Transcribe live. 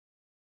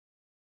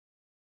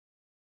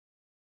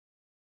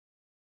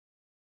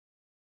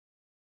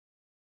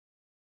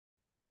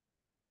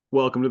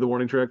Welcome to the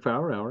Warning Track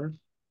Power Hour.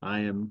 I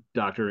am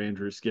Dr.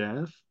 Andrew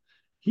Scaff.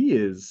 He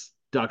is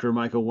Dr.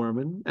 Michael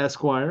Werman,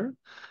 Esquire.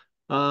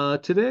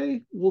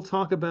 Today, we'll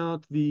talk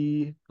about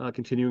the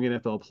continuing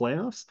NFL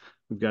playoffs.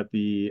 We've got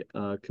the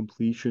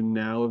completion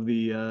now of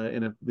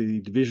the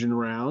division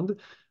round,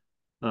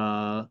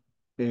 uh,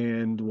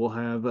 and we'll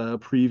have a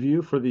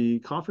preview for the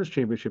conference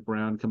championship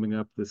round coming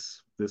up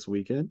this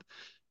weekend.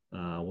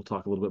 We'll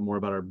talk a little bit more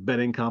about our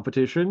betting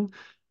competition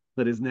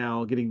that is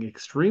now getting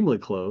extremely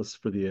close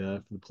for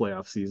the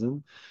playoff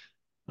season.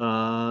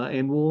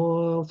 And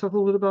we'll talk a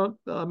little bit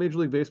about Major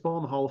League Baseball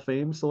and the Hall of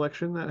Fame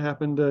selection that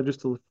happened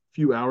just a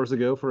few hours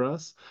ago for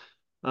us.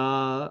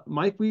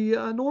 Mike, we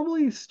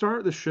normally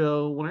start the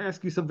show when I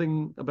ask you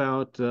something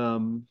about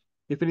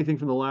if anything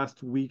from the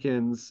last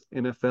weekend's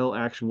NFL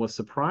action was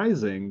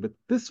surprising, but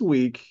this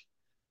week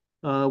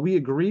we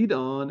agreed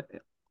on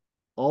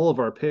all of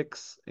our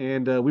picks,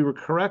 and we were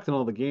correct in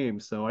all the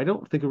games. So I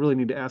don't think I really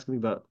need to ask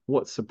anything about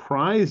what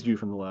surprised you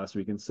from the last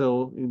weekend.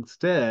 So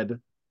instead,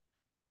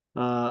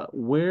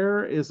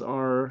 where is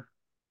our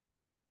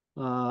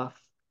uh,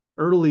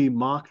 early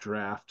mock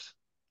draft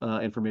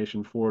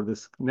information for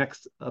this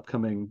next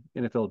upcoming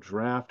NFL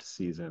draft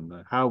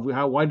season?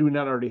 Why do we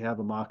not already have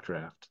a mock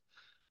draft?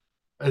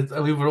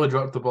 We've really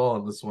dropped the ball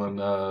on this one.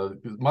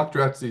 Mock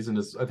draft season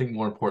is, I think,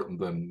 more important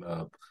than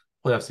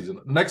playoff season.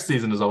 Next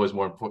season is always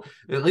more important.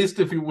 At least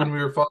when we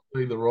were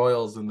following the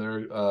Royals in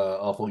their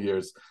awful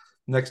years,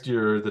 next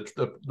year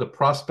the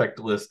prospect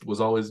list was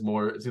always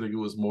more. It seemed like it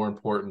was more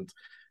important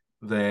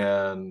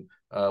than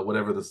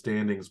whatever the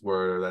standings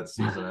were that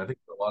season. I think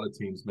for a lot of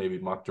teams, maybe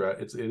mock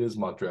draft. It is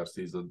mock draft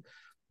season.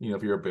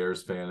 If you're a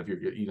Bears fan, if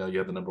you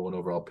have the number one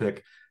overall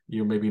pick,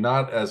 you're maybe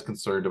not as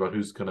concerned about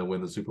who's going to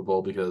win the Super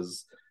Bowl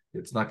because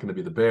it's not going to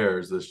be the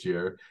Bears this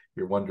year.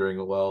 You're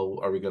wondering, well,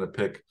 are we going to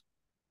pick,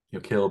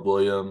 Caleb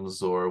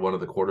Williams or one of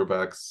the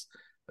quarterbacks,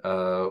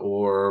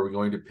 or are we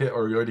going to pick,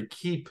 or are we going to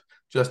keep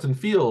Justin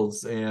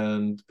Fields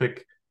and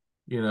pick,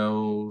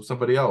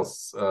 somebody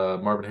else,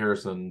 Marvin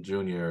Harrison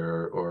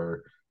Jr.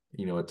 or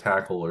a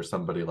tackle or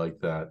somebody like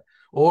that.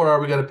 Or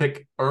are we going to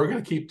pick, or are we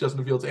going to keep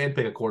Justin Fields and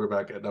pick a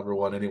quarterback at number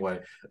one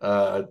anyway,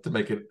 to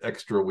make it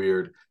extra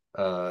weird?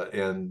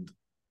 And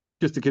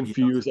Just to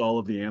confuse all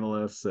of the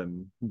analysts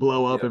and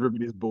blow up yeah,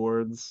 everybody's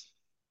boards.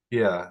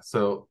 yeah.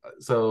 So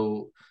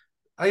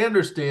I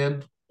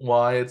understand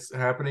why it's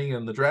happening,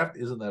 and the draft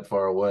isn't that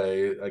far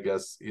away. I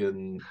guess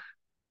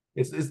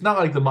it's not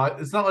like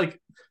it's not like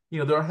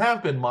there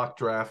have been mock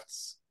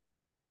drafts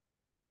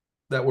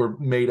that were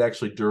made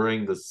actually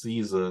during the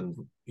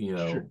season.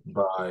 Sure.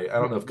 By I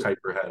don't know if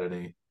Kuiper had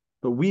any.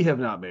 But we have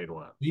not made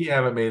one. We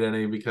haven't made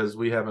any because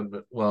we haven't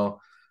been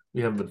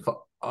we haven't been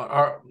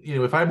our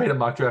if I made a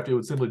mock draft, it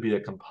would simply be a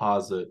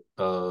composite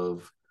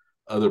of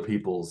other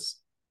people's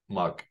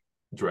mock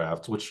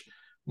drafts, which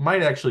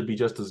might actually be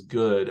just as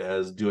good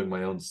as doing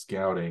my own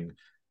scouting.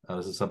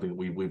 This is something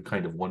we've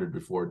kind of wondered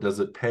before. Does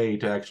it pay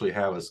to actually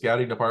have a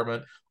scouting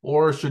department,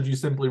 or should you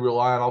simply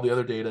rely on all the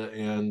other data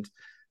and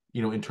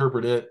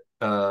interpret it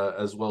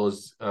as well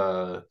as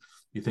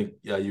you think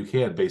you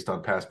can based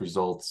on past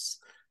results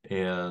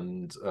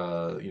and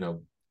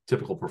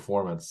typical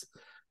performance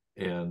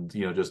and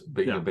just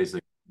Yeah.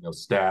 basically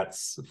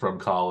stats from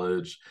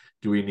college?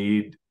 Do we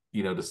need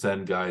to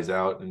send guys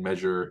out and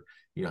measure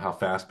how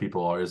fast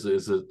people are? Is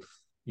it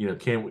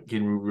can we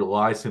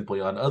rely simply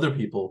on other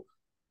people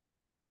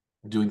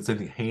doing the same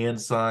thing?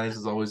 Hand size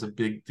is always a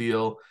big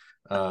deal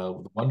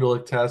with the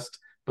Wonderlic test,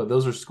 but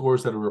those are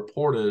scores that are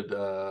reported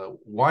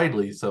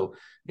widely. So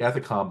at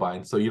the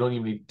combine, so you don't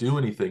even need to do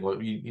anything.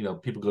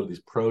 People go to these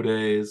pro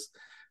days,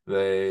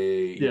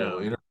 they Yeah.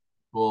 interview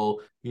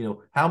people.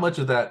 How much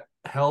of that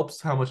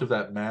helps? How much of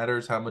that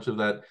matters? How much of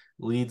that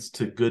leads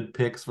to good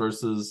picks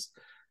versus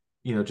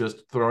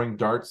just throwing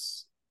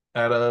darts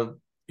at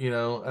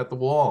at the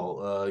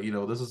wall?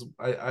 This is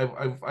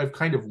I've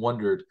kind of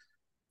wondered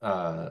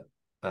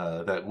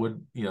that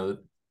would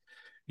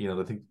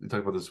I think we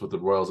talked about this with the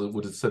Royals. It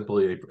would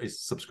simply a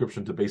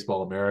subscription to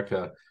Baseball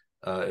America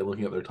and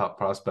looking at their top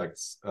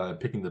prospects,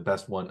 picking the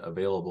best one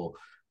available.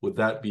 Would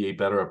that be a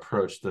better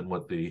approach than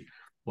what the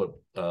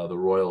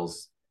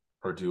Royals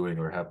are doing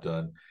or have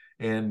done?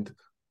 And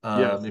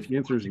Yes. if The you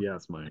answer is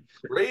yes, Mike.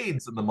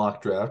 grades in the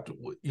mock draft,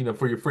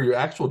 for your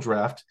actual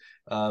draft,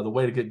 the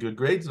way to get good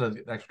grades in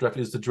an actual draft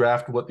is to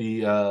draft what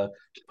the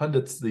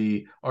pundits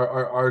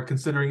are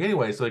considering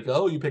anyway. So like,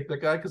 oh, you picked that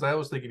guy because I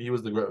was thinking he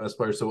was the best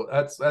player, so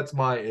that's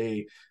my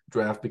A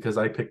draft because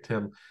I picked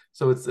him.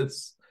 So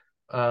it's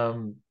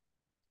and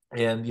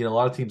a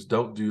lot of teams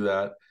don't do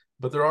that,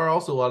 but there are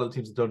also a lot of the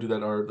teams that don't do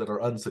that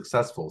are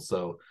unsuccessful.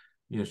 So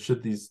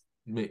should these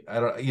I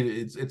don't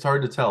it's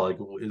hard to tell, like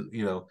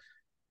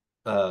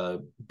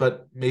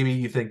but maybe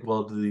you think,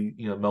 well, do the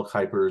Mel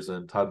Kipers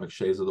and Todd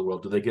McShays of the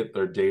world, do they get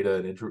their data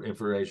and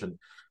information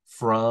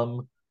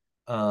from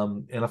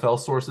NFL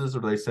sources,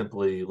 or do they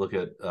simply look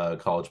at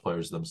college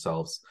players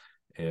themselves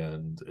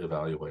and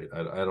evaluate?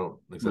 I don't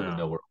exactly Yeah.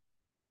 know where.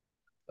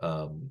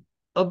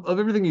 of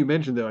everything you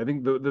mentioned, though, I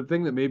think the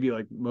thing that may be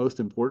like most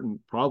important,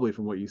 probably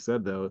from what you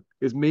said, though,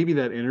 is maybe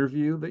that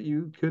interview that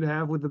you could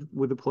have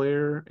with the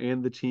player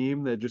and the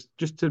team, that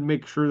just to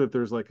make sure that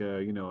there's like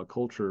a a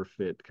culture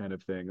fit kind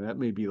of thing. That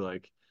may be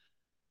like,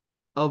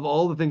 of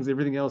all the things,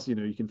 everything else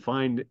you can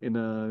find in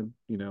a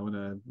in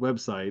a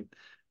website,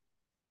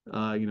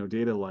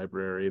 data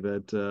library,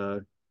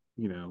 that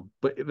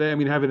but I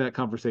mean, having that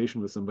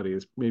conversation with somebody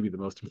is maybe the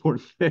most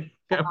important thing.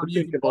 I Or would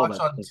you think can of all watch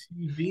that on stuff.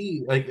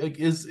 TV. Like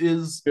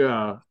is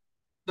Yeah,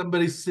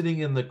 somebody sitting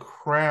in the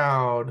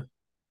crowd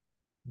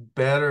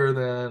better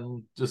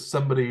than just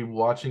somebody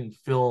watching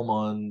film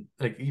on,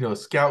 like, a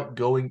scout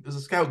going, is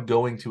a scout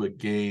going to a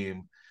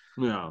game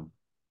yeah,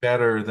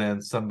 better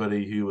than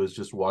somebody who is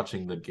just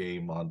watching the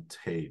game on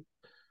tape?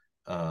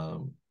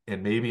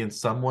 And maybe in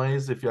some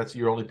ways, if that's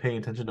you're only paying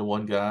attention to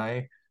one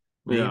guy,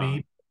 yeah,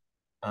 maybe.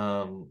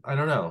 I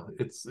don't know.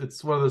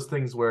 It's one of those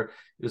things where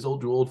is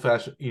old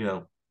fashioned.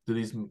 Do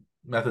these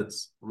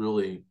methods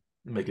really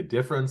make a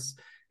difference?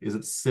 Is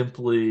it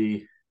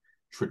simply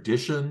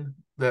tradition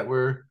that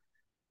we're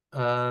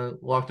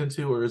locked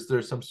into, or is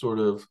there some sort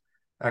of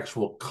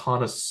actual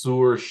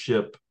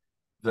connoisseurship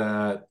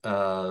that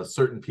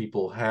certain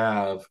people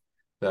have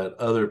that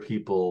other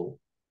people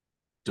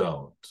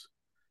don't?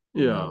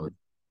 You yeah,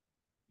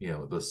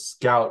 know, the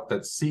scout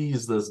that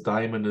sees this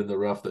diamond in the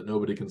rough that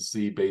nobody can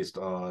see based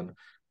on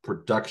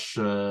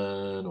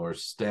production or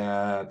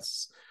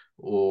stats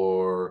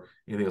or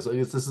anything else.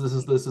 This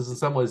is in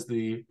some ways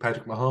the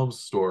Patrick Mahomes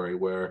story,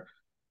 where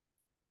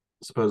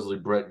supposedly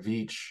Brett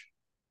Veach,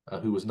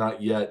 who was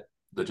not yet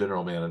the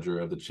general manager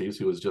of the Chiefs,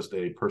 who was just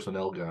a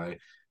personnel guy,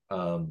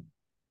 um,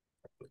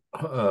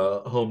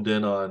 homed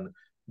in on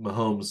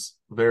Mahomes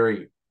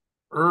very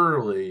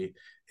early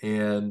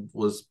and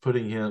was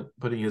putting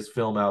his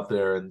film out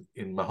there, and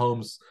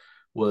Mahomes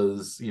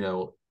was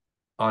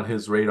on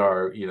his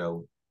radar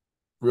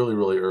really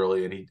really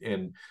early,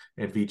 and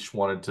and Veach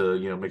wanted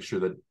to make sure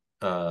that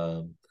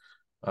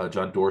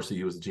John Dorsey,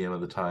 who was the GM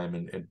at the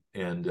time,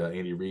 and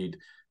Andy Reid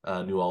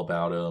knew all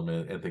about him,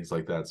 and things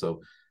like that.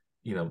 So,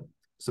 you know,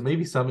 so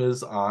maybe some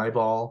is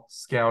eyeball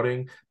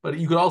scouting, but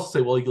you could also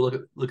say, well, you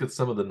could look at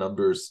some of the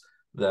numbers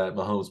that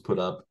Mahomes put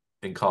up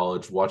in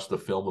college, watch the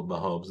film of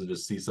Mahomes, and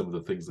just see some of the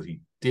things that he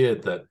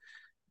did. That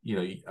I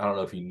don't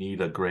know if you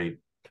need a great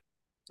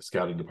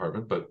scouting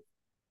department, but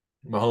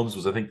Mahomes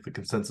was, I think, the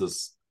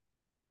consensus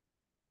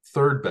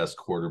third best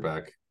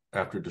quarterback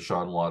after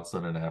Deshaun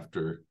Watson and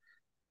after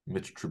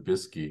Mitch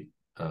Trubisky.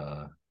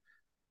 So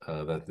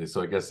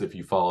I guess if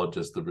you followed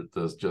just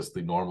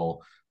the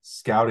normal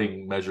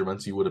scouting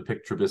measurements, you would have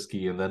picked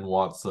Trubisky and then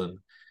Watson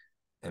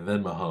and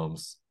then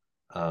Mahomes.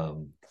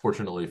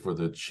 Fortunately for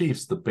the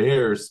Chiefs, the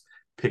Bears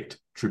picked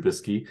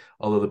Trubisky,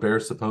 although the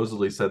Bears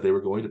supposedly said they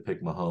were going to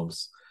pick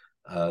Mahomes.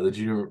 Did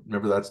you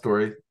remember that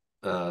story?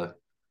 They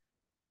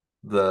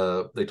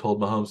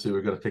told Mahomes they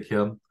were going to pick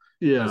him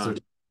as yeah, their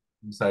team,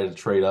 decided to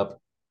trade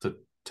up to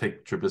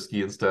take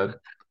Trubisky instead,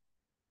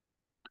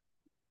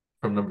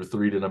 from number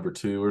 3 to number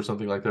 2 or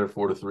something like that,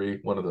 4 to 3.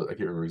 One of the, I can't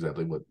remember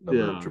exactly what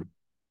number yeah.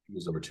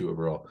 was number 2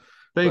 overall,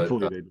 but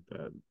Thankfully they did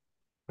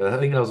that. I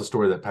think that was a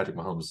story that Patrick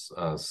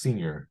Mahomes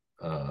Senior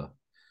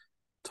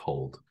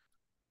told,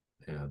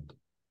 and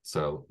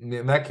so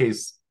in that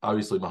case,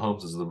 obviously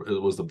Mahomes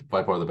was the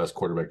by far the best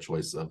quarterback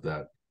choice of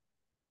that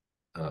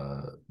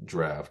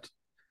draft.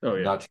 Oh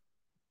yeah, Not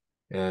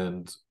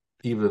and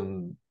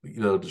even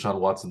Deshaun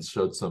Watson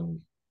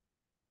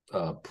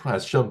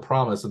has shown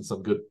promise in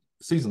some good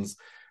seasons.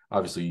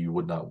 Obviously, you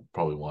would not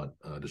probably want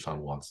Deshaun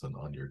Watson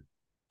on your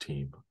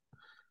team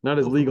not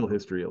his over. legal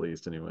history, at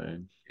least, anyway.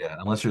 Yeah,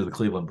 unless you're the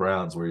Cleveland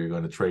Browns, where you're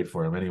going to trade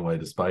for him anyway,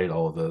 despite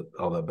all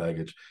that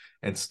baggage,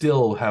 and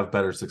still have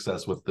better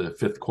success with the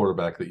fifth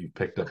quarterback that you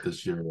picked up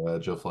this year,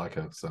 Joe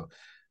Flacco. So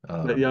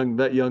um,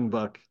 That young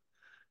buck,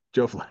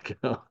 Joe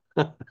Flacco.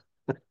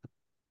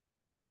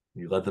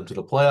 you led them to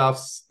the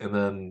playoffs, and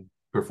then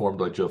performed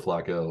like Joe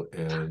Flacco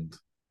and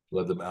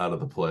led them out of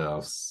the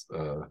playoffs.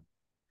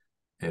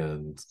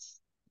 And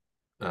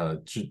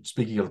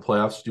speaking of the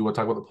playoffs, do you want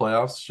to talk about the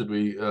playoffs? Should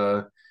we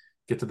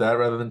get to that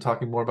rather than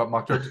talking more about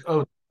mock drafts?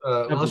 Oh,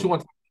 unless you Absolutely.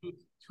 want,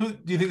 who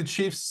do you think the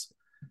Chiefs?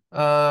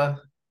 Uh,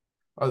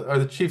 are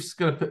the Chiefs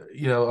going to,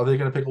 are they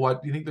going to pick a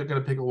wide? Do you think they're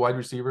going to pick a wide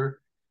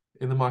receiver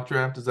in the mock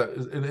draft? Is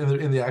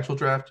in the actual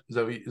draft? Is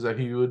that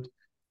who you would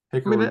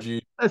pick, I or mean, would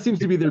you that seems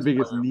to pick be the their best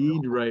biggest player need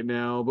available? right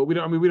now, but we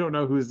don't. I mean, we don't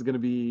know who's going to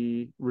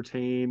be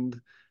retained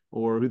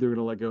or who they're going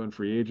to let go in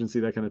free agency,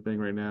 that kind of thing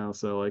right now.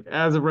 So, like,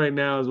 as of right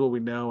now, is what we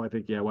know. I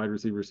think, yeah, wide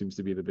receiver seems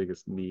to be the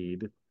biggest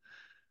need.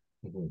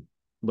 Mhm.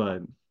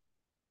 But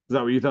is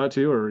that what you thought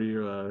too, or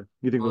you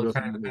think they'll Well, go it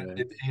kind some of other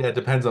depends. way? Yeah, it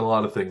depends on a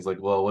lot of things.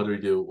 Like, well, what do we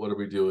do? What are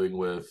we doing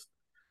with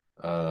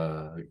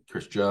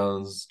Chris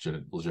Jones,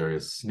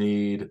 L'Jarius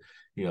Sneed,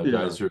 Yeah.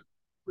 guys who are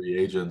free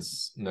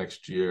agents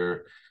next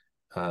year,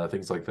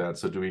 things like that.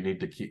 So do we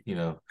need to keep,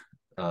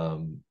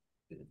 um,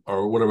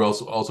 or whatever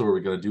else also are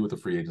we going to do with the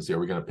free agency? Are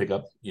we going to pick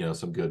up,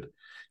 some good?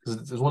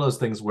 Because it's one of those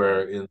things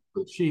where in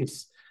the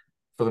Chiefs,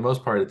 for the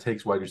most part, it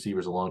takes wide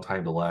receivers a long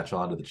time to latch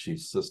onto the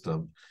Chiefs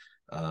system.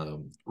 Yes,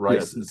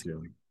 Rice me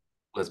too.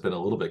 has been a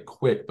little bit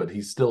quick, but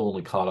he's still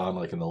only caught on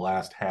like in the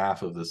last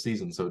half of the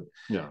season. So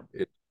Yeah.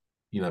 it,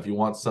 if you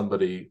want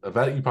somebody a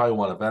vet, you probably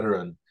want a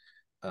veteran.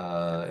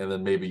 And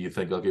then maybe you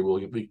think, okay, well,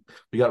 we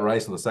got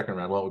Rice in the second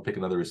round. Why don't we pick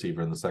another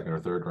receiver in the second or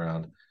third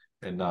round,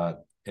 and not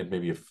and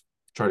maybe if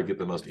try to get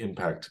the most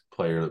impact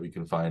player that we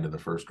can find in the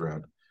first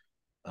round.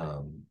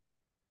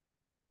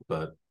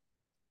 But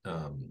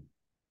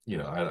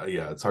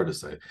yeah, it's hard to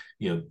say.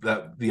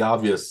 That the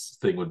obvious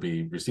thing would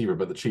be receiver,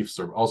 but the Chiefs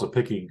are also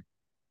picking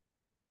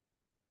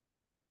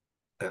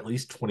at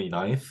least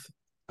 29th,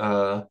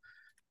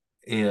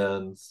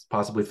 and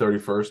possibly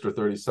 31st or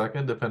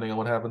 32nd, depending on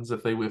what happens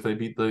if they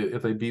beat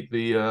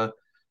the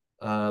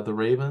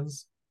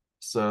Ravens.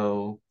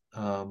 So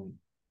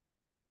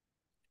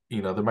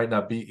there might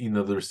not be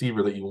the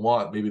receiver that you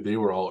want. Maybe they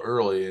were all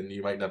early, and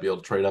you might not be able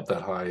to trade up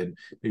that high, and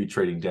maybe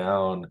trading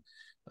down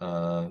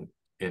and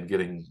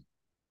getting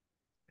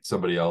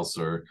somebody else,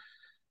 or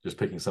just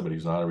picking somebody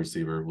who's not a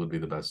receiver would be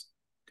the best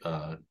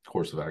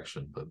course of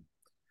action. But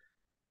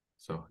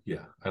so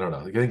yeah, I don't know.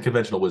 I think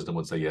conventional wisdom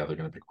would say yeah, they're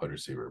going to pick wide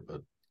receiver,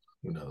 but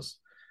who knows?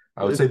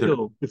 I would It's say they're.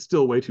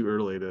 still way too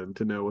early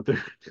to know what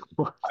they're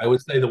doing. I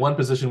would say the one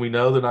position we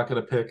know they're not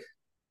going to pick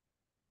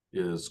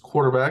is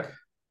quarterback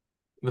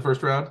in the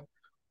first round,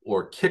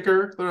 or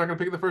kicker. They're not going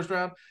to pick in the first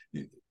round.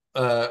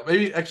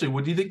 Maybe actually,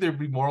 would you think they'd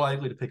be more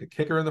likely to pick a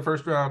kicker in the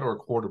first round or a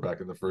quarterback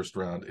in the first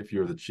round if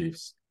you're the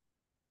Chiefs?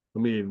 I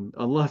mean,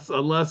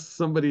 unless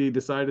somebody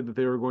decided that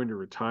they were going to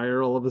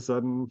retire all of a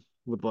sudden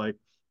with like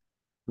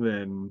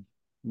then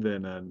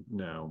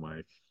no,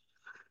 Mike.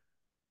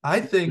 I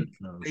think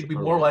Knows they'd be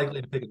more early.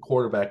 likely to pick a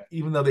quarterback,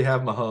 even though they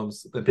have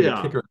Mahomes, than pick a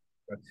Yeah. kicker.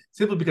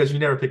 Simply because you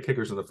never pick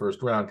kickers in the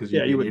first round because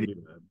Yeah, you'd be you an wouldn't idiot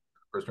do that.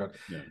 first round.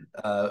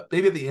 Yeah.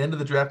 Maybe at the end of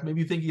the draft, maybe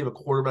you think you have a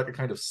quarterback, a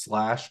kind of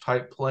slash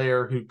type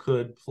player who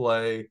could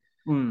play,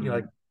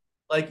 Mm.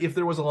 like if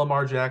there was a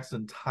Lamar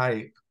Jackson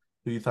type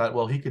who you thought,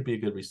 well, he could be a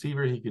good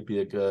receiver, he could be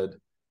a good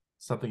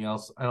something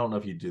else. I don't know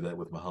if you do that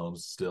with Mahomes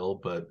still,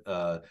 but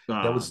that would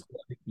Ah, still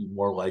be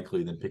more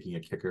likely than picking a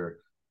kicker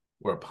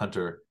or a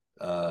punter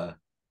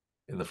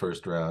in the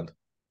first round.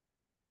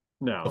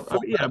 A no. I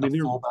mean, yeah, I fullback, a mean,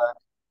 you're fullback,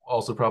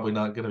 also probably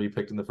not going to be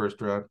picked in the first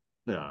round.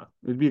 yeah.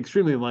 It'd be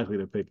extremely unlikely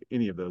to pick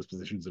any of those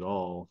positions at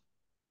all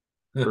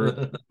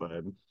early,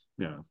 but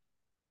yeah.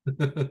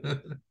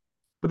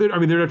 But there, I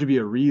mean, there'd have to be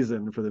a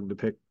reason for them to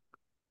pick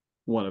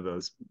one of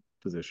those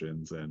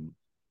positions, and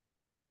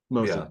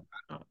most of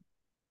Yeah, them,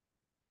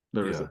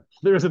 there yeah. isn't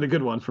there isn't a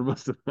good one for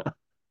most of them.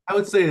 I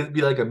would say it'd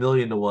be like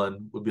 1,000,000 to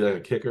 1 would be like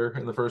a kicker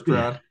in the first Yeah.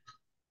 round.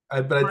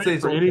 But I'd say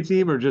it's For only any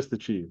team or just the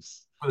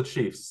Chiefs? for the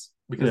Chiefs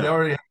because they Yeah.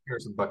 already have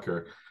Harrison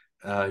Butker,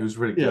 who's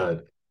really Yeah.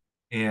 good.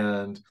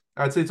 And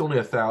I'd say it's only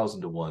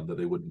 1,000 to 1 that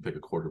they wouldn't pick a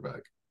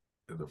quarterback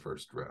in the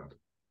first round.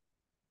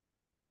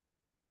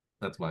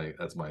 That's my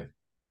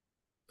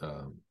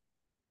um,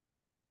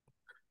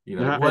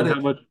 what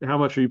And if how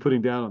much are you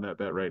putting down on that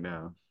bet right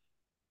now?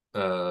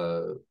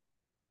 uh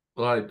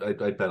well I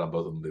bet on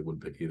both of them they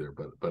wouldn't pick either,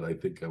 but I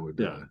think I would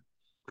Yeah.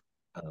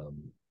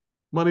 um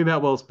Money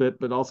not well spent,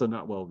 but also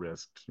not well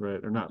risked,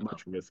 right? Or not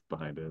much risk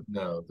behind it.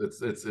 no, it's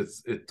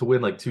to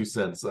win like 2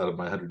 cents out of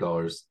my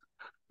 $100.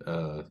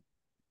 Uh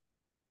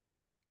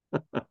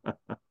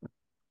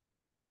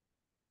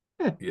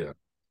yeah.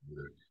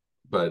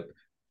 But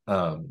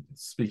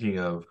speaking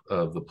of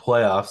the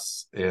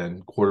playoffs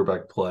and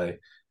quarterback play,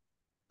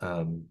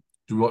 do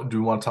we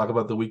want to talk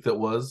about the week that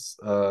was?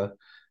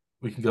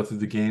 We can go through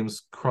the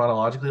games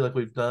chronologically, like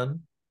we've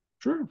done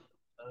Sure.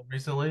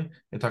 recently,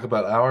 and talk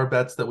about our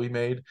bets that we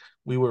made.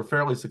 We were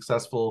fairly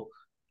successful.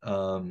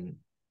 Um,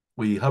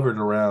 we hovered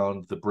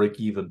around the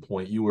break-even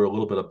point. You were a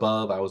little bit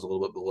above. I was a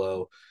little bit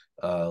below.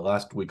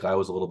 Last week, I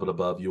was a little bit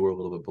above. You were a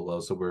little bit below.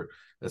 So we're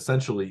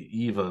essentially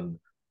even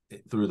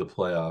through the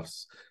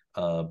playoffs.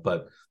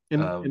 But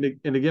And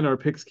again, our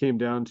picks came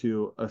down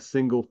to a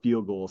single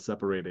field goal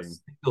separating.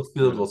 single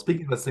field goal.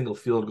 Speaking of a single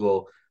field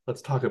goal,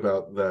 let's talk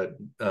about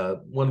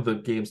that. One of the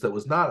games that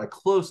was not a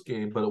close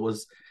game, but it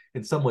was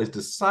in some ways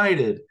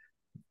decided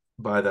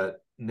by that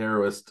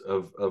narrowest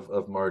of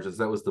margins.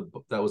 That was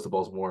the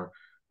Baltimore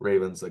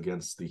Ravens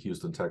against the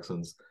Houston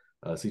Texans.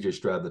 CJ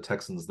Stroud, the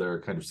Texans, their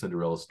kind of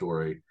Cinderella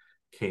story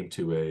came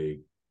to a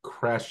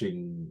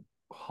crashing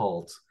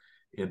halt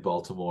in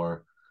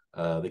Baltimore.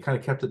 They kind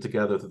of kept it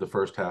together through the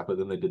first half, but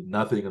then they did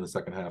nothing in the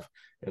second half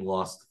and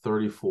lost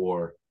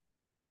 34-10.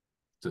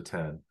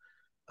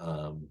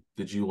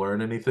 Did you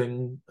learn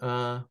anything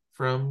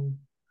from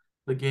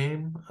the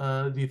game?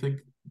 Do you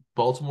think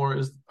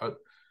Baltimore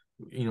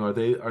are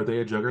they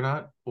a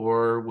juggernaut,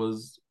 or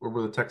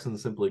were the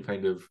Texans simply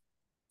kind of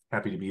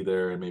happy to be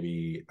there and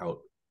maybe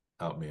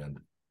outmanned?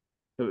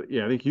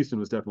 Yeah, I think Houston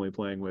was definitely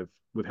playing with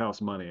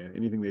house money.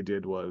 Anything they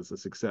did was a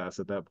success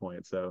at that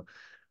point. So,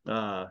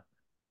 uh,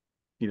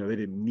 they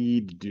didn't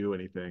need to do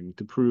anything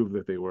to prove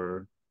that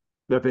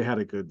they had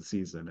a good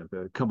season and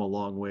they come a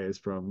long ways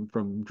from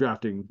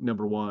drafting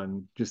number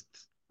one just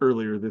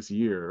earlier this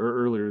year or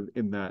earlier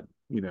in that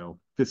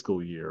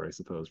fiscal year, I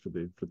suppose, for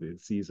the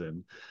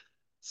season.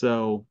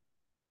 So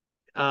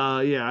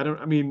Yeah,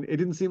 I mean, it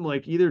didn't seem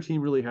like either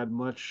team really had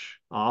much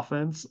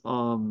offense.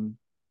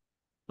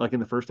 Like in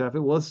the first half, it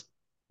was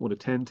what a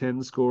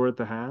 10-10 score at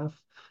the half.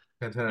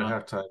 10-10 Uh,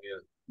 at halftime,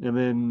 yeah. and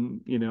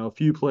then, a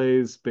few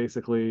plays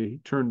basically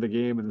turned the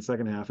game in the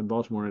second half, and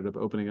Baltimore ended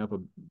up opening up a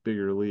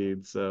bigger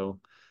lead. So,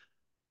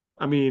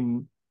 I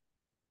mean,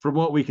 from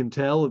what we can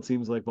tell, it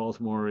seems like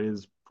Baltimore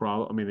is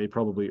I mean, they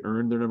probably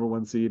earned their number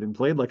one seed and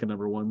played like a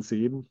number one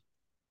seed,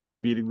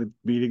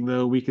 beating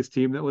the weakest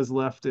team that was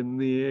left in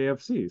the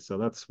AFC. So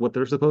that's what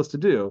they're supposed to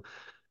do.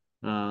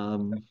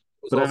 Um, It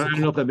was but I also don't know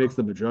cold. if that makes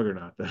them a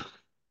juggernaut, though.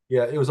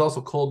 Yeah, it was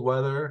also cold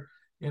weather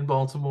in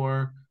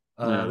Baltimore.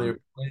 Yeah. They're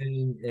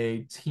playing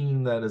a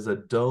team that is a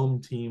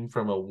dome team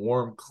from a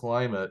warm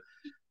climate,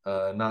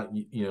 not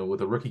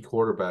with a rookie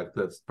quarterback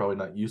that's probably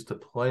not used to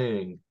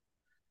playing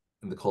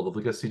in the cold.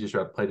 I guess CJ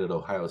Stroud played at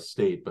Ohio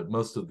State, but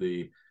most of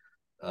the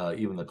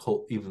even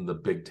the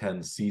Big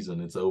Ten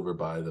season, it's over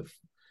by the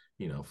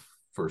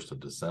 1st of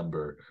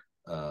December.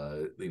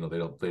 They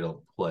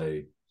don't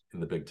play in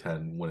the Big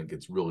Ten when it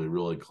gets really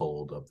really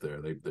cold up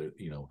there. They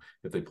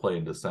if they play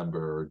in December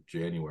or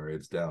January,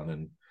 it's down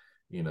in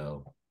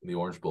the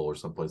Orange Bowl or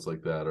someplace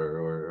like that,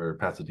 or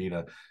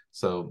Pasadena.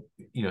 So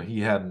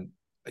he hadn't.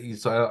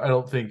 So I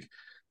don't think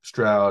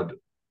Stroud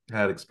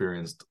had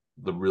experienced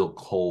the real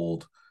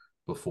cold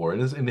before,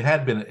 and it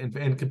had been,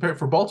 and compared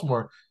for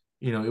Baltimore,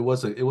 it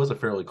was a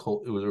fairly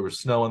cold. There was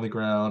snow on the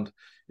ground.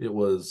 It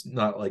was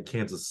not like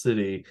Kansas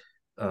City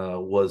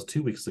was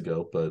 2 weeks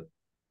ago, but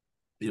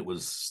it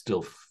was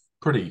still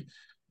pretty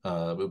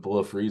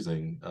below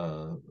freezing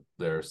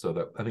there. So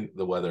that I think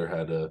the weather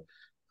had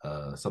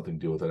something to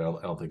do with it.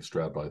 I don't think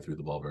Stroud probably threw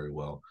the ball very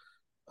well.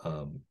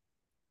 Um,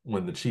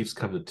 when the Chiefs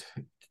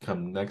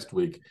come next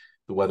week,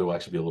 the weather will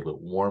actually be a little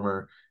bit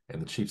warmer,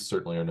 and the Chiefs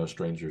certainly are no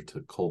stranger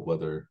to cold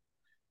weather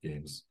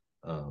games.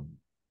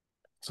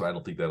 So I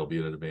don't think that'll be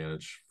an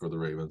advantage for the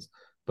Ravens.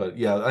 But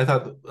yeah, I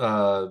thought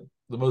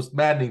the most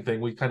maddening thing,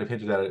 we kind of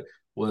hinted at it,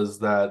 was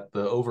that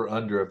the over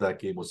under of that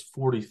game was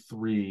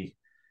 43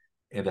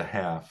 and a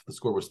half. The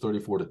score was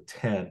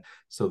 34-10.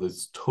 So the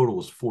total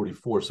was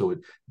 44. So it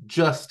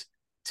just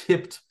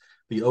tipped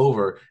the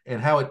over. And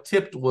how it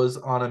tipped was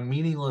on a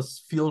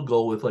meaningless field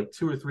goal with like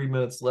 2 or 3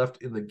 minutes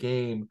left in the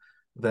game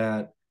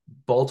that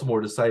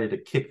Baltimore decided to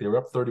kick. They were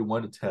up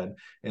 31-10. And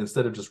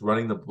instead of just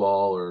running the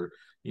ball or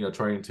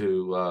trying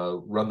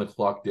to run the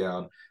clock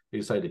down, they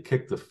decided to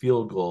kick the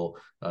field goal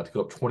to go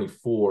up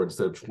 24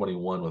 instead of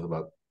 21 with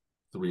about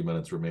 3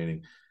 minutes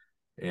remaining.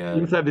 And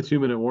Inside the 2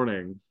 minute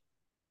warning.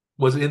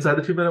 was it inside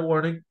the 2 minute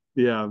warning?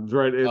 Yeah, that's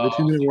right. Uh, The I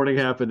 2 minute warning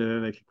happened, and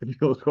then they kicked the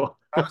field goal.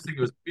 I was thinking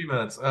it was 3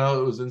 minutes.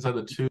 Oh, it was inside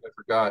the two. I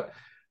forgot.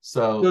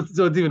 So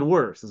So it's even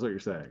worse, is what you're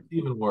saying.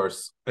 even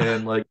worse.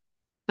 And like,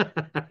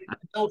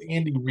 no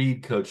Andy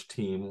Reid coach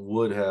team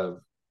would have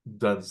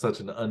done such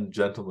an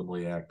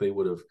ungentlemanly act. They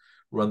would have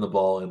run the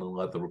ball and then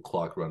let the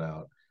clock run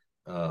out.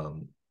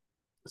 Um,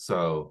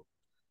 so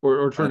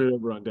Or I turn it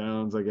over on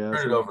downs, I guess.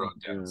 turn it over on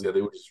downs. Yeah. Yeah,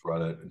 they would just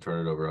run it and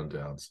turn it over on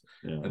downs,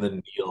 Yeah. and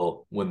then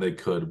kneel when they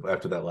could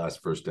after that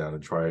last first down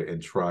and try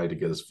to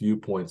get as few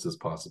points as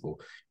possible.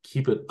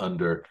 Keep it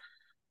under,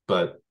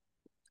 but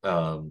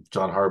John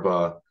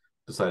Harbaugh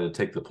decided to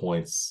take the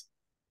points,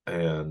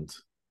 and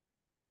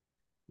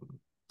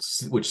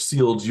which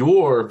sealed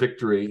your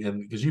victory,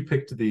 and because you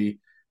picked the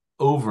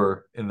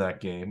over in that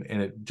game,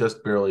 and it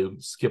just barely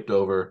skipped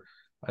over.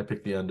 I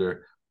picked the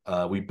under.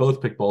 We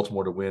both picked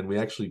Baltimore to win. We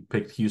actually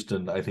picked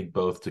Houston, I think,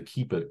 both to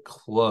keep it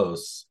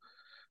close.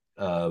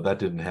 That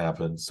didn't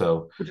happen.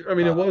 So, Which, I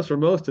mean, it was for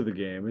most of the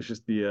game. It's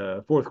just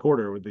the fourth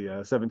quarter with the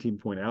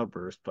 17-point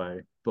outburst by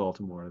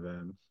Baltimore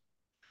then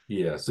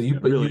yeah. So you,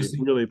 but you really, see,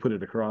 really put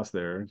it across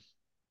there.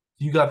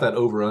 you got that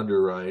over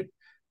under right.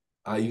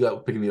 You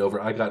got picking the over.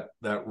 I got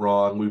that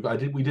wrong.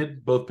 We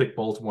did both pick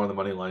Baltimore on the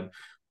money line.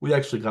 We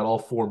actually got all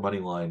four money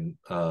line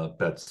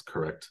bets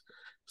correct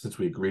since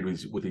we agreed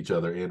with each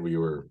other, and we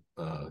were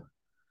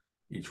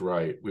each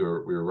right. We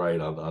were right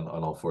on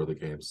all four of the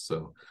games.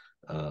 So,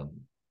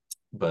 um,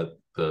 but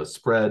the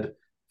spread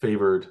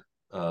favored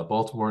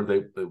Baltimore.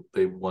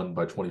 They won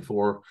by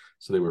 24,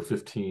 so they were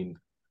 15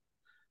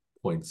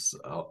 points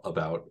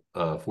about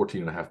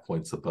 14 and a half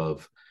points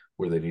above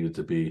where they needed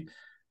to be.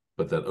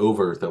 But that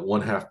over, that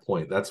 1/2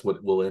 point, that's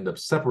what will end up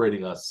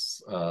separating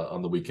us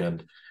on the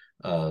weekend.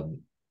 Um,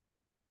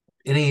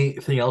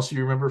 Anything else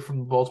you remember from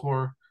the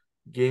Baltimore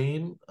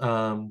game?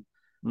 Hmm.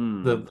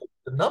 The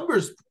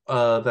numbers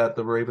that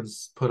the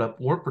Ravens put up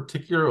weren't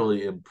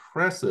particularly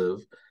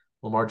impressive.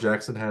 Lamar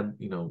Jackson had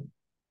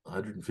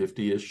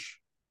 150-ish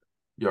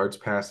yards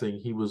passing.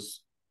 He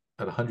was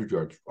at 100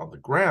 yards on the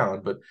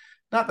ground, but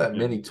not that Yeah.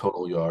 many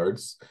total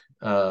yards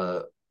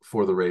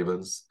for the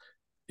Ravens.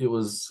 It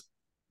was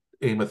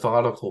a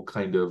methodical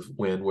kind of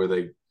win where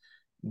they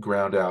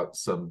ground out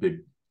some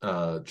big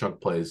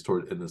chunk plays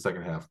toward in the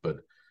second half, but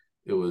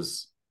it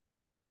was,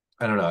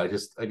 I don't know. I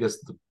guess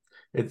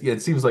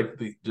it seems like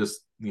the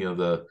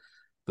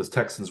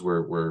Texans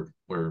were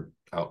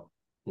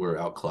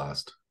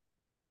outclassed.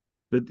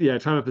 But yeah,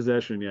 time of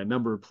possession, yeah,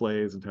 number of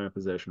plays and time of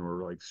possession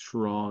were like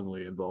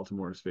strongly in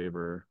Baltimore's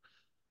favor.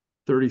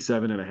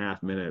 37 and a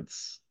half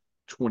minutes,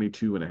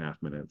 22 and a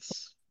half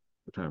minutes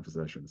for time of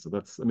possession. So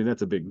that's, I mean,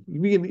 that's a big,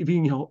 if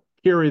you can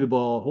carry the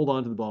ball, hold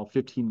on to the ball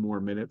 15 more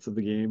minutes of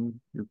the game,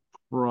 you're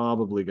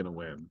probably going to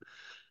win.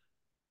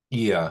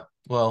 Yeah.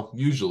 Well,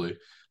 usually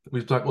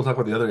we'll talk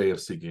about the other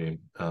AFC game.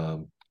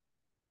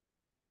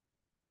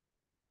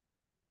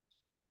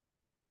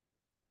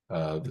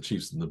 The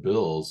Chiefs and the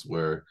Bills,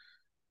 where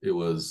it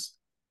was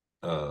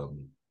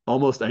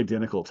Almost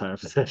identical time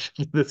of possession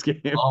in this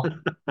game. oh,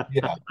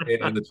 yeah,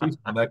 and the Chiefs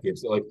won that game.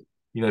 So like,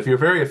 if you're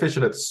very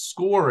efficient at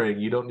scoring,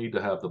 you don't need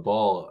to have the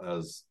ball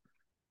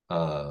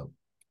uh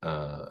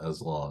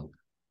as long.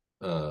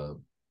 Uh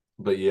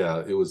but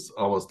yeah, it was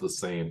almost the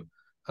same,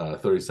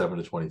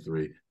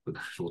 37-23. But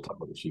we'll talk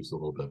about the Chiefs a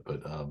little bit.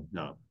 But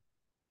No.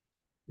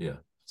 yeah.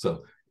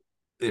 So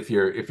if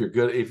you're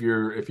good, if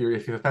you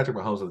have Patrick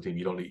Mahomes on the team,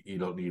 you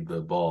don't need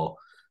the ball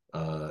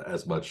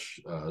as much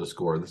to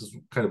score. And this is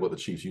kind of what the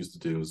Chiefs used to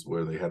do, is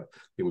where they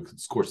would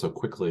score so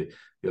quickly,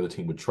 the other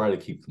team would try to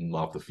keep them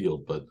off the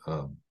field. But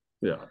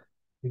Yeah.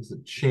 things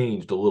have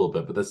changed a little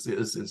bit. But that's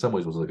in some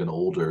ways was like an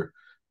older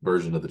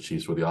version of the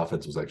Chiefs, where the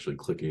offense was actually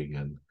clicking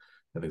and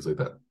things like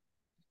that.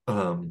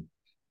 Um,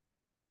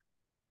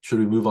 should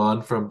we move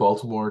on from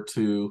Baltimore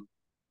to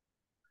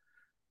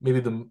maybe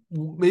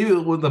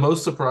the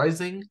most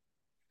surprising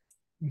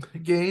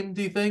game,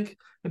 do you think,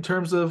 in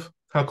terms of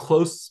how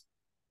close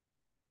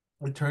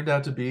it turned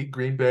out to be?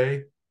 Green Bay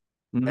at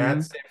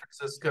Mm-hmm. San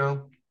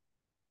Francisco.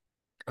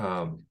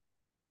 Um,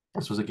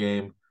 this was a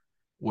game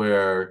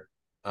where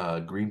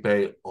Green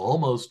Bay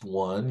almost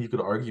won. You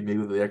could argue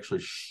maybe they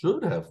actually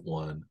should have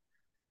won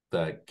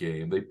that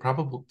game. They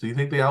probably, do you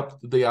think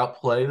did they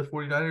outplay the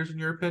 49ers in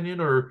your opinion,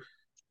 or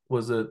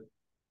was it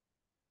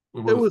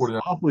were It the was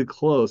 49ers? awfully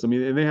close. I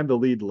mean, and they had the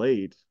lead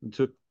late. It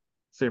took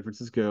San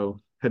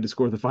Francisco had to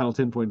score the final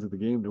 10 points of the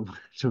game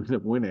to end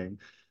up winning. And there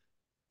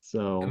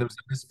So, was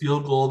this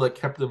field goal that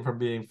kept them from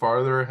being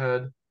farther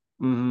ahead,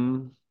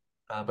 mm-hmm.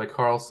 by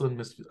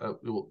Carlson.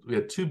 We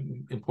had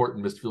two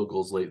important missed field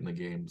goals late in the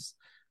games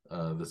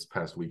this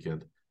past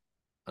weekend.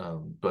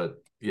 But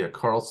yeah,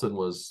 Carlson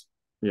was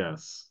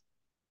Yes.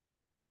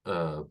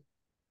 uh,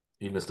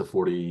 he missed a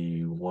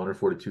 41 or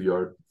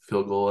 42-yard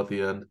field goal at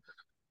the end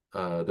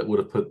that would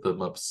have put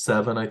them up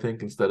 7, I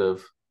think, instead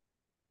of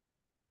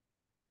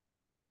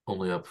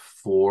only up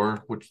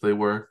 4, which they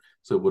were.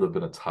 So it would have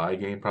been a tie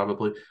game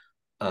probably.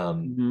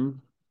 Um, Mm-hmm.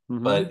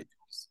 Mm-hmm. but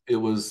it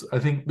was, I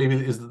think, maybe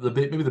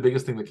the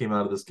biggest thing that came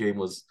out of this game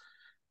was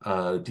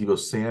Deebo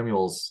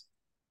Samuel's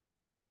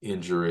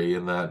injury,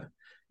 and that,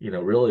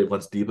 really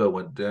once Debo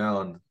went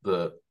down,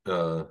 the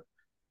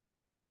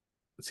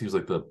it seems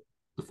like the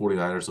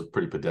 49ers look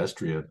pretty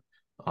pedestrian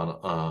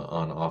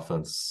on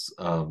offense.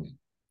 Do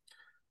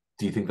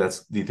you think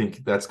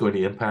that's going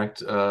to impact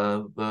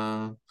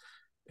the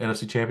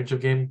NFC Championship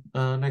game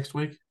next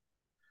week?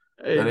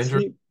 That It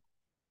injury? seemed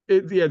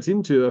it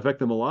seemed to affect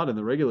them a lot in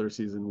the regular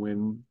season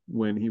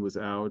when he was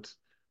out.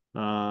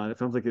 It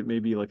sounds like it may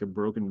be like a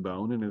broken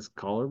bone in his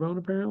collarbone,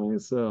 apparently.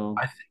 So,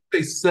 I think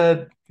they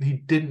said he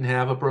didn't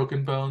have a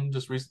broken bone.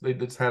 Just recently,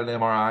 they just had an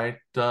MRI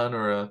done,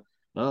 or a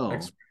oh,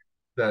 X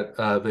that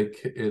they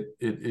it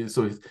is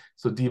so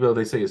Debo,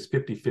 they say, is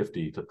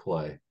 50-50 to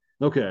play.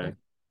 okay. Like,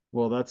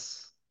 Well,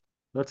 that's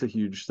a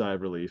huge sigh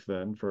of relief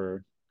then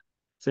for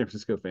San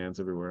Francisco fans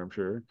everywhere, I'm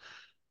sure.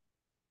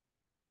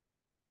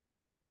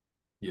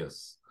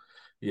 yes.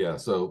 Yeah,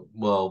 so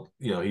well,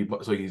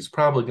 he's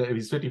probably if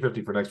he's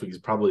 50-50 for next week, he's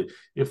probably,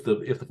 if the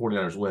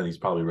 49ers win, he's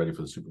probably ready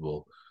for the Super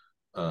Bowl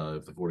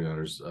if the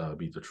 49ers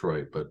beat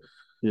Detroit. But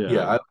Yeah.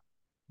 yeah,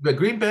 but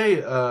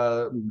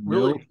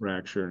No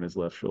fracture in his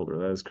left shoulder.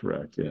 That is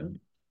correct. Yeah.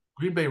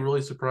 Green Bay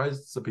really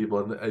surprised some people,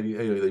 and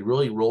they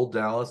really rolled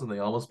Dallas, and they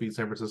almost beat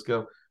San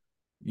Francisco.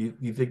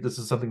 You think this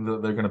is something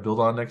that they're going to build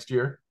on next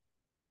year?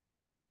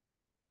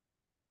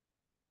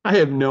 I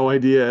have no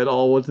idea at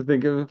all what to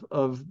think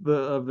of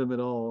them at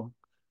all.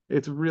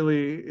 It's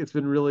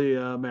been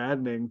really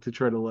maddening to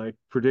try to like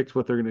predict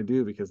what they're going to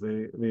do because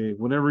they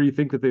whenever you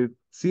think that they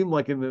seem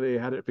like in that they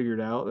had it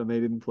figured out and they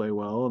didn't play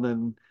well, and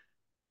then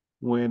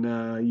when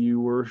you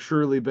were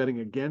surely betting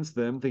against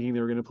them, thinking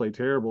they were going to play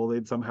terrible,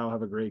 they'd somehow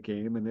have a great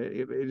game, and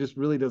it just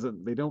really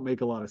doesn't. They don't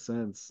make a lot of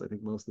sense. I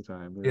think most of the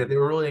time. Yeah, they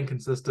were really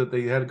inconsistent.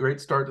 They had a great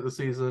start to the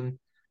season,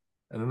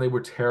 and then they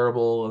were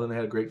terrible, and then they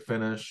had a great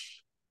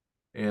finish.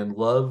 And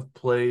Love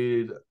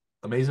played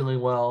amazingly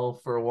well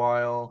for a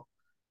while.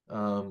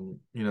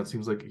 It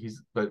seems like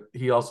but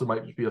he also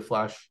might just be a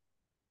flash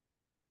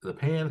in the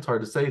pan. It's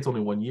hard to say. It's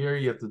only 1 year.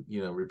 You have to,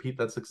 repeat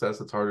that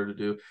success. It's harder to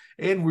do.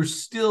 And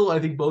I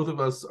think both of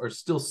us are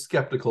still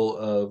skeptical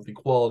of the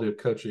quality of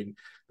coaching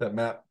that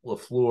Matt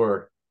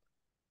LaFleur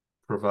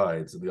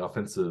provides and the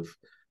offensive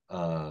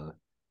uh,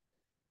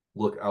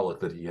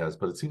 outlook that he has.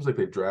 But it seems like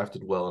they've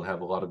drafted well and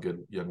have a lot of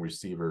good young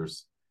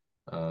receivers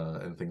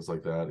and things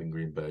like that in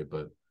Green Bay.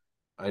 But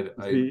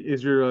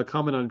Is your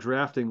comment on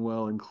drafting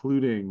well,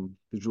 including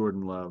the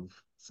Jordan Love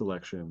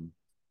selection?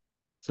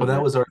 well, Something.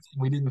 that was our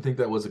we didn't think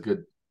that was a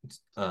good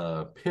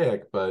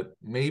pick, but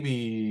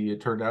maybe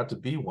it turned out to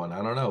be one.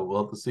 I don't know.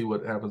 We'll have to see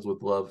what happens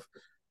with Love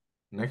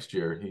next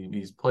year.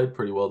 He's played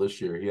pretty well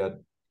this year. He had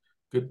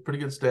pretty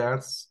good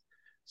stats,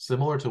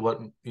 similar to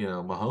what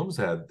Mahomes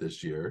had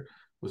this year.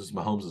 This is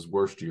Mahomes'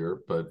 worst year,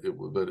 but it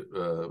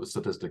was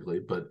statistically,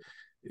 but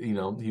he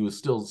was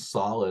still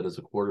solid as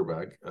a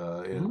quarterback,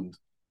 Mhm.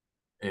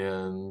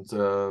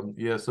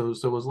 yeah, so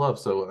was Love.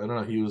 So I don't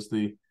know. He was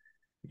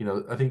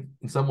I think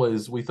in some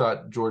ways we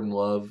thought Jordan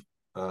Love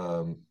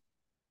um,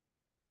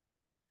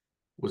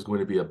 was going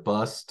to be a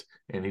bust,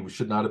 and he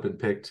should not have been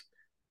picked,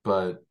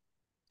 but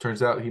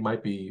turns out he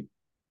might be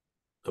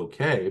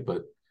okay.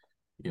 But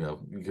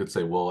you could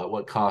say, well, at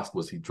what cost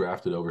was he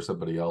drafted over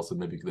somebody else? And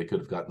maybe they could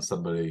have gotten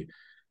somebody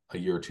a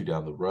year or two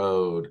down the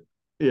road,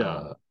 Yeah.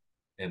 uh,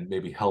 and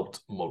maybe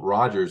helped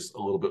Rodgers a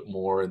little bit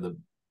more in the,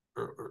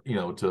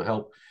 to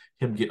help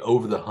him get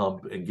over the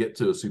hump and get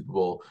to a Super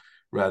Bowl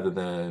rather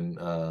than,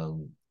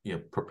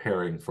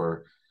 preparing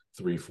for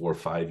 3, 4,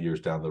 5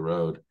 years down the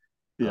road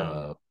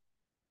Yeah.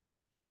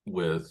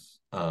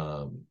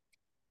 uh,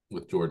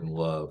 with Jordan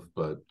Love.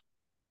 But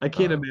I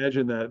can't uh,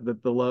 imagine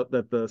that the love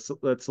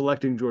that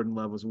selecting Jordan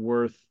Love was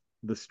worth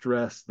the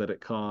stress that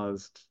it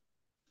caused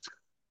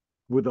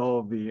with all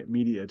of the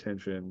media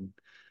attention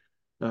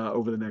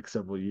over the next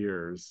several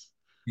years.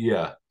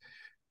 yeah,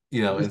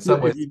 in Just some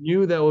if ways, you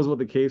knew that was what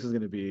the case was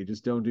going to be,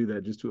 just don't do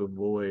that just to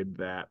avoid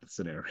that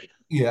scenario.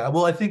 yeah.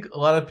 Well, I think a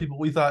lot of people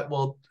we thought,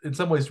 well, in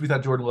some ways we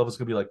thought Jordan Love was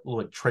going to be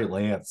like Trey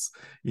Lance,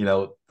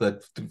 the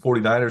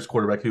 49ers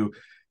quarterback who,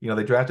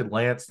 they drafted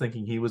Lance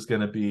thinking he was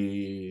going to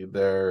be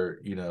their,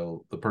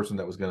 the person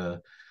that was going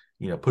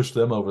to, push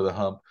them over the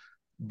hump.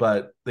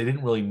 But they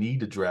didn't really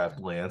need to draft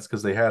Lance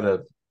because they had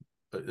a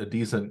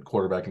decent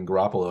quarterback in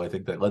Garoppolo, I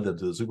think, that led them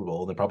to the Super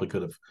Bowl. And they probably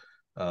could have,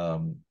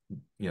 um,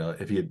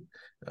 if he had,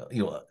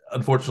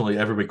 unfortunately,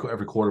 every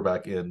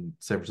quarterback in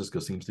San Francisco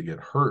seems to get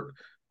hurt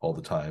all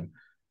the time.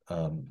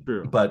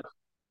 True. But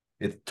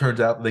it turns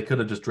out they could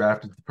have just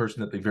drafted the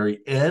person at the very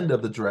end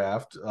of the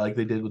draft, like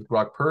they did with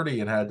Brock Purdy,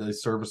 and had a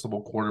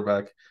serviceable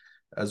quarterback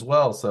as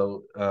well.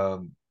 So,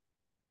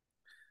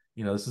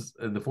 this is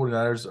the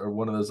 49ers are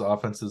one of those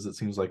offenses that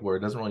seems like where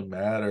it doesn't really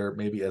matter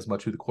maybe as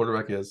much who the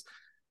quarterback is,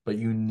 but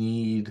you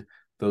need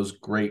those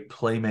great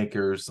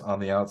playmakers on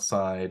the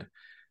outside.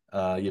 You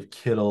have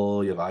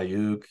Kittle, you have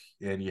Ayuk,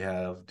 and you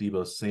have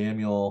Debo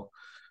Samuel,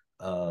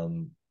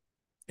 um,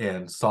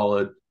 and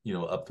solid,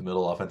 up the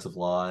middle offensive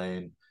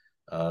line,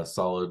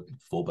 solid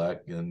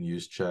fullback and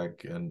use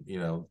check, and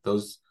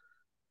those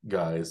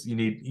guys. You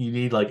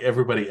need like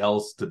everybody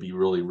else to be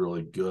really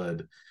really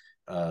good,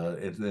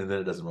 and then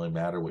it doesn't really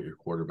matter who your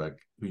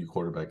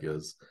quarterback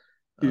is.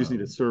 You just need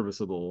a Um,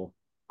 serviceable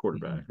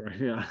quarterback, mhm. right?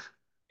 Yeah.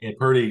 And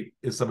Purdy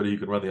is somebody who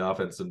can run the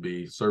offense and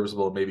be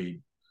serviceable,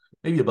 maybe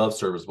above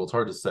serviceable. It's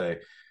hard to say,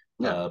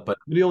 Yeah. but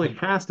But he only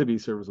has to be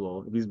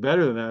serviceable. If he's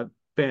better than that,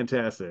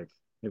 fantastic.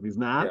 If he's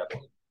not,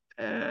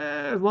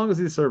 yeah, as long as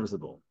he's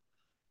serviceable.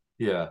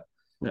 yeah.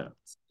 Yeah.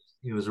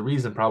 There's a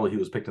reason probably he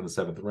was picked in the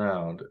seventh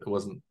round. It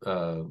wasn't.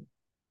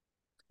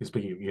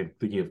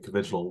 Thinking of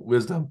conventional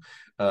wisdom,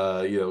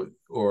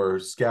 or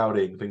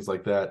scouting things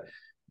like that.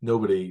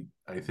 Nobody,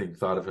 I think,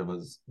 thought of him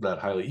as that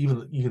highly.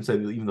 Even you can say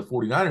that even the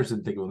 49ers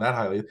didn't think of him that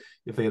highly.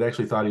 If they had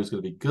actually thought he was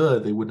going to be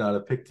good, they would not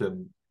have picked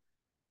him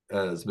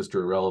as Mr.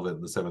 Irrelevant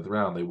in the seventh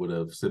round. They would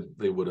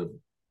have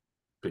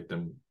picked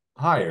him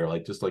higher,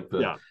 like just like the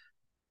Yeah.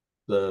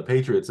 the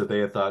Patriots, if they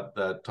had thought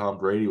that Tom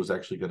Brady was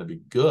actually going to be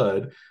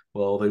good,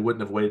 well, they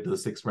wouldn't have waited to the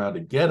sixth round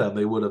to get him.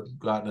 They would have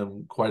gotten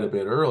him quite a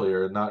bit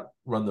earlier and not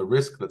run the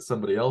risk that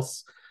somebody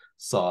else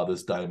saw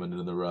this diamond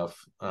in the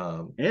rough.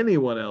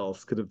 Anyone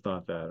else could have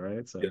thought that,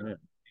 right? So Yeah, yeah.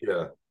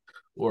 yeah.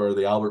 Or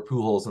the Albert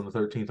Pujols in the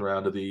 13th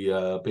round of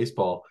the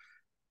baseball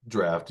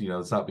draft.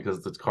 It's not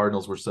because the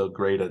Cardinals were so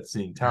great at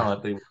seeing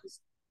talent. They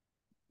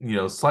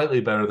were, slightly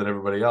better than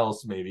everybody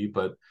else, maybe,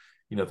 but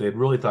if they had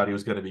really thought he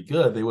was going to be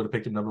good, they would have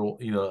picked him number,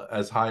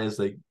 as high as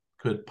they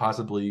could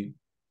possibly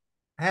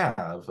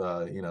have.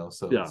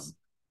 So Yeah. it's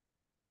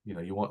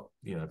you want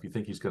if you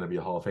think he's going to be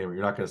a Hall of Famer,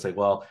 you're not going to say,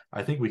 well,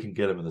 I think we can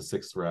get him in the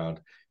sixth round,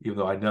 even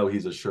though I know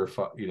he's a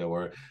surefire,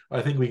 or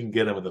I think we can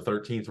get him in the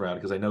 13th round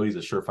because I know he's a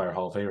surefire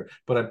Hall of Famer.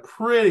 But I'm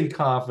pretty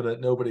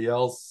confident nobody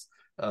else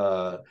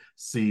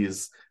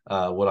sees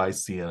what I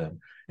see in him.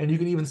 And you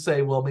can even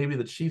say, well, maybe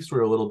the Chiefs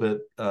were a little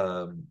bit,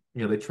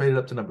 they traded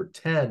up to number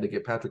 10 to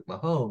get Patrick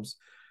Mahomes,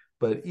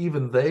 but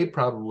even they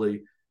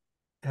probably,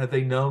 had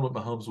they known what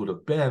Mahomes would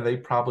have been, they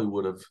probably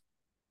would have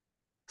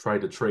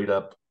tried to trade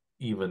up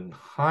even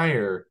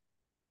higher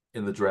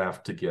in the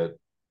draft to get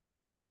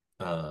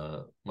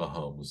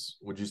Mahomes.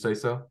 Would you say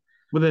so?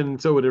 But then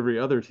so would every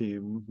other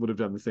team would have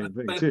done the same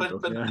thing But too.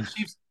 but but Yeah. the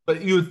Chiefs.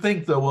 But you would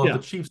think though, well, if the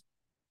Yeah. Chiefs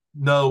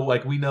know,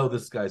 like we know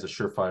this guy's a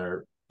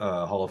surefire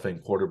Hall of Fame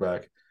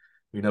quarterback.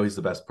 We know he's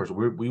the best person.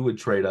 We would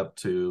trade up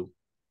to.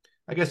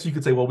 I guess you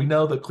could say, well, we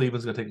know that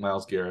Cleveland's going to take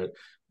Myles Garrett.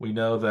 We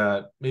know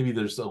that maybe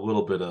there's a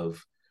little bit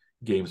of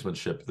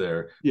gamesmanship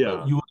there, but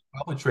Yeah. you would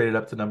probably trade it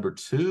up to number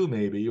two,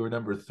 maybe, or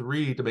number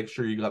three to make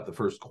sure you got the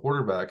first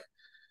quarterback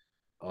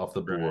off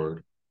the Right.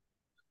 board.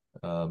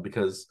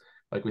 Because,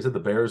 like we said, the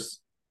Bears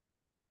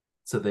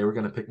said they were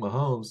going to pick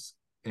Mahomes,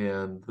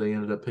 and they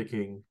ended up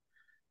picking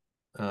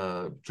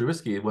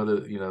Trubisky, whether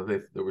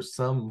there was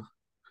some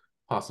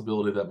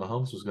possibility that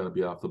Mahomes was going to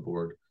be off the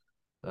board.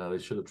 They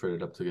should have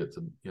traded up to get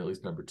to at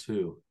least number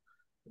two,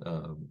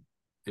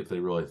 if they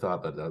really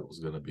thought that that was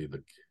going to be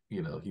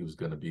he was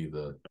going to be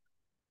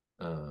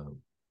uh,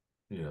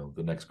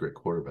 the next great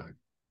quarterback.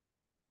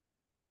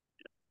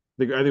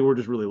 I think we're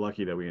just really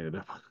lucky that we ended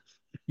up.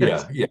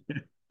 Yeah, yeah.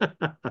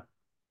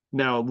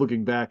 Now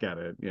looking back at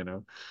it,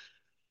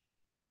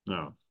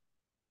 no.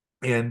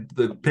 And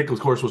the pick, of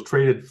course, was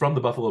traded from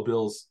the Buffalo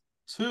Bills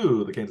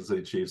to the Kansas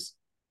City Chiefs.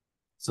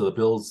 So the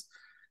Bills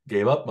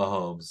gave up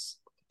Mahomes,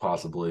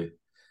 possibly.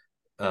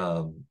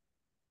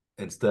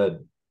 Instead,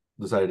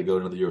 decided to go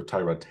another year with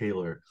Tyrod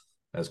Taylor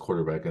as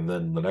quarterback, and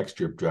then the next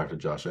year drafted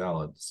Josh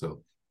Allen.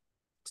 So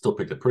still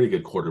picked a pretty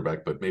good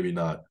quarterback, but maybe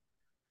not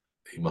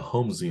a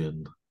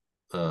Mahomesian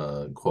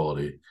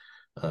quality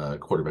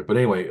quarterback. But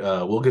anyway,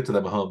 we'll get to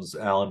that Mahomes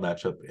Allen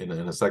matchup in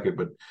a second.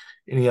 But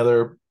any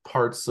other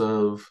parts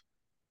of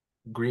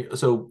Green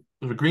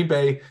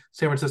Bay,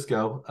 San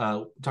Francisco?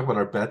 Talk about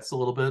our bets a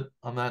little bit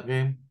on that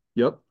game.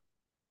 Yep.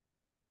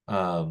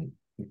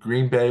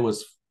 Green Bay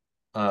was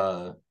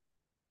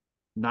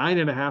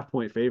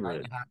 9.5-point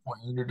favorite.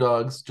 9.5-point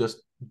underdogs,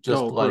 just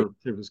like for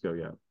San Francisco,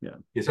 yeah.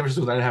 San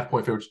Francisco was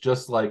 9.5-point favorites,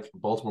 just like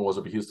Baltimore was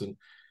over Houston.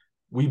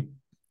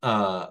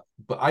 But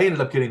I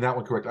ended up getting that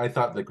one correct. I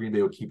thought that Green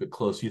Bay would keep it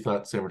close. You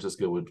thought San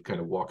Francisco would kind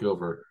of walk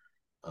over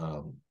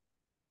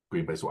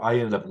Green Bay, so I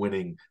ended up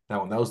winning that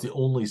one. That was the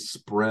only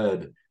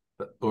spread,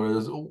 I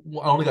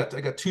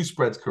got two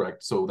spreads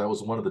correct, so that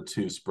was one of the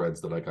two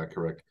spreads that I got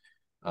correct.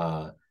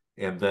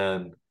 And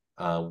then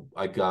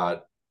I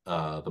got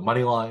the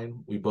money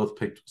line. We both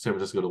picked San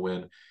Francisco to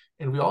win,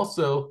 and we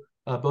also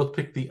both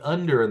picked the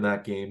under in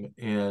that game,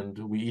 and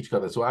we each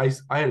got that. So I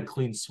had a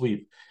clean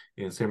sweep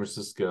in San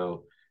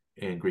Francisco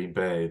and Green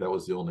Bay. That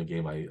was the only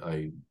game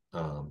I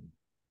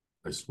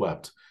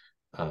swept.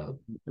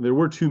 There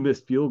were two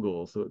missed field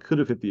goals, so it could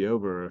have hit the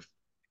over. If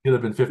it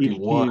would have been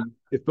 51.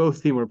 If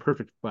both teams were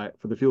perfect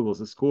for the field goals,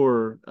 the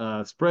score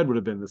spread would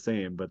have been the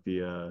same, but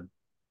the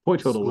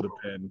point total would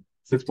have been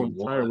 6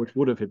 points higher, which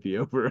would have hit the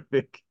over, I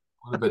think.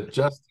 Would have been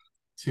just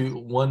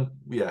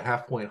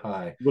half point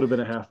high. Would have been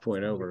a half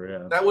point over,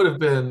 yeah. That would have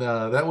been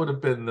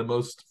the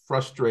most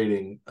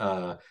frustrating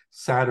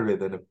Saturday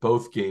than if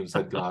both games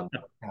had gone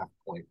half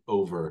point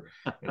over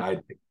and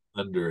I'd picked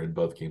under in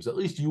both games. At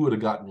least you would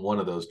have gotten one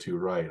of those two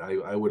right.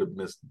 I would have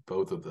missed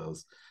both of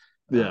those.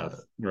 Yeah,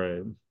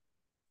 right.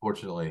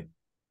 Fortunately,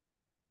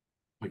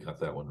 we got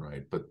that one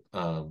right. But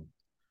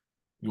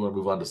you want to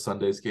move on to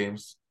Sunday's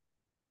games?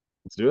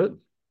 Let's do it.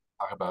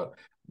 Talk about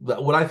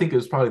what I think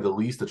is probably the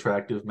least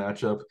attractive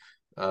matchup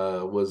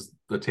was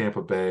the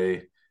Tampa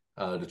Bay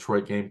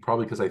Detroit game,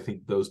 probably because I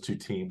think those two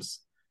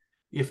teams,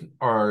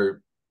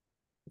 are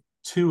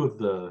two of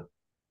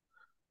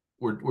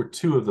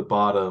the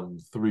bottom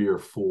 3 or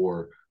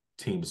 4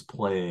 teams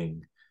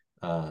playing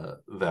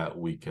that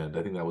weekend.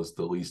 I think that was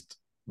the least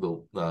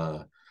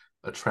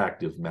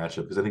attractive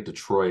matchup, because I think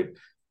Detroit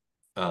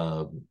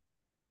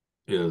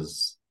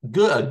is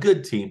a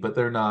good team, but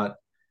they're not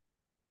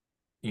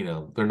in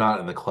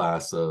the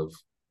class of,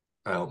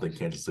 I don't think,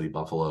 Kansas City,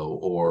 Buffalo,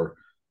 or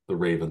the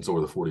Ravens,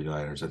 or the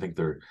 49ers. I think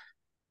they're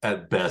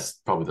at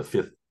best probably the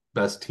 5th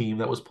best team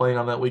that was playing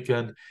on that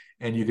weekend.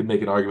 And you can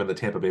make an argument that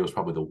Tampa Bay was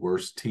probably the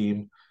worst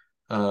team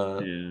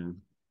in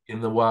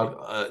the wild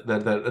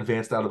that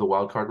advanced out of the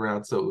wild card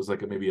round. So it was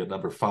like maybe a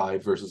number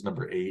 5 versus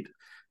number 8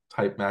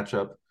 type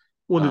matchup.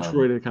 Well,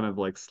 Detroit had kind of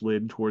like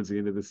slid towards the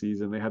end of the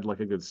season. They had like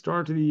a good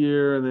start to the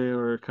year, and they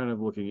were kind of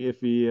looking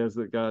iffy as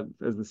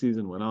the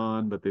season went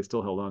on, but they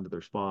still held on to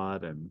their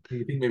spot. And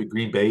you think maybe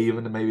Green Bay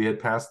even had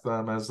passed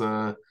them as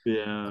a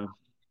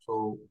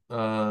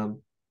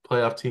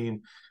playoff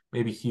team,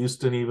 maybe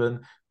Houston even.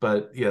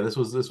 But yeah, this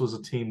was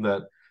a team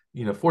that,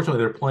 fortunately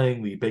they're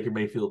playing the Baker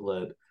Mayfield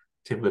led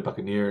Tampa Bay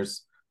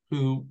Buccaneers,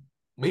 who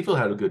Mayfield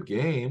had a good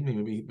game.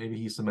 Maybe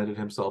he cemented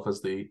himself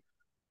as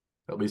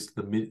at least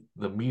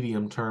the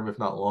medium term, if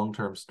not long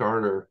term,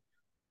 starter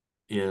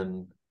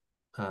in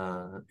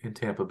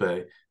Tampa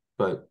Bay.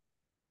 But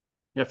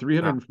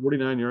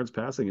 349 yards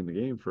passing in the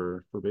game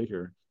for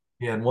Baker.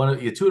 Yeah, and 2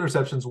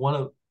 interceptions.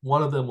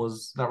 One of them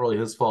was not really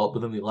his fault, but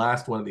then the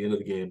last one at the end of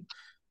the game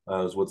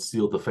was what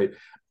sealed the fate.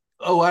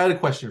 Oh, I had a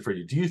question for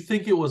you. Do you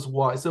think it was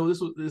why? So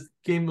this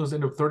game was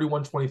ended up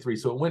 31-23,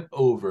 so it went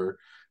over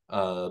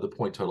the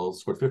point total. It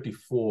scored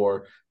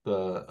 54.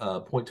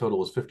 The point total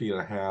was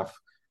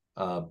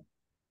 50.5.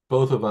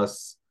 Both of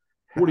us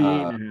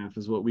 48.5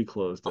 is what we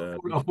closed at.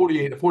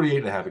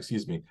 48.5,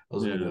 excuse me. I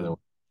was looking at the other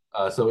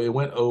one. So it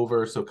went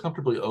over, so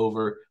comfortably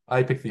over.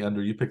 I picked the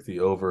under, you picked the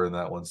over in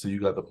that one, so you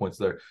got the points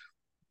there.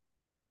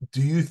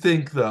 Do you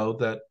think, though,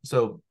 that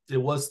so it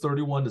was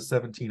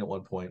 31-17 at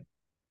one point,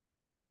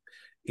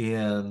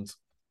 and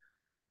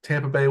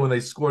Tampa Bay, when they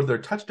scored their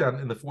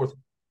touchdown in the fourth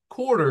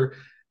quarter,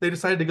 they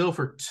decided to go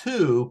for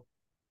 2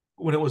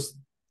 when it was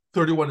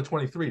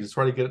 31-23 to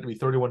try to get it to be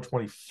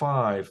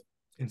 31-25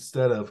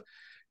 instead of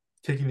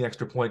taking the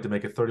extra point to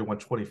make it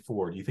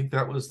 31-24. Do you think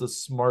that was the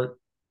smart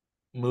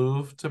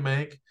move to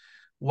make,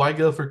 why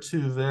go for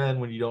two then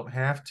when you don't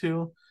have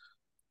to?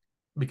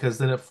 Because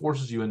then it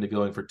forces you into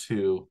going for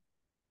two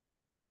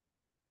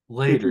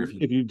later if you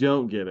If you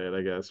don't get it,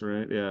 I guess,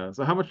 right? Yeah.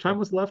 So how much time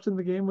was left in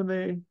the game when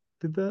they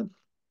did that?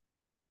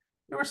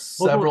 there were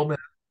Well, it's only, several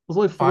minutes, there's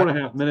only four five and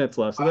a half minutes, minutes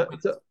left. So 5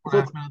 minutes, four and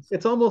a half minutes.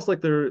 it's almost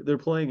like they're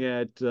playing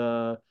at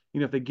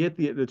if they get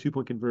the 2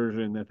 point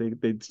conversion, that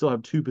they still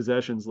have two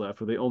possessions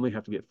left, where they only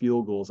have to get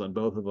field goals on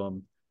both of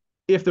them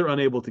if they're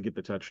unable to get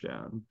the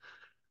touchdown.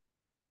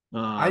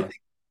 I Uh, think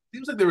it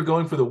seems like they were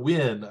going for the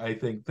win. I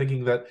think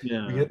thinking that we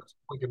yeah, get a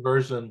point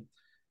conversion,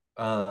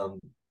 um,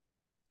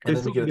 they and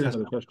then we still get can a get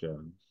another touchdown.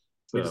 touchdown.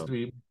 We just So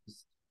we,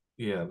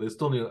 yeah, they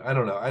still need. I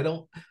don't know.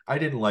 I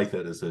didn't like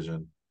that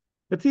decision.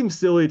 it seems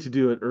silly to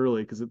do it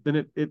early because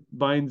then it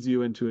binds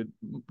you into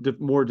a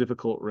more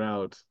difficult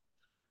route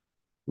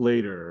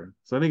later.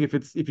 So I think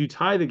if you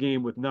tie the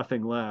game with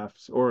nothing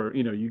left, or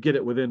you get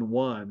it within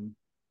one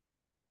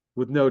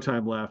with no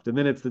time left, and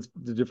then it's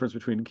the difference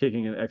between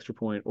kicking an extra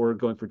point or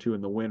going for two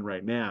in the win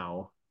right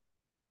now.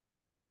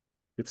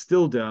 It's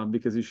still dumb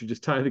because you should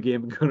just tie the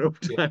game and go to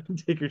Yeah, overtime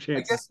and take your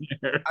I chances guess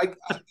there.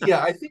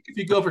 yeah, I think if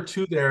you go for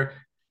two there,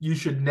 you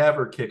should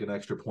never kick an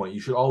extra point.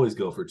 You should always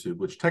go for two,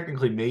 which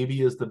technically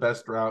maybe is the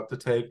best route to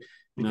take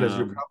because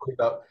you're Um, probably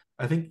about,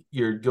 I think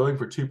you're going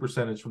for two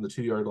percentage from the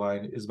 2 yard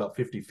line is about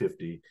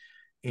 50-50,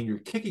 and you're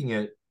kicking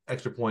it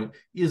extra point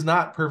is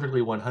not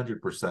perfectly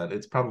 100%.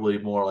 It's probably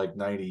more like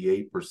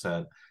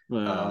 98%.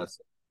 well,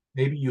 So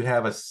maybe you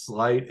have a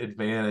slight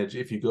advantage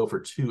if you go for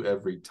two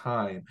every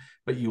time,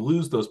 but you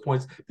lose those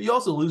points. But you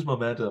also lose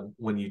momentum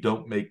when you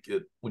don't make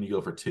it when you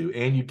go for two,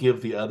 and you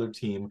give the other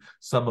team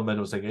some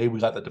momentum, saying, "Hey, we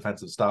got the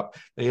defensive stop.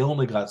 They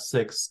only got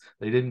six.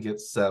 They didn't get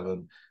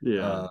seven."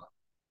 yeah, Uh,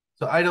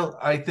 so I don't.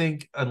 I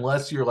think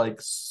unless you're like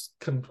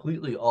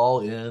completely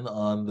all in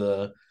on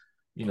the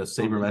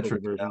on the two-point sabermetric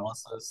conversion.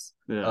 analysis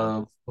Yeah,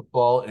 of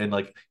football, and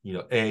like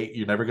you're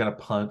never going to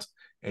punt,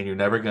 and you're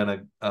never going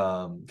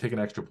to kick an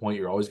extra point.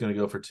 You're always going to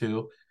go for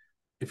two.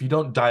 If you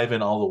don't dive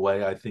in all the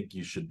way, I think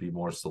you should be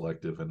more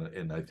selective,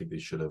 and I think they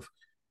should have.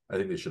 I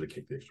think they should have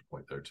kicked the extra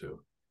point there too.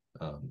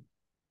 Um,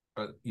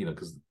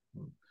 because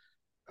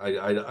I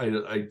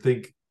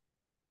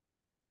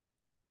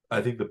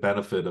think the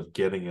benefit of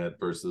getting it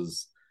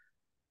versus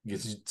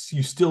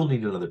you still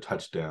need another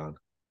touchdown.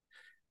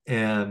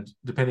 And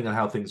depending on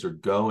how things are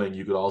going,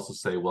 you could also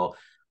say, well,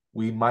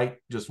 we might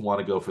just want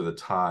to go for the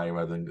tie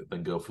rather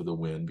than go for the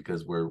win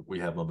because we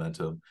have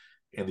momentum.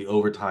 And the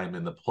overtime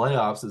in the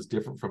playoffs is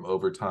different from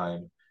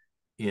overtime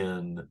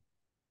in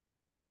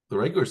the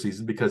regular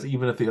season because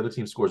even if the other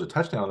team scores a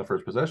touchdown on the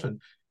first possession,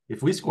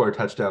 if we score a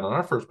touchdown on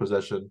our first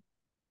possession,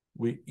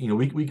 we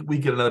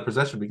get another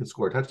possession, we can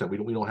score a touchdown.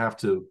 We don't have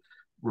to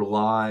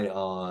rely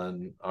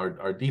on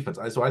our defense.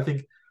 I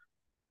think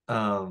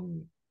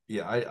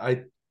yeah,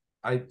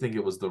 I think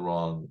it was the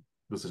wrong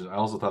decision. I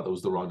also thought that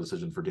was the wrong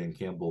decision for Dan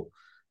Campbell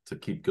to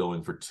keep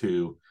going for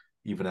two,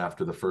 even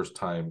after the first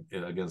time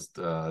against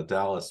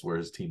Dallas, where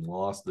his team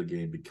lost the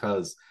game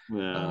because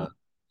yeah.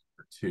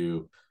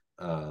 two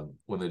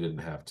when they didn't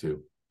have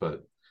to.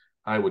 But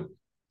I would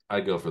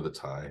I go for the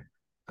tie,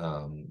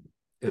 and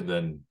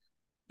then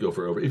go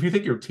for over. If you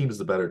think your team is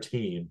the better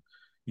team,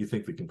 you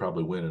think they can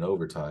probably win in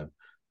overtime.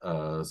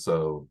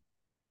 So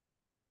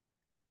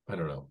I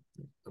don't know,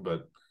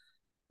 but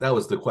that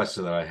was the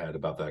question that I had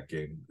about that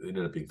game. It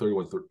ended up being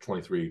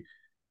 31-23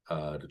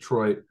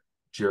 Detroit.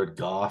 Jared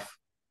Goff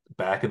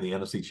back in the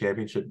NFC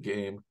Championship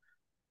game.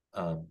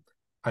 Um,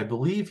 I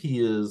believe he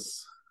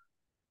is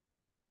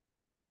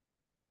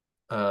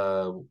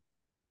uh,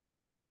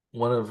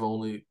 one of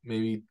only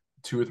maybe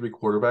two or three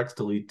quarterbacks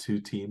to lead two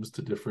teams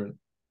to different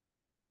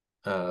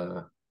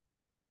uh,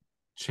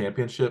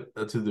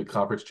 to the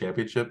conference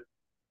championship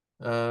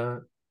uh,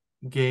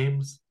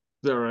 games.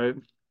 Is that right?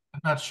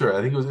 I'm not sure.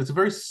 I think it's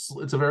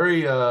a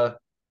very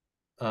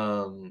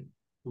um,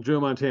 Joe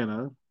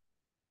Montana.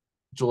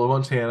 Joe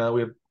Montana.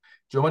 We have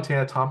Joe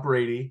Montana, Tom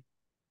Brady,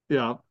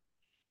 Yeah,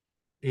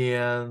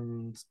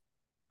 and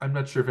I'm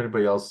not sure if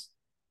anybody else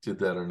did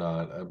that or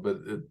not.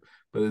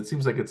 But it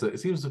seems like it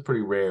seems a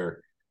pretty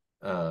rarefied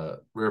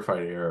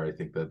error. I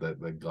think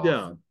that Goff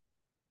yeah,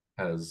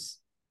 has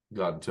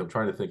gotten to. I'm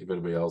trying to think of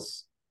anybody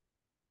else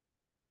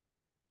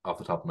off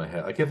the top of my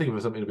head. I can't think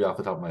of anybody off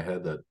the top of my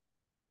head that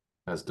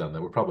has done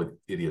that. We're probably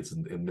idiots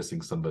in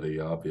missing somebody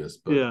obvious,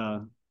 but yeah.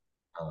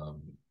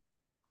 um,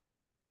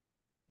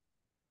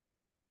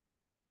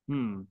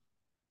 Hmm.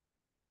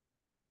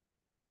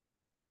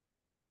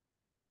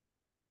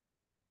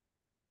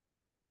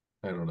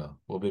 I don't know.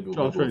 Well, I'll maybe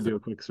try we'll to figure. do a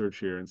quick search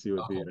here and see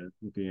Okay,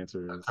 what the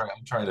answer is. I'm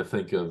trying to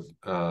think of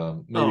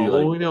Oh maybe well,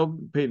 like we know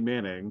Peyton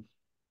Manning.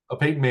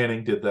 Peyton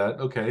Manning did that.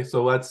 Okay,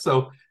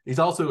 so he's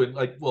also in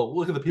like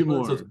look at the Two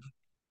people. So it's more.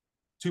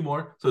 two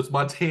more. So it's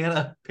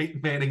Montana,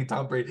 Peyton Manning, and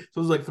Tom Brady.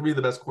 So it's like three of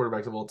the best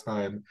quarterbacks of all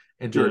time,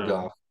 and Jared Yeah.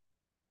 Goff.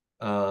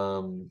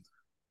 Um,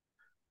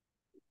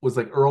 was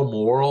like Earl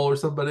Morrall or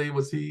somebody?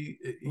 Was he?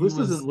 Well, He was.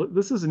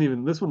 this isn't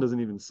even this one doesn't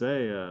even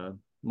say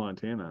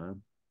Montana.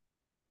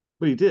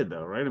 But he did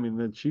though, right? I mean,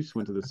 the Chiefs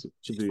went to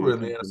Chiefs the were in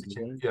the NFC championship,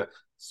 Championship. right? Yeah,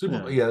 Super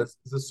Yeah. Bowl. Yeah, is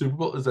the Super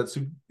Bowl is that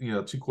two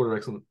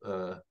quarterbacks on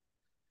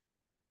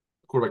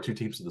quarterback two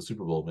teams in the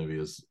Super Bowl maybe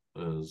is I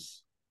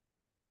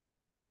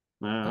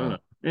don't uh know.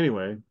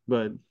 Anyway,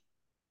 but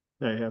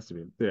yeah, it has to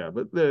be. Yeah,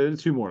 but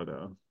there's two more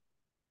though,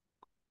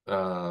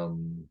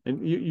 um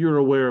and you're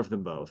aware of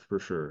them both for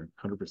sure,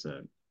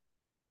 100%.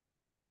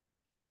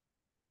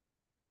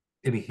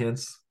 any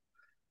hints?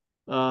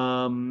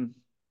 Um,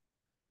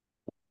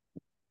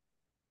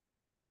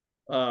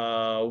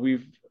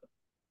 we've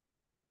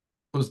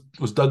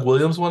Was Doug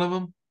Williams one of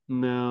them?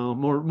 now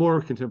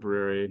more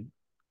contemporary.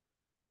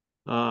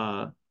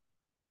 Uh,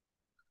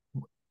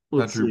 Not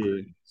let's Drew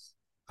see.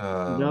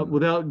 Brees.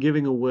 Without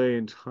giving away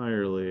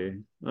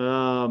entirely.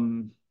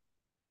 Randall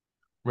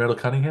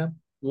Cunningham?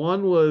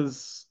 One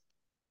was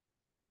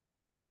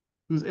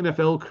whose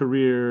NFL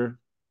career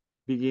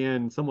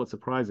began somewhat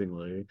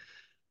surprisingly,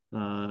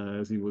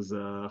 as he was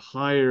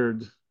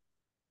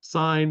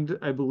signed,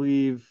 I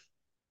believe,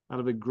 out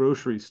of a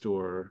grocery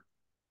store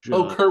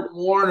Oh, job. Kurt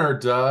Warner,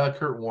 duh.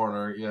 Kurt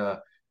Warner, yeah.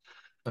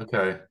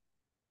 Okay.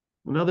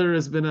 Another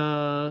has been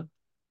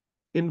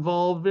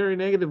involved very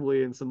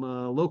negatively in some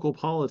local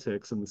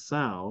politics in the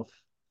South.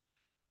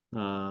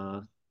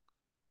 Uh,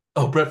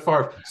 Oh, Brett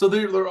Favre. So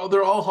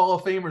they're all Hall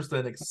of Famers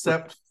then,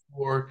 except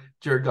for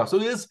Jared Goff. So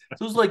it's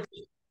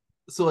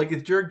like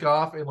it's Jared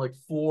Goff and like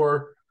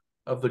four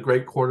of the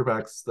great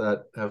quarterbacks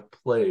that have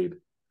played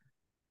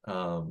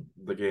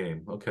the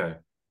game. Okay.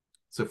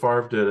 So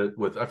Favre did it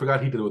with I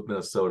forgot he did it with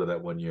Minnesota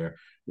that one year.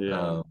 yeah,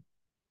 Um,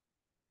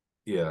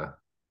 yeah.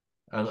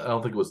 I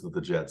don't think it was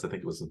the Jets. I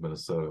think it was with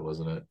Minnesota,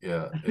 wasn't it?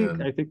 Yeah.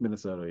 I think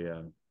Minnesota.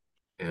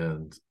 Yeah,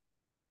 And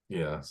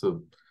yeah,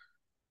 so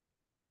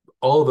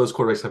all of those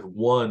quarterbacks have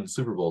won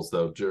Super Bowls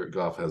though. Jared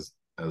Goff has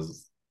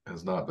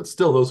not, but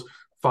still those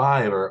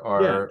five yeah, are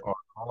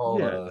all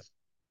yeah.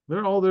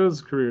 They're all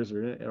those careers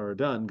are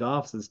done.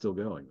 Goff's is still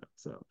going though.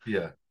 So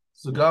yeah.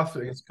 So yeah, Goff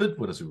I guess could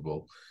win a Super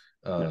Bowl.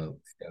 yeah.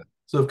 Yeah.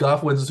 So if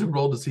Goff wins a Super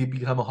Bowl, does he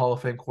become a Hall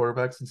of Fame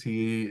quarterback since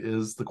he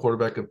is the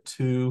quarterback of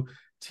two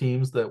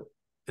teams that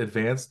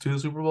advanced to the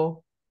Super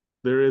Bowl?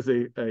 There is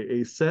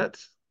a set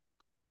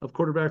of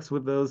quarterbacks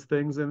with those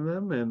things in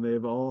them, and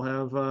they're all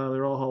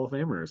Hall of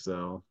Famers.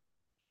 So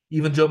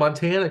Even Joe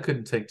Montana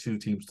couldn't take two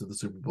teams to the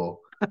Super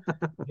Bowl. He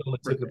only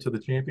took them right. to the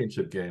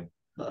championship game.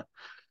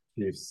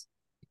 Chiefs.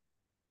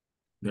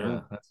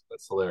 Yeah. Yeah,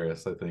 that's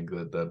hilarious. I think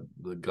that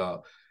the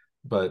Goff,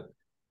 but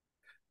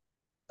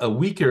a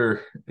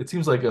weaker. It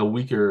seems like a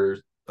weaker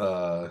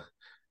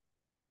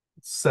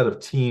set of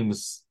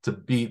teams to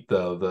beat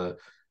though. The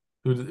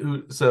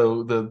who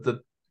so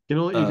the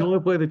You can only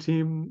play the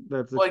team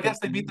that's well, I guess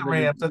they beat the that you're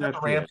Rams.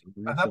 naturally I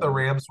in. thought the So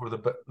Rams were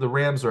the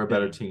Rams are a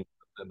better yeah, team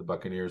than the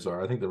Buccaneers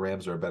are. I think the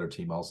Rams are a better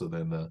team also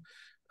than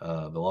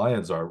the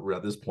Lions are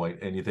at this point.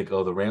 And you think,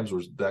 oh, the Rams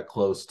were that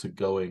close to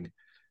going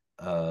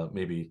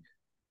maybe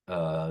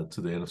to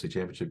the NFC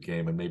Championship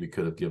game and maybe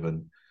could have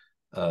given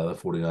the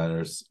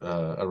 49ers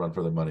a run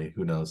for their money.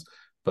 Who knows?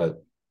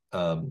 But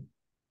um,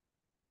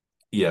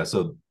 yeah,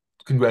 so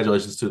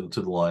congratulations to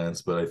the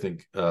Lions. But I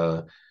think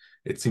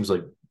it seems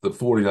like the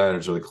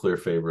 49ers are the clear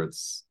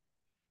favorites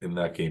in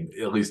that game,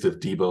 at least if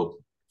Debo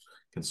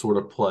can sort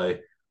of play, right.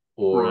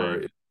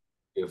 or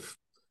if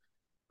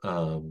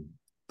um,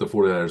 the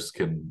 49ers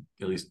can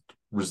at least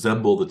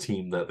resemble the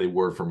team that they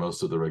were for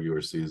most of the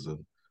regular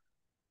season.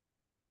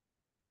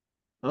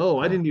 Oh,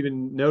 I Uh, didn't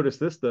even notice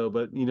this though,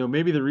 but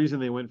maybe the reason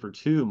they went for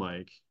two,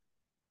 Mike,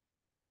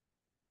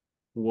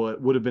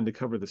 what would have been to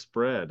cover the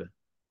spread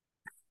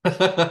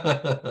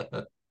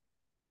it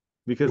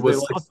because they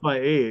was lost by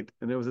 8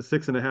 and it was a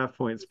 6.5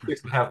 point spread.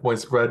 6.5 point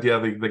spread. Yeah,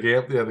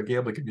 the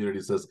gambling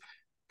community says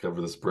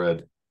cover the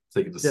spread,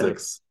 take it to Yes,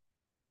 six.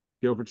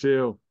 go for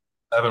two.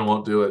 Evan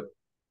won't do it.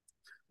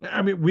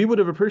 I mean, we would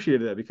have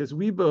appreciated that because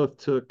we both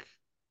took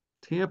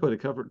Tampa to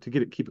cover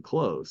to keep it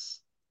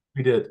close,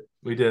 We did.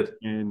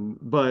 and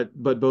but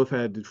both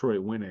had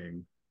Detroit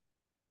winning.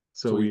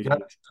 So So we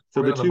got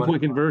the right on the money. 2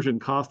 point conversion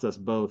cost us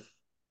both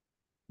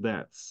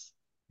bets.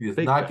 Yes,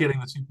 Fake not bet. getting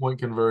the 2 point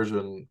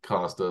conversion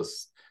cost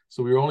us.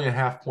 So we were only a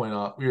half point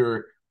off. We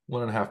were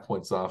 1.5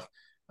 points off.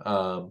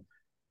 Um,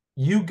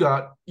 you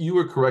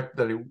were correct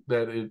that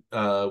it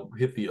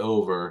hit the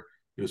over.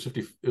 It was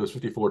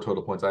 54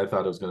 total points. I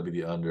thought it was going to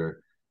be the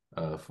under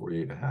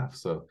 48 and a half.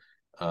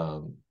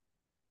 Um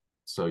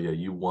so yeah,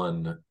 you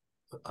won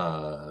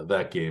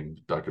that game,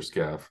 Dr.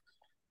 Scaff.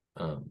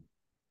 Um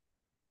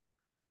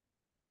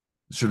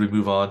should we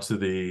move on to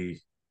the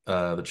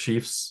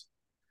Chiefs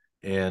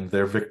and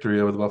their victory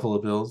over the Buffalo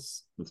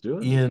Bills Let's do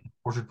it. in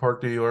Orchard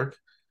Park, New York?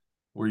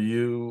 Were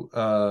you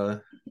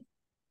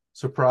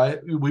surprised?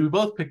 We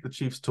both picked the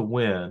Chiefs to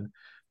win,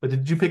 but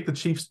did you pick the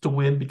Chiefs to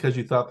win because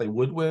you thought they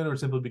would win, or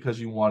simply because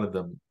you wanted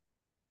them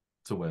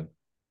to win?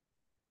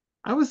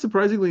 I was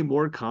surprisingly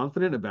more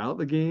confident about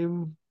the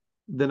game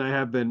than I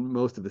have been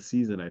most of the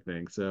season, I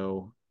think.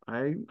 So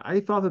I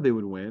thought that they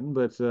would win,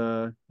 but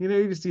you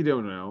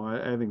don't know.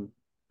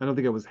 I don't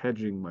think I was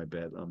hedging my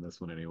bet on this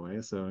one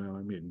anyway. So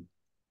I mean,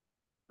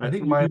 I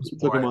think You mine was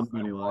took more. them on the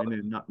money line,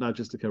 and not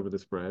just to cover the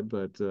spread,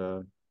 but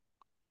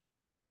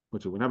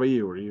what to win. How about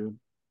you? Were you?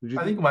 Did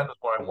I you? think mine was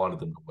more I wanted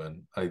them to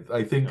win.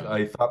 I think Yeah.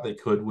 I thought they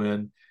could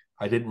win.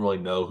 I didn't really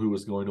know who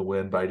was going to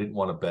win, but I didn't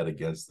want to bet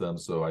against them,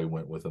 so I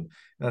went with them.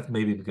 That's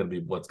maybe going to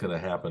be what's going to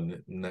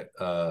happen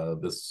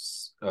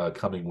this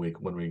coming week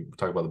when we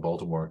talk about the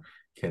Baltimore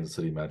Kansas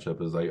City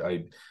matchup. Is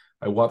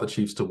I want the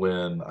Chiefs to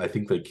win. I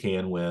think they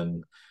can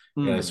win,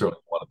 and I Hmm.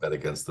 certainly want to bet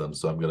against them.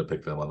 So I'm going to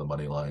pick them on the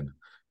money line,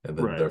 and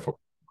then Right. therefore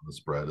on the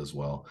spread as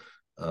well.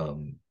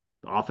 Um,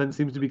 The offense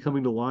seems to be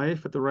coming to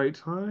life at the right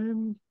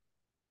time.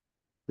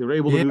 They were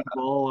able to yeah, move the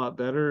ball a lot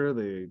better.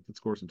 They could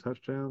score some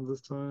touchdowns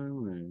this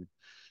time.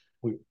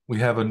 we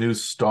have a new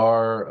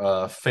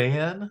star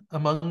fan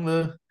among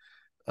the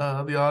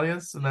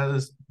audience, and that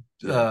is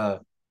Yeah. uh,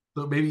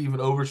 so maybe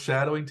even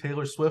overshadowing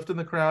Taylor Swift in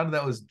the crowd. And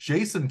that was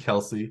Jason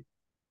Kelsey,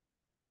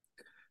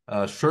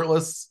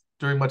 shirtless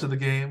during much of the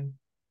game,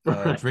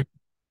 Right. drinking,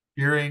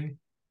 cheering.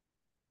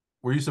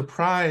 Were you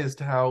surprised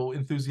how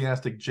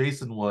enthusiastic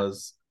Jason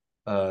was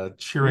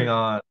cheering Yeah.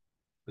 on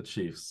the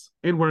Chiefs?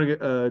 And wearing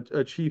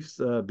a Chiefs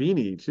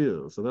beanie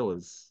too. So that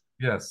was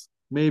Yes,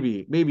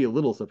 maybe a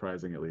little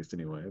surprising at least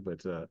anyway.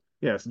 But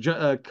yes,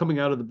 coming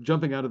out of the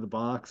jumping out of the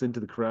box into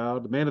the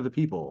crowd, the man of the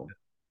people.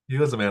 he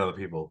was a man of the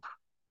people.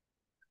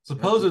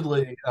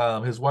 Absolutely.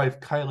 Supposedly, his wife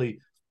Kylie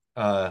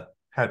uh,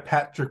 had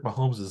Patrick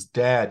Mahomes'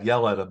 dad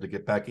yell at him to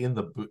get back in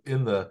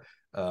the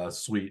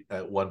suite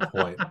at one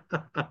point,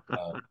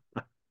 uh,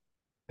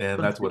 and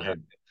That's that's what great.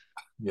 happened.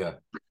 Yeah,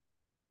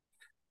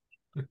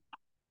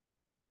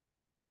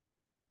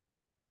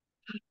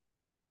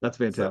 That's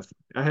so fantastic.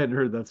 I hadn't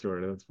heard that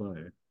story. That's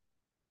funny.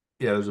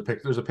 yeah. There's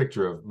a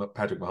picture of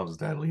Patrick Mahomes'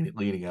 dad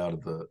leaning out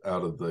of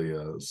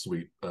the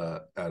suite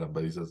at him,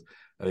 but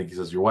I think he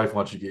says your wife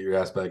wants you to get your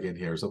ass back in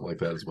here or something like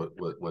that is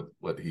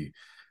what he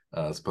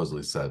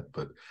supposedly said.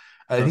 But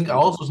I That's think pretty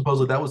also cool.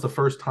 supposedly that was the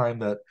first time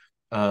that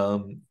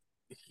um,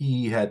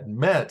 he had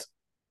met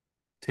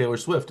Taylor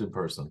Swift in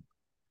person.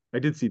 I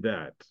did see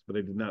that, but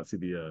I did not see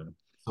the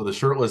So the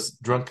shirtless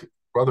drunk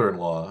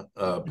brother-in-law,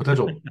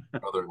 potential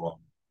brother-in-law,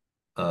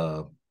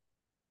 uh,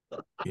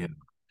 you know.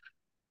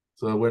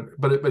 So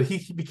but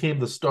he became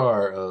the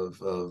star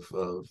of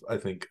I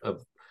think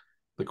of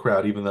the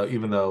crowd, even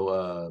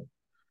though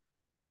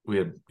we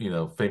had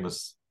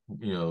famous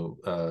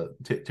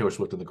Taylor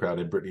Swift in the crowd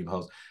and Brittany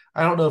Mahomes.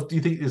 I don't know if do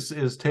you think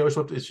is Taylor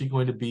Swift, is she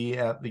going to be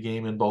at the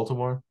game in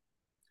Baltimore?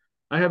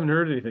 I haven't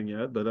heard anything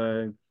yet, but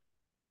I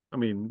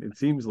mean, it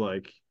seems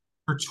like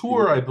Her she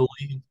tour, would I be.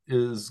 believe,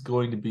 is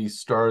going to be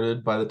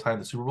started by the time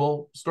the Super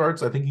Bowl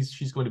starts. I think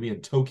she's going to be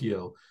in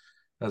Tokyo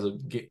as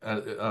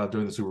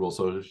during the Super Bowl.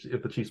 So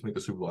if the Chiefs make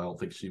the Super Bowl, I don't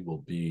think she will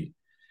be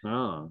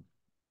Ah,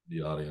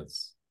 the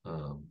audience.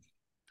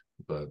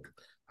 But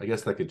I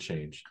guess that could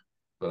change.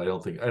 But I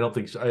don't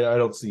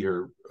see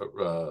her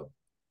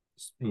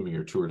moving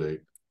her tour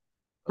date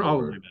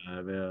probably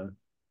over. not. Yeah,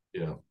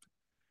 Yeah,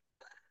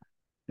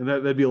 and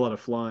that'd be a lot of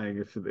flying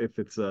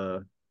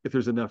if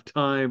there's enough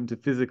time to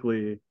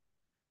physically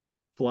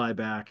fly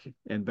back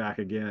and back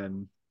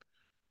again.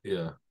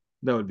 yeah,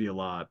 That would be a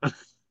lot.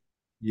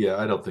 yeah.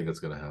 I don't think it's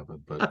going to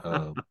happen.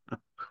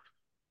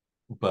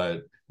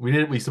 But we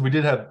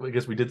did have. I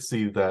guess we did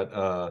see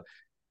that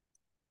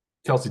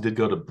Kelsey did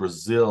go to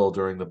Brazil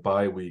during the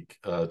bye week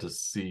to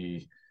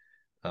see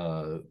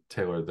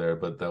Taylor there,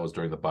 but that was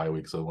during the bye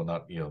week, so we're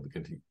not,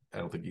 I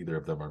don't think either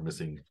of them are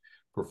missing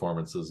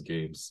performances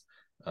games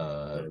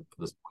Right. at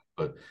this point.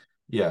 But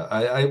yeah,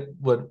 I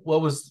what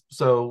was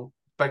so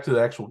back to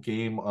the actual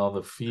game on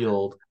the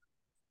field.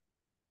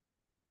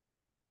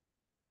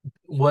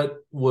 What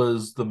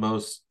was the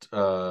most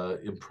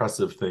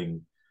impressive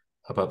thing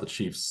about the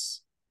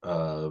Chiefs'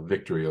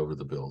 victory over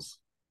the Bills?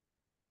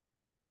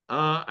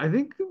 I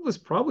think it was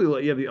probably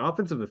like yeah, the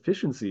offensive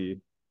efficiency.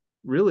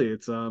 Really,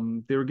 it's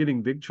they were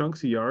getting big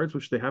chunks of yards,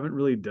 which they haven't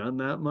really done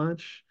that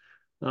much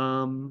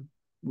um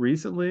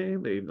recently.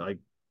 They like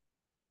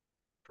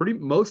pretty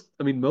most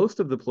I mean most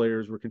of the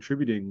players were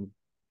contributing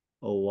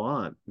a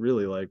lot,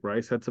 really. Like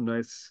Rice had some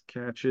nice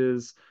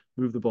catches,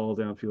 moved the ball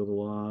downfield a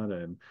lot,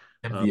 and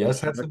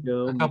MVS had a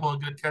Pacheco. couple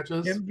of good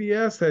catches.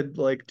 MVS had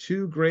like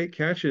two great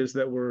catches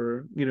that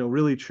were,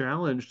 really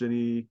challenged, and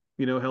he,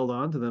 held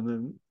on to them,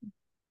 and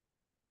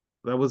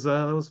that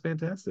was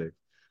fantastic.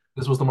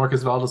 This was the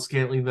Marcus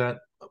Valdez-Scantling that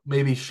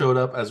maybe showed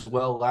up as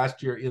well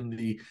last year in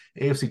the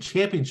AFC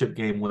Championship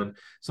game when.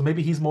 So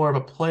maybe he's more of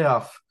a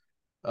playoff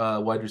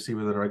wide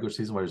receiver than a regular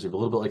season wide receiver. A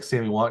little bit like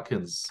Sammy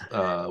Watkins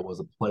was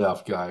a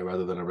playoff guy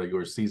rather than a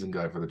regular season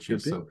guy for the Could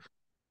Chiefs. be. So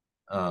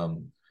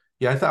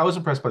yeah, I was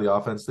impressed by the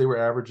offense. They were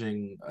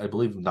averaging, I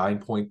believe,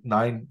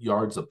 9.9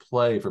 yards a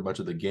play for much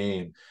of the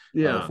game.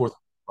 The Yeah. fourth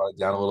brought it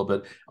down a little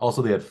bit.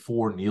 Also, they had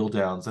 4 kneel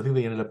downs. I think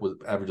they ended up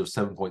with average of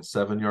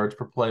 7.7 yards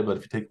per play. But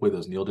if you take away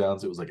those kneel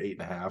downs, it was like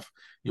 8.5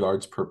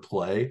 yards per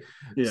play.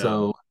 Yeah.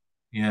 So,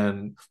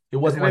 and it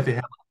And, wasn't and like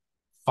they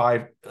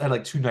I, had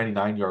like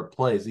 299-yard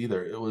plays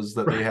either. It was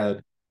that they right.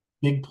 had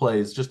big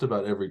plays just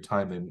about every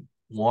time they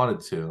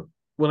wanted to.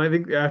 When I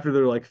think after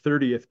their like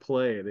 30th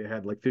play, they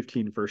had like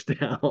 15 first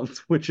downs,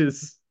 which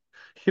is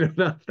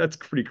that's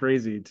pretty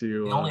crazy They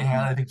to only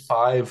had, I think,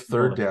 five all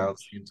third that downs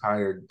much. the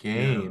entire Yeah.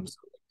 game. So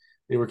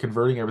they were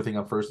converting everything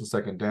on first and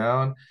second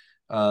down.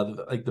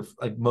 Like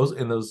most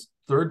in those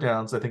third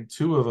downs, I think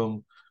two of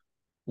them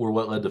were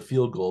what led to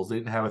field goals. They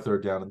didn't have a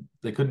third down, and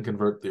they couldn't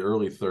convert the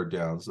early third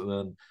downs, and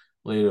then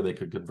later they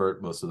could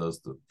convert most of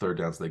those third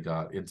downs they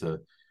got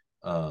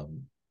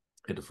um,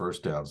 into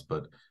first downs.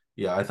 But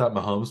yeah, I thought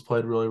Mahomes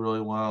played really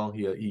really well.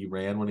 He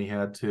ran when he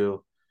had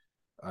to.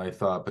 I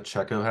thought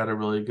Pacheco had a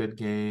really good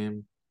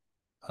game.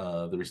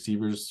 The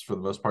receivers, for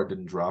the most part,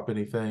 didn't drop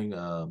anything.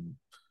 Um,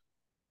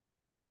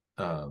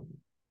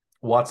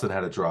 Watson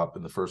had a drop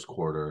in the first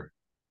quarter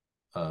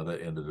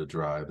that ended a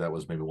drive. That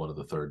was maybe one of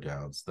the third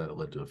downs that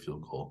led to a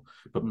field goal.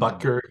 But Mhm.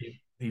 Butker,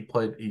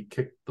 he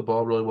kicked the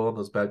ball really well in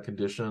those bad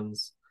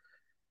conditions.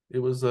 It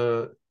was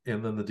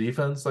and then the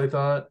defense, I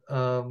thought,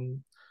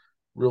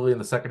 really in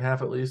the second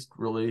half at least,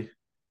 really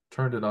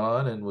turned it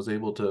on and was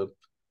able to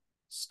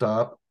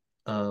stop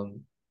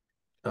um,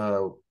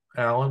 uh,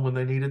 Allen when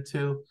they needed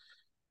to.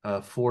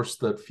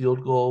 Forced that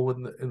field goal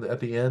at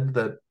the end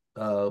that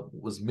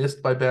was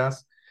missed by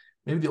Bass.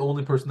 Maybe the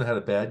only person that had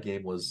a bad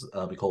game was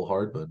Nicole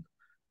Hardman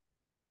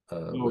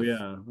Oh with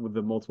yeah, with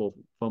the multiple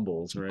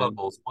fumbles, two right?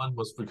 fumbles. One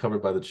was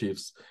recovered by the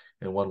Chiefs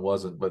and one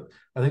wasn't. But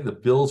I think the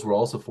Bills were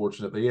also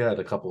fortunate. They had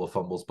a couple of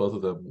fumbles. Both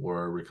of them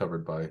were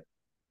recovered by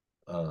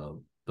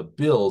the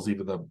Bills,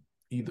 even though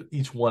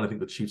each one I think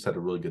the Chiefs had a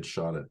really good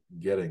shot at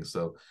getting.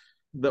 So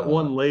That uh,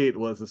 one late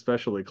was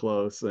especially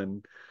close,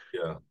 and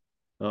yeah.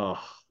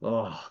 oh,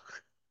 oh,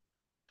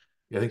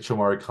 I think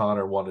Shamari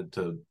Connor wanted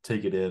to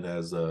take it in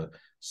as a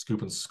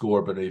scoop and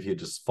score, but if he had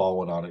just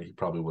fallen on it, he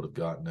probably would have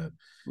gotten it.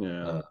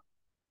 yeah. Uh,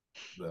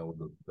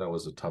 that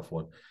was a tough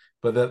one.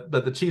 But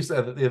the Chiefs they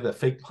had that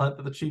fake punt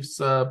that the Chiefs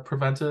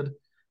prevented.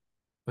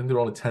 I think there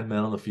were only 10 men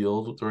on the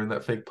field during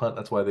that fake punt.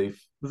 That's why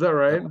Is that uh,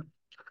 right?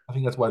 I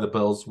think that's why the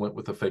Bills went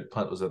with the fake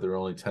punt was that there were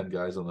only 10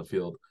 guys on the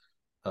field.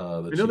 The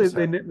I know Chiefs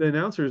had the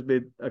announcers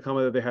made a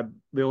comment that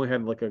they only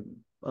had like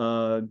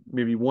a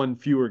maybe one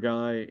fewer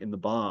guy in the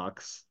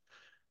box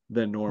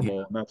than yeah, normal,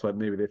 and that's why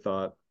maybe they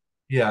thought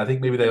yeah. I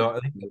think maybe they and I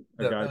think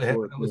a guy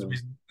short. that was the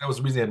Yeah,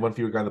 reason they had one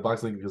fewer guy in the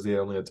box league because they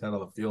only had 10 on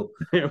the field.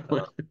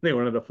 Uh, they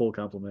wanted a full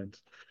complement.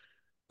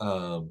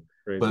 Um,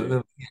 but Crazy.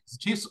 then the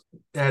Chiefs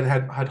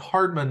had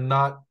Hardman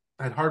not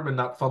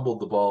fumbled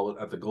the ball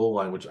at the goal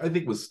line, which I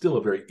think was still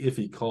a very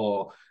iffy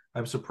call.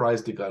 I'm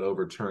surprised it got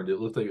overturned. It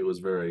looked like it was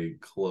very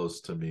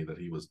close to me that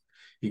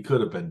he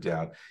could have been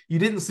down. You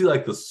didn't see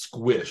like the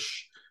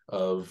squish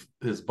of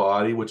his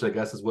body, which I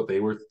guess is what they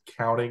were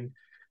counting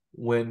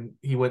when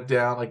he went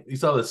down. Like you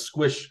saw the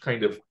squish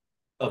kind of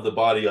the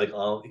body like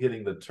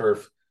hitting the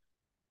turf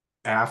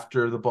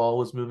after the ball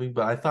was moving,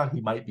 but I thought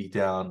he might be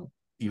down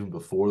even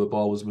before the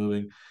ball was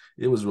moving.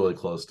 It was really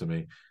close to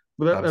me.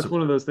 But I'm that's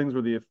one of surprised. those things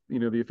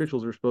where the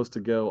officials are supposed to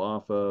go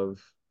off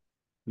of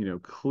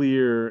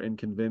clear and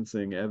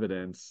convincing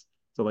evidence.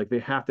 So like they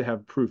have to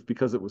have proof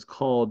because it was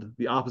called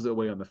the opposite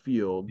way on the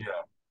field. Yeah,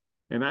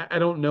 And I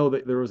don't know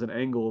that there was an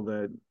angle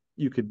that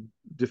you could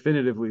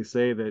definitively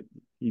say that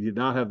he did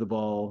not have the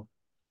ball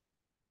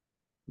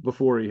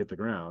before he hit the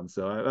ground.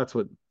 So that's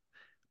what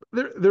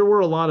there were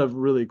a lot of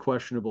really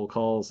questionable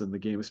calls in the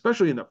game,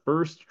 especially in the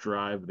first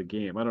drive of the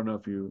game. I don't know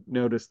if you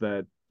noticed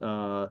that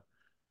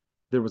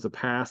there was a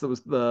pass that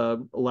was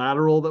the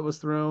lateral that was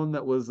thrown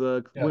that was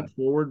yeah. went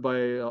forward by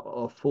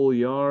a full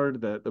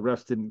yard that the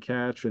refs didn't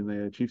catch and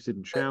the Chiefs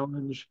didn't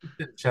challenge.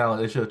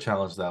 Challenge. They should have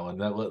challenged that one.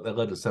 That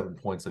led to 7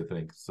 points, I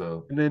think.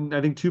 So And then I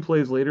think two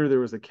plays later there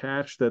was a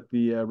catch that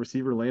the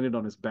receiver landed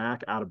on his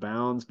back out of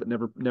bounds, but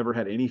never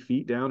had any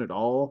feet down at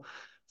all.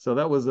 So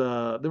that was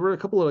there were a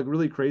couple of like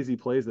really crazy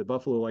plays that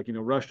Buffalo like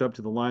rushed up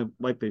to the line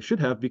like they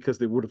should have because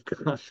they would have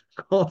got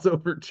calls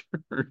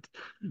overturned.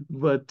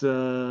 But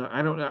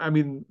I don't know. I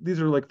mean, these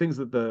are like things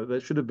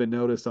that should have been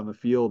noticed on the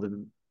field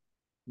and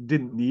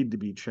didn't need to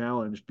be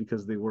challenged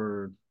because they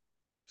were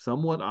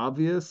somewhat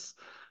obvious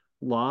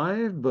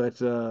live,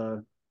 but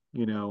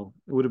it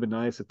would have been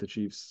nice if the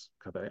Chiefs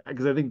cut that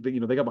because I think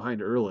that they got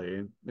behind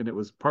early, and it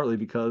was partly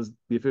because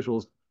the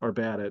officials are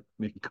bad at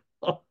making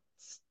calls.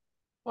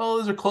 well,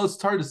 those are close.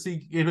 It's hard to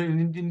see.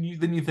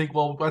 Then you think,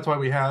 well, that's why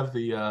we have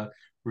the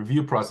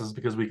review process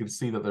because we can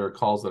see that there are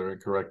calls that are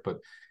incorrect. But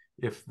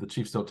if the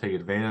Chiefs don't take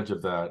advantage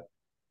of that,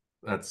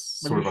 that's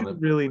But you sort of on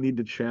shouldn't the really need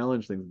to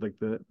challenge things like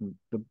the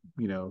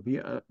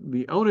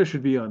onus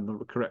should be on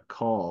the correct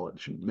call. It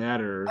shouldn't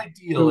matter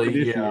who ideally,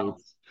 yeah,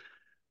 initiates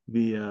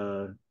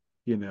the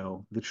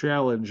the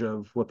challenge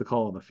of what the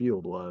call on the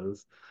field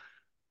was.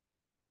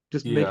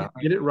 Just yeah.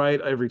 get it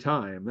right every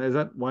time. Is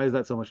that why is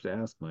that so much to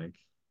ask, Mike?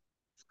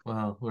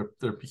 Well,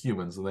 they're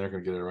humans and they're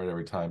going to get it right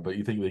every time. But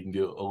you think they can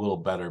do a little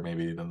better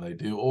maybe than they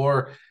do,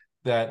 or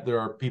that there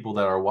are people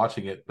that are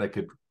watching it that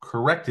could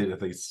correct it if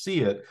they see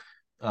it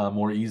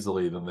more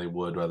easily than they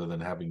would, rather than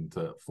having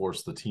to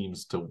force the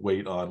teams to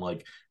wait on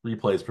like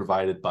replays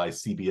provided by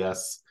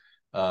CBS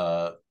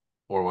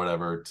or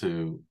whatever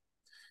to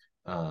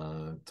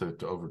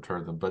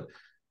overturn them. But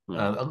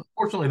Yeah.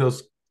 unfortunately,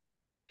 those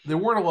there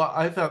weren't a lot.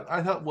 I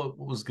thought what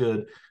was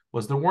good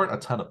was there weren't a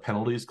ton of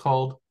penalties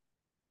called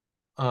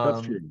That's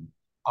um, true.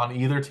 on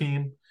either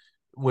team,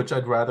 which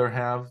I'd rather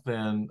have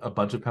than a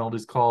bunch of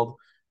penalties called,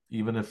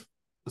 even if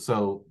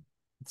so.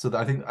 So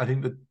I think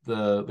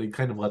that they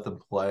kind of let them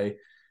play.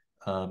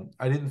 I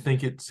didn't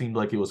think it seemed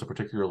like it was a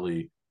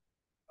particularly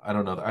I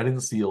don't know. I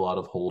didn't see a lot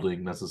of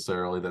holding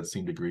necessarily that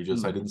seemed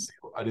egregious. I Hmm. didn't see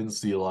I didn't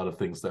see a lot of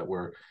things that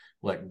were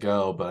let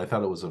go, but I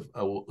thought it was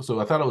so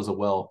I thought it was a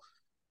well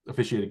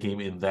officiated game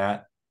in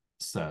that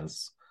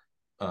sense.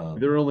 There Um,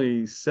 were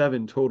only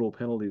 7 total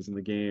penalties in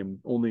the game,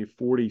 only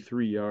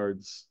 43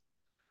 yards,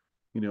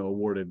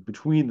 awarded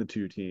between the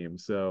two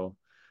teams. So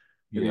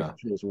the yeah,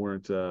 officials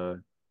weren't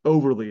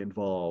overly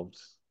involved,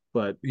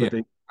 but yeah.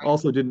 they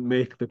also didn't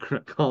make the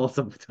correct call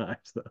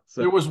sometimes though.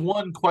 So There was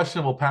one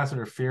questionable pass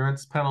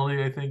interference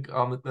penalty, I think,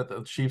 that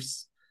the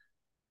Chiefs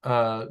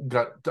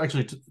got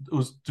actually it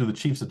was to the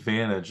Chiefs'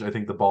 advantage. I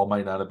think the ball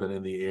might not have been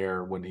in the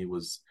air when he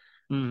was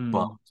mhm.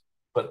 bumped,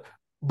 but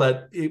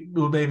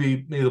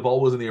maybe the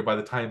ball was in the air by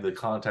the time the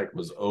contact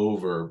was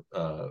over.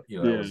 That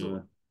was Yeah,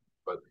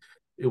 but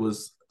it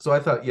was so I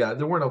thought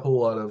there weren't a whole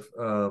lot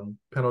of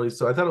penalties,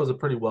 so I thought it was a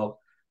pretty well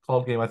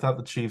called game. I thought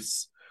the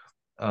Chiefs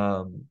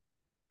um,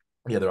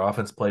 their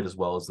offense played as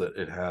well as that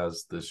it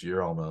has this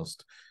year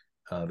almost.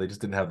 They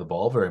just didn't have the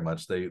ball very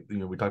much. We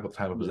talk about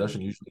time of yeah.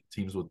 possession. Usually,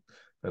 teams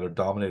that are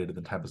dominated in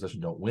the time of possession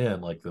don't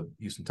win, like the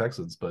Houston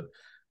Texans. But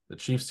the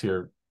Chiefs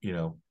here,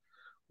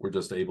 were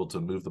just able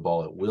to move the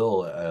ball at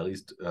will, at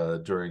least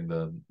during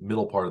the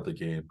middle part of the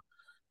game.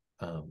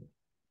 Um,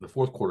 the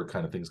fourth quarter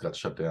kind of things got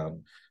shut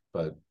down,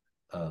 but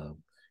um,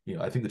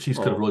 I think the Chiefs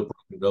could have Oh, really broken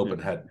it yeah. open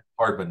had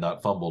Hardman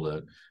not fumbled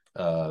it.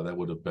 That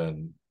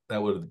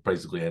would have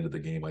basically ended the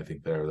game. I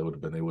think they would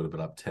have been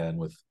up 10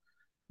 with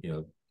you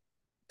know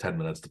 10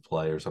 minutes to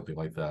play or something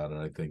like that, and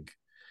I think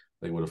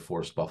they would have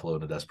forced Buffalo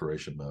into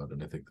desperation mode,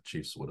 and I think the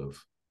Chiefs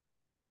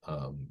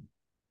um,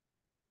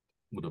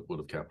 would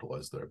have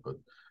capitalized there.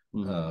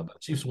 Mhm. But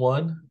Chiefs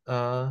won,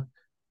 and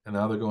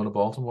now they're going to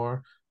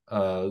Baltimore.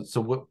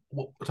 So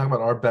we're talking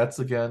about our bets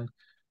again.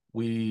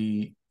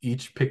 We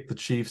each picked the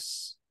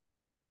Chiefs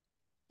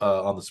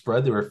on the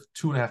spread. They were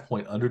 2.5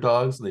 point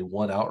underdogs, and they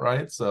won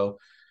outright. So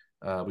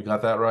we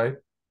got that right.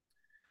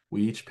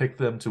 We each picked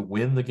them to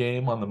win the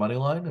game on the money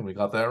line, and we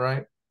got that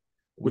right.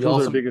 Which We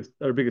was also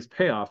our biggest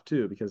payoff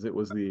too, because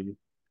the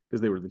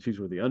Chiefs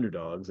were the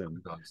underdogs, and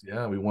underdogs.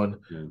 Yeah, we won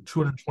yeah,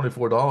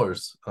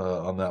 $224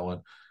 on that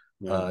one.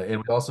 yeah.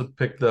 And we also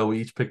we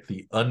each picked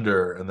the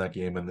under in that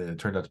game, and it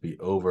turned out to be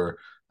over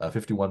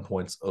 51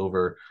 points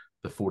over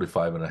the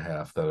 45 and a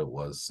half that it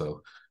was.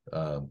 So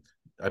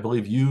I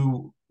believe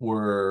you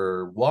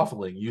were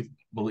waffling. You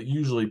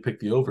usually pick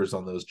the overs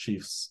on those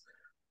Chiefs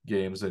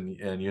games, and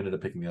you ended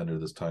up picking the under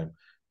this time.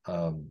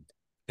 Um,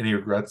 any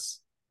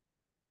regrets?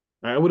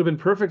 I would have been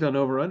perfect on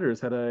over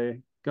unders had I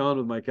gone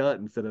with my gut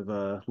instead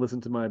of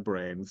listened to my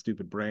brain.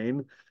 Stupid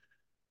brain.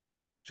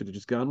 Should have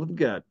just gone with the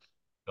gut.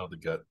 No, the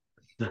gut.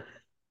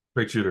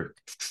 Great shooter.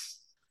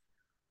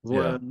 It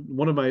was Yeah.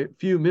 one of my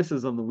few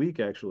misses on the week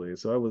actually.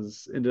 So I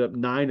was ended up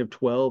 9 of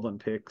 12 on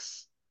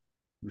picks.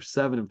 Or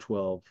 7 of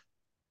 12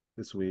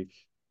 this week.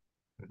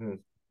 Mhm.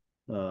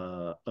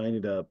 I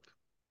ended up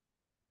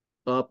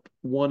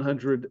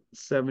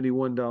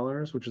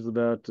 $171, which is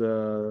about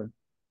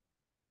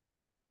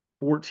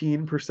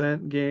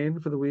 14% gain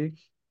for the week.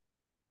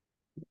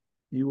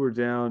 You were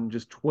down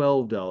just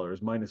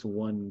 $12, minus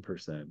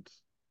 1%.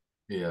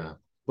 Yeah.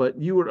 But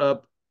you were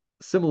up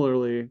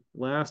similarly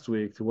last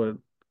week to what,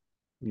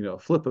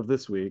 flip of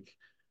this week.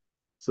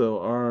 So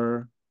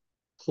our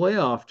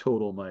playoff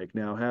total, Mike,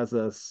 now has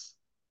us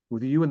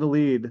with you in the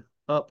lead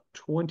up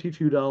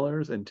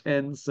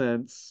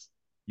 $22.10.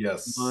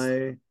 Yes.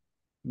 My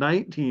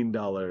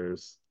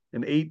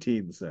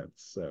 $19.18.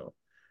 So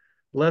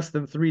less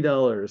than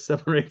 $3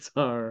 separates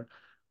our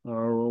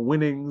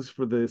winnings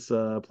for this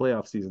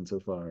playoff season so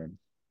far.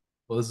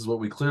 Well, this is what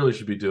we clearly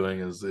should be doing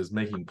is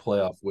making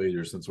playoff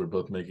wagers since we're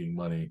both making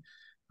money.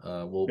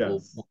 Yes. We'll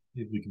see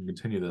if we can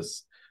continue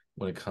this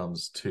when it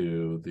comes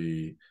to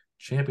the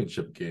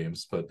championship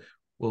games. But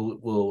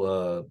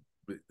so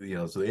the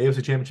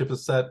AFC Championship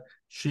is set.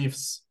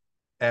 Chiefs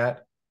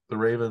at the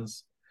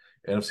Ravens.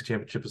 NFC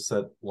Championship is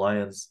set.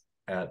 Lions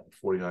at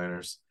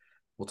 49ers.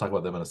 We'll talk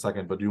about them in a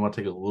second. But do you want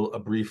to take a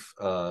brief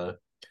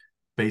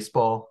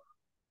baseball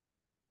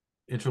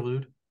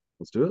interlude?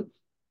 Let's do it.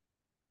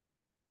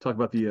 Talk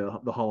about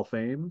the Hall of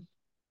Fame.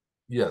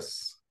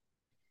 Yes.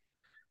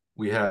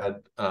 We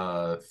had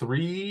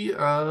three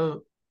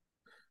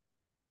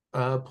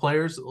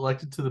players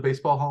elected to the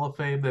Baseball Hall of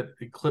Fame that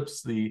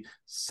eclipsed the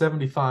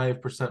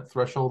 75%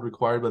 threshold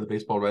required by the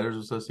Baseball Writers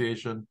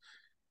Association.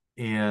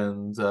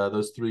 And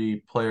those three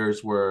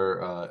players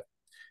were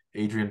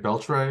Adrian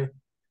Beltre,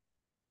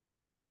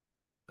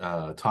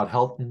 Todd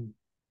Helton,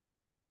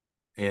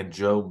 and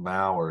Joe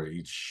Mauer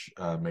each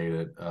made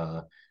it.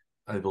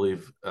 I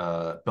believe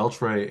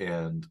Beltre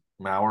and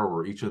Mauer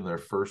were each in their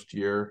first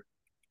year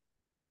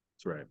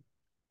That's right.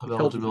 I of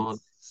think Helton's in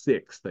eligibility.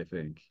 sixth, I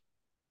think.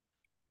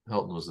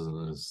 Helton was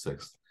in his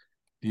sixth.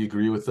 Do you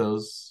agree with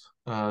those?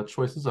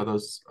 choices? Are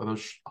those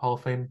Hall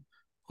of Fame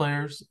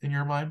players in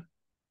your mind?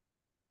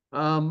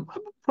 I'm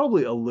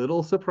probably a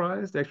little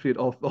surprised actually at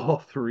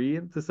all three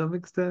to some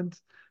extent.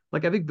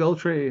 Like I think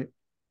Beltray,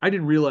 I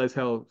didn't realize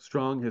how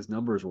strong his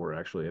numbers were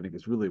actually. I think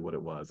it's really what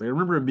it was. I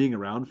remember him being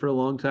around for a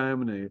long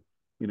time and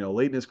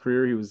late in his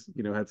career he was,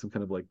 had some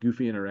kind of like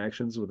goofy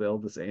interactions with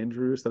Elvis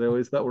Andrus that I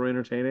always thought were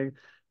entertaining.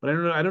 But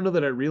I don't know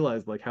that I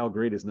realized like how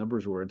great his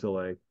numbers were until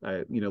I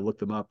looked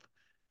them up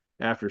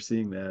after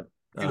seeing that.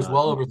 He was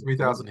well In over his career.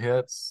 3,000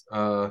 hits. Yeah,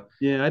 I I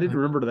didn't think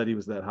remember that he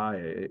was that high,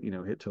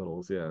 hit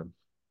totals. Yeah.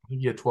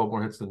 he had 12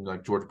 more hits than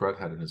like George Brett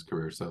had in his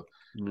career. So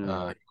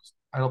Yeah.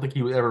 I don't think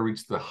he would ever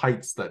reach the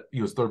heights that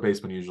he was third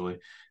baseman usually.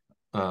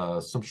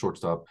 Some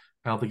shortstop.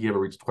 I don't think he ever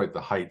reached quite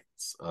the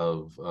heights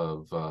of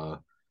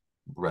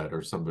Brett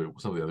or some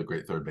of the other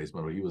great third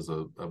basemen. But he was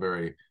a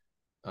very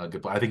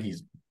good player. I think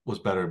he's was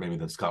better maybe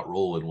than Scott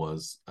Rowland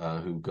was,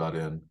 who got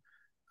in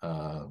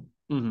uh,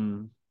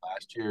 Hmm.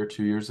 last year,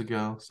 2 years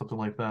ago, something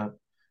like that.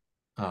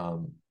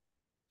 Um,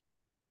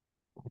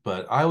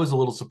 but I was a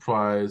little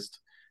surprised.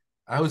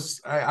 I would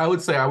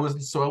say I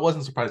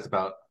wasn't surprised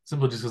about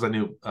simply just because I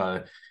knew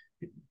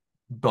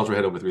Belcher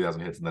had over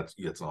 3,000 hits and that's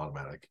an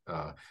automatic.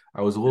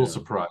 I was a little Yeah.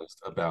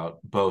 surprised about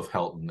both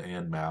Helton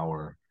and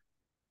Mauer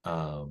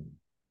um,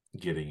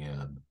 getting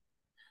in.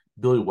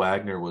 Billy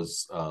Wagner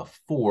was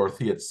fourth.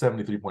 He had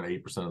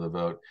 73.8% of the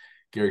vote.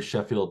 Gary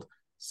Sheffield,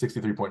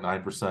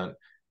 63.9%.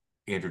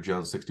 Andrew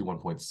Jones,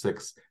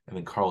 61.6%. And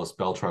then Carlos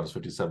Beltran is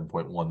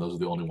 57.1%. Those are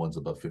the only ones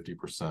above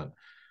 50%.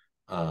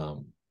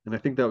 Um, And I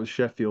think that was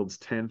Sheffield's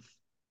 10th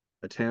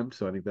attempt.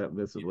 So I think that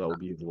will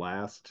be his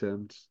last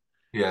attempt.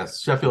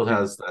 yes, I Sheffield think,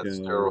 has that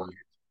steroid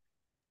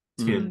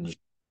uh, tinge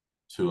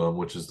mhm. to him,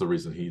 which is the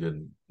reason he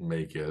didn't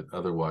make it.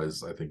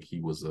 Otherwise, I think he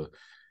was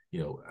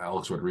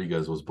Alex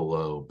Rodriguez was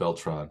below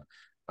Beltran.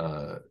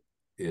 Uh,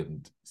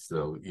 and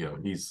so,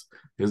 he's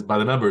his by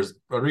the numbers,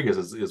 Rodriguez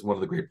is one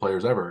of the great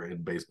players ever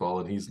in baseball,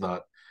 and he's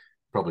not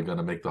probably going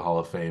to make the Hall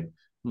of Fame,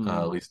 at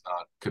Mhm. least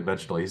not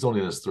conventionally. He's only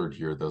in his third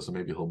year though, so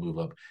maybe he'll move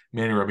up.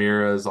 Manny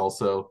Ramirez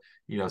also,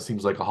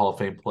 seems like a Hall of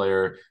Fame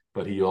player,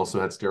 but he also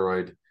had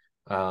steroid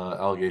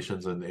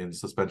allegations and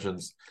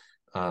suspensions.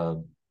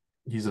 Um,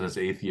 he's in his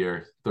eighth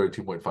year,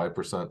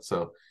 32.5%.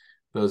 So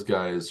those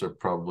guys are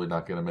probably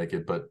not going to make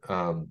it. But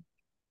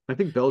I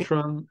think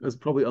Beltran is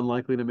probably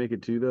unlikely to make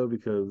it too, though,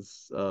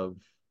 because of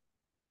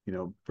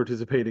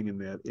participating in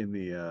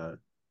the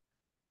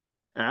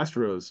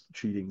Astros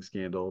cheating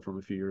scandal from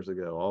a few years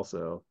ago,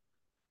 also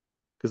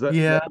because that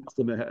yeah,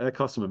 that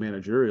cost him a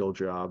managerial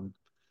job,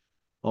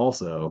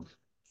 also.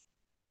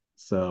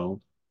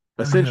 So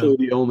yeah, essentially,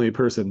 the only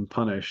person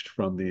punished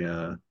from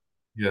the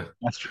yeah.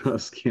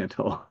 Astros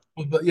scandal.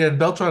 But yeah, and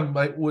Beltran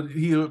might would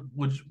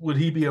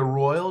he be a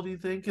Royal? Do you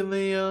think in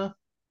the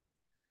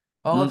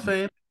Hall of Mm.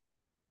 Fame?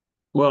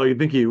 Well, you'd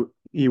think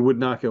he would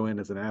not go in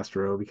as an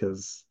Astro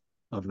because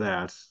of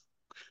that.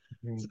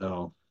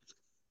 So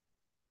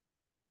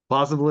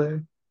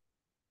possibly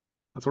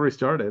that's where he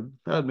started.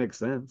 That would make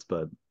sense,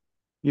 but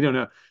you don't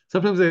know.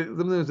 Sometimes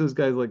those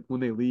guys like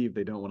when they leave,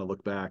 they don't want to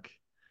look back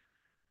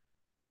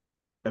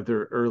at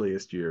their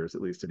earliest years,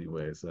 at least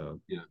anyway. So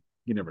Yeah.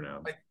 you never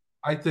know.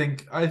 I, I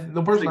think the I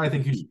person think I he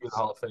think who should be in the competes.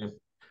 Hall of Fame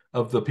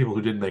of the people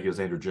who didn't make it is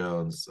Andrew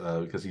Jones,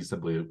 because he's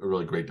simply a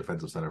really great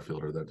defensive center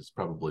fielder that is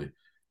probably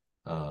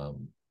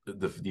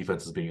the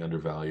defense is being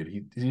undervalued. He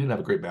didn't have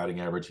a great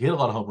batting average. He hit a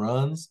lot of home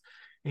runs,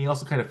 and he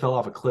also kind of fell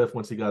off a cliff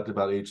once he got to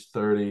about age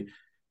 30,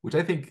 which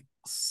I think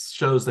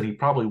shows that he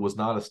probably was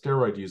not a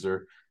steroid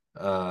user,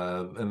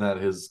 and that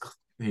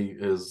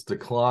his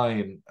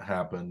decline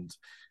happened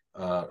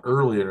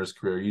early in his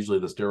career. Usually,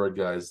 the steroid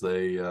guys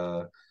they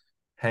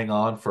hang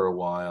on for a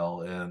while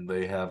and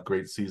they have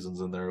great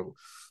seasons in their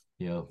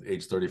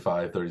age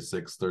 35,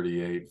 36,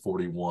 38,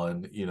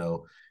 41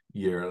 year.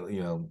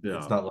 It's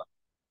Yeah. not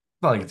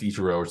like it's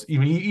Ichiro or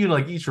even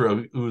like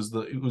Ichiro, who's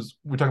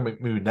we're talking about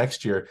maybe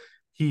next year.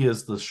 He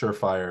is the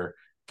surefire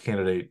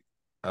candidate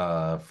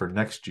for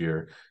next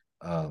year,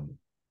 um,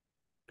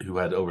 who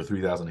had over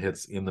 3,000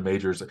 hits in the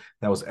majors.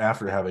 That was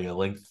after having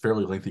a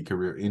fairly lengthy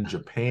career in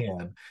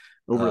Japan.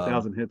 Over a Um,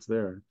 thousand hits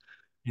there.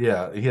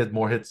 yeah, he had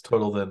more hits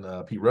total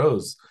than Pete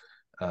Rose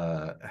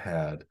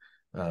had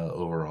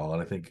overall,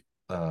 and I think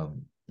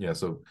yeah.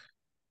 So,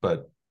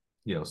 but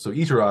so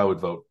Ichiro, I would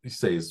vote. He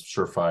stays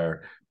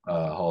surefire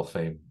Hall of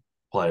Fame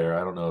player.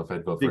 I don't know if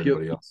I'd vote for Think you'll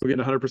anybody else. get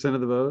 100%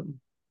 of the vote?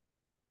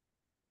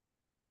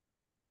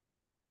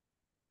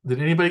 Has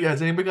anybody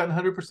gotten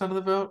 100% of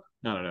the vote?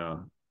 I don't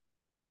know.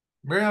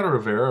 Mariano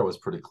Rivera was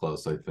pretty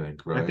close, I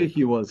think, I right? think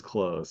he was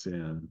close.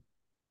 Yeah.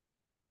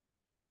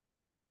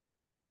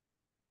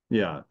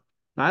 Yeah.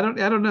 I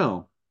don't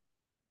know.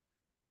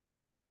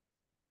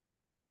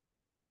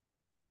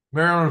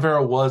 Mariano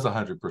Rivera was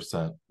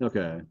 100%.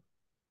 Okay.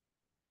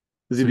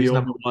 Is he So the he's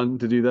only one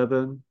to do that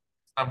then?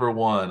 number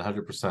one,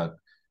 100%.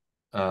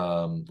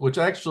 Which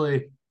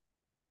actually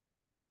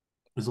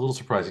is a little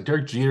surprising.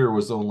 Derek Jeter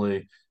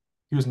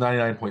he was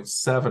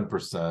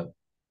 99.7%.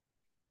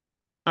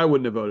 I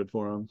wouldn't have voted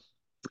for him.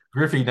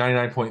 Griffey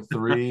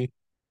 99.3.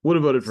 Would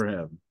have voted for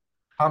him.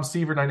 Tom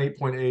Seaver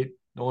 98.8,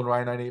 Nolan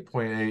Ryan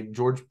 98.8,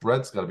 George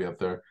Brett's got to be up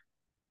there.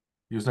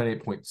 He was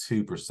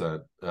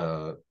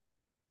 98.2%.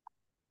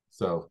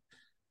 So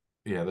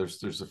yeah,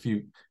 there's a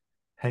few.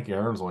 Hank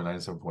Aaron's only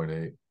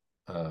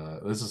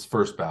 97.8. This is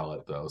first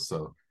ballot though,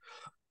 so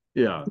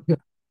Yeah.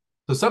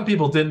 some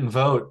people didn't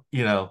vote.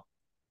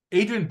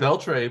 Adrian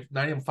Beltre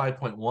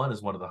 95.1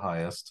 is one of the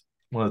highest,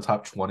 one of the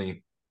top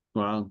 20.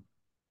 Wow.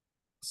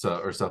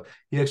 So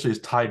he actually is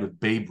tied with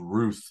Babe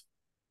Ruth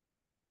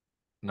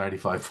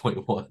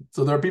 95.1.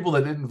 So there are people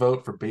that didn't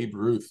vote for Babe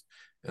Ruth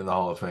in the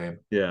Hall of Fame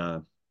Yeah.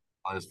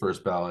 on his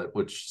first ballot,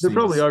 which There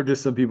probably seems. are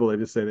just some people that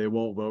just say they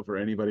won't vote for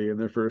anybody in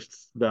their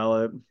first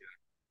ballot.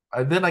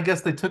 And then I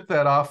guess they took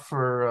that off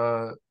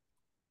for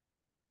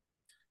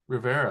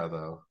Rivera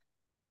though.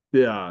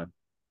 Yeah.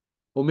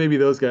 Well, maybe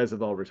those guys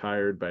have all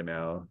retired by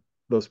now,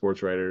 those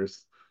sports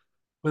writers.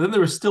 But then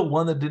there was still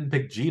one that didn't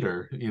pick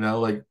Jeter.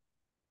 Like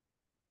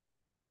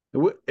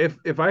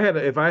If I had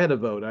a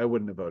vote, I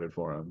wouldn't have voted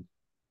for him.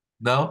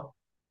 no,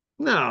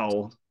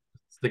 No.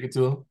 stick it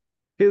to him.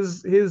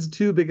 His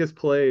two biggest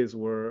plays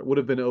would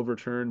have been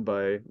overturned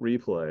by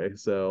replay.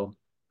 So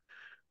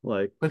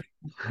like But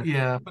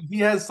yeah, but he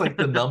has like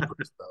the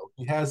numbers though.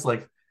 He had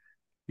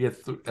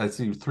let's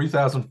see,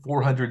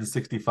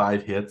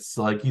 3,465 hits.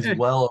 So like he's eh.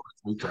 well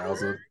over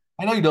 3,000.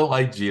 I know you don't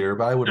like Jeter,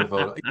 but I would have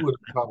voted. You would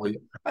have probably.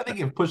 I think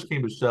if push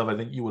came to shove, I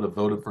think you would have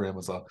voted for him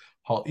as a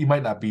hall. He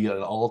might not be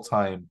an all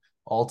time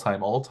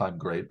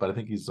great, but I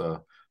think he's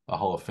a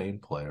Hall of Fame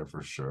player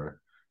for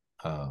sure.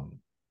 Um,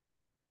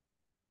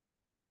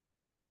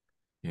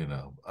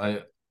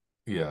 I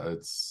yeah,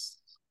 it's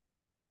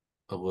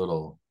a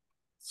little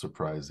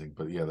surprising,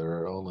 but yeah, there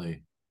are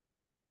only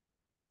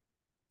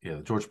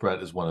George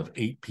Brett is one of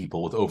 8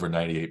 people with over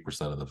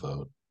 98% of the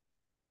vote.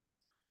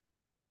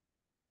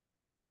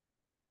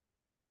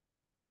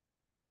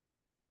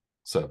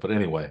 So, but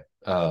anyway,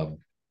 Helton.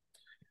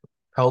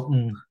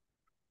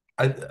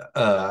 As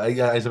I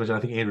mentioned, I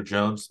think Andrew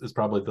Jones is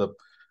probably the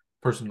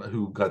person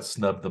who got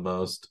snubbed the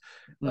most.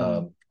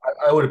 Hmm.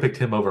 I would have picked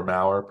him over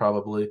Maurer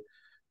probably,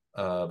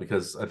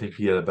 because I think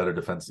he had a better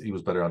defense. He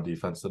was better on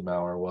defense than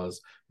Maurer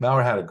was.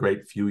 Maurer had a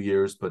great few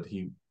years, but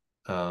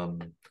um,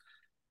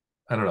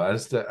 I don't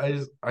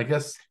know. I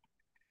guess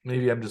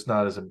maybe I'm just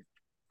not as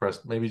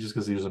impressed. Maybe just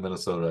because he was in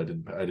Minnesota, I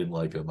didn't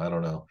like him. I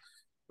don't know,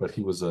 but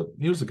he was a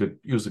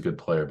good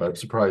player. But I'm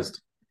surprised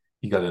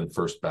he got in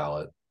first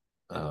ballot,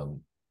 at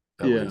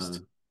Yeah.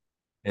 least.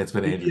 And it's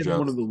been I think he Andrew had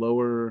one Jones. of the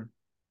lower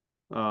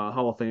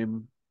Hall of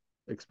Fame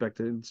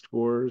expected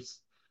scores,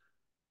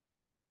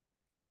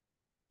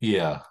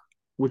 Yeah,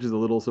 which is a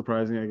little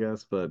surprising, I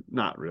guess, but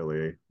not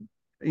really.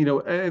 And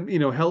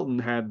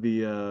Helton had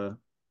the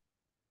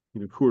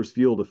Coors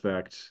Field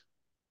effect.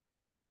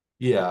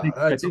 I yeah. think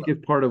I think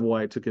it's part of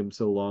why it took him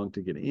so long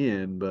to get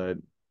in, but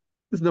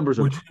his numbers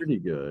are Would you? pretty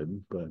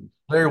good. But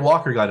Larry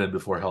Walker got in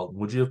before Helton.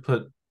 Would you have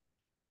put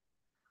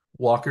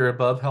Walker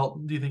above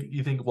Helton? Do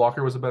you think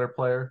Walker was a better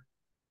player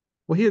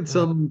well, he had than Helton?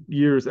 some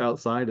years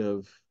outside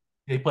of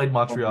He played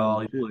Hall of Montreal.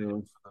 Fame I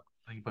too.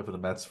 think he played for the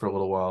Mets for a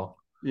little while.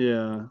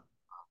 Yeah.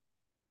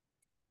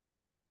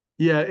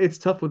 Yeah, it's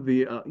tough with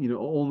the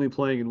only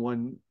playing in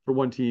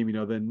one team.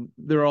 Then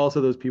there are also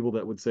those people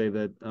that would say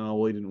that, oh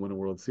well, he didn't win a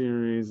World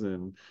Series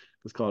and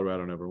because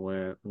Colorado never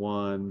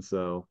won.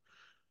 So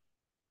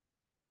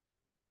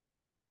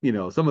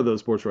some of those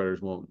sports writers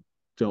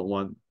don't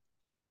want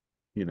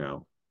you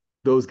know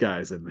those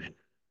guys in there.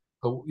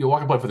 Oh,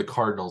 Walker played for the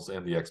Cardinals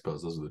and the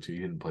Expos. Those are the two. He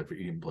didn't play for.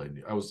 He didn't play.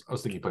 I was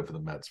thinking he played for the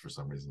Mets for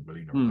some reason, but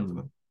he never played for Hmm.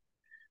 them.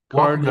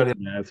 Walker got Cardinals,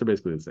 in. yeah, they're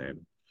basically the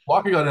same.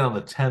 Walker got in on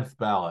the 10th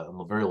ballot, on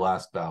the very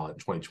last ballot in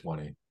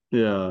 2020.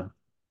 Yeah.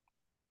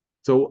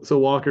 So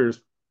Walker's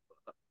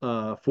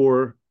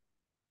four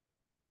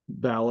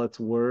ballots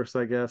worse,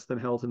 I guess, than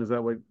Helton. Is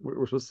that what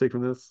we're supposed to take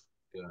from this?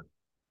 Yeah.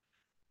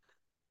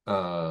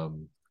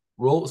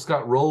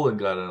 Scott Rowland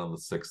got in on the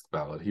 6th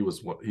ballot. He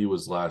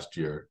was last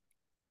year.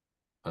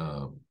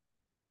 Um,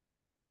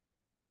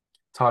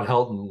 Todd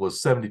Helton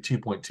was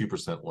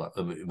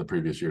 72.2% in the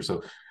previous year.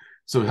 So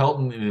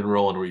Helton and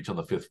Rowland were each on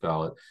the 5th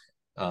ballot.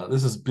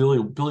 This is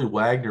Billy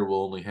Wagner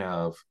will only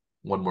have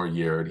one more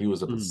year, and he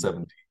was up at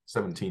Hmm.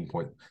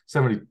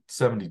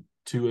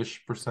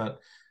 17.72-ish%.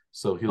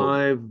 So he'll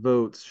 5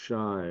 votes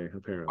shy,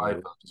 apparently.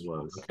 5 votes.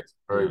 Was. Okay,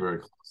 very, Yeah. very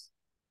close.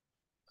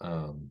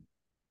 Um,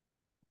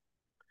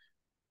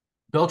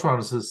 Beltran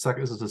is his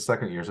second. This is his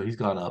second year, so he's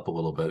gone up a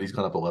little bit. He's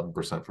gone up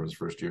 11% from his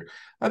first year.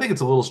 I think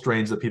it's a little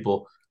strange that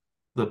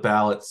the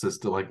ballot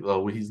system, like,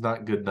 oh, well, he's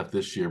not good enough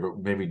this year, but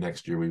maybe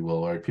next year we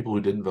will. Or people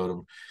who didn't vote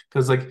him,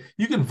 because like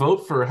you can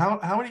vote for how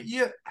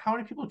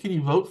many people can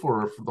you vote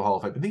for the Hall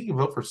of Fame? I think you can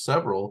vote for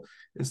several.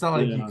 It's not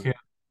like you Yeah. can't.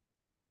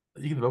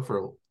 You can vote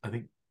for, I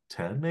think,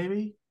 10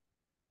 maybe.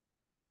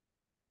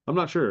 I'm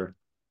not sure.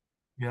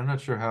 Yeah, I'm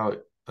not sure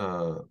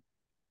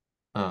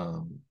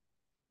um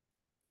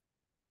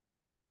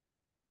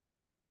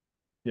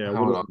Yeah,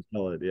 how what it do I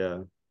tell it?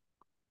 Yeah.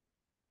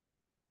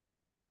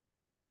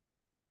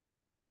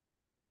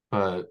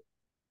 but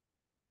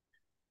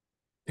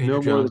Andrew No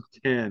more Jones.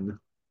 than 10.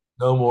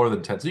 No more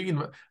than 10. So you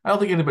can. I don't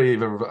think anybody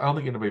ever. I don't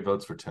think anybody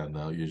votes for 10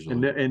 though. And Usually,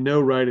 no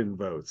write-in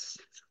votes.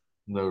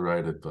 no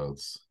write-in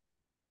votes.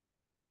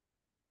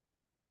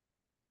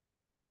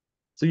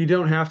 So you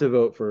don't have to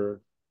vote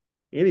for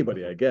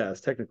anybody, I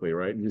guess, technically,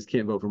 right? You just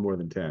can't vote for more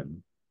than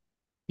 10.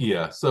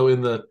 Yeah. So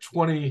in the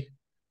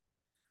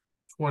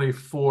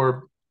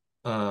 2024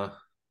 uh,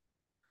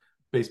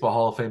 Baseball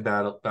Hall of Fame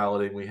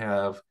balloting, we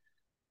have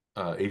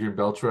Adrian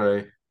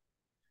Beltre,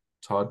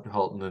 Todd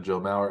Helton, and Joe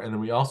Mauer, and then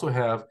we also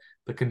have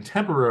the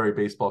Contemporary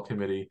Baseball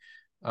Committee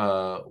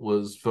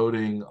was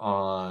voting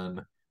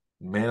on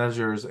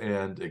managers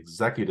and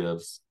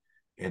executives,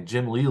 and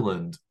Jim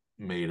Leland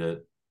made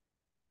it.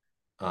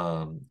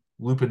 Lou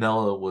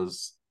Piniella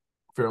was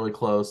fairly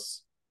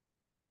close,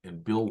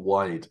 and Bill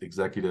White,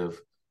 executive.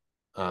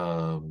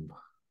 Um,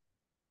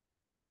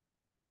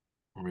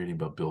 I'm reading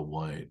about Bill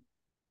White.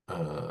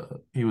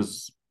 He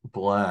was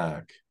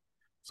black,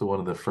 so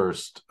one of the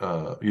first.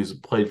 He was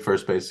played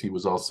first base. He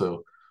was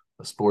also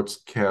a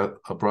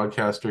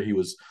broadcaster. He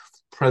was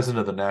president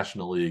of the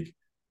National League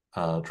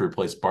to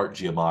replace Bart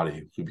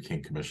Giamatti, who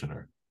became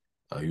commissioner.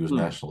 He was Hmm.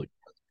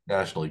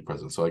 National League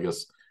president. So I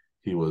guess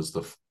he was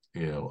the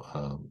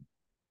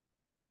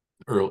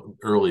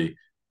early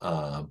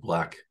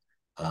black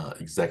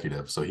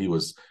executive. So he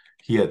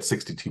had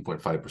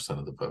 62.5%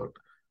 of the vote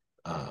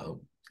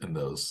in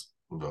those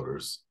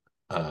voters.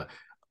 Uh,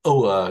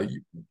 oh,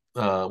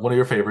 one of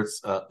your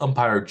favorites,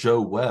 umpire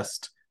Joe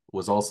West,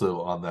 was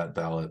also on that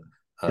ballot.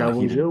 Uh,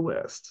 Cowboy he did Joe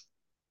West.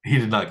 he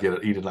did not get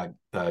it. He did not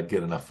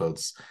get enough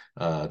votes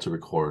to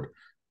record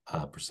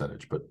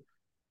percentage. But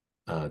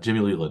Jimmy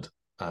Leland,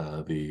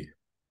 the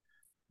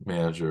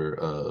manager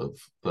of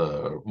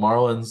the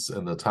Marlins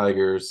and the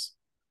Tigers,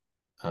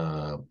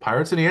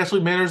 Pirates, and he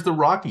actually managed the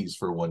Rockies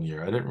for 1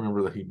 year. I didn't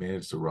remember that he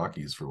managed the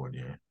Rockies for 1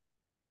 year.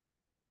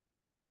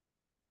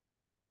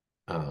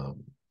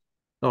 Um,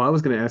 Oh, I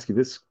was going to ask you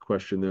this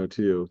question though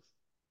too,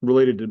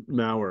 related to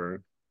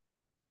Mauer.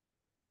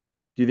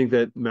 Do you think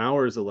that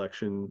Mauer's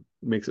election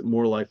makes it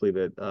more likely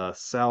that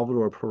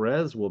Salvador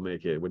Perez will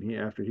make it when he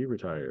after he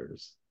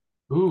retires?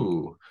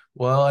 ooh,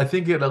 well, I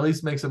think it at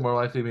least makes it more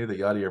likely maybe that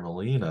Yadier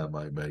Molina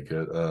might make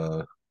it.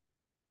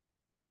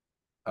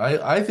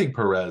 I think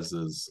Perez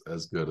is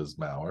as good as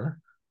Mauer,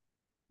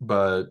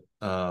 but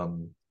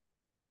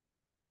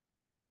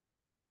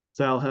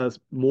Sal has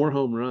more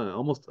home run,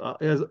 almost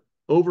has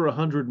over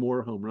 100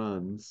 more home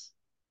runs.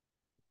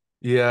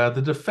 yeah,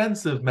 the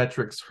defensive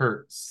metrics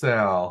hurt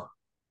Sal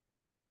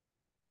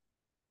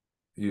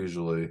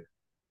usually.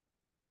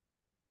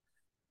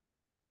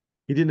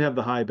 He didn't have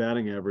the high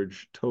batting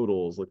average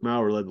totals. Like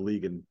Mauer led the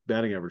league in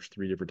batting average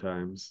three different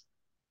times.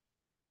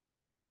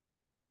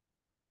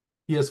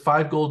 He has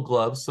 5 Gold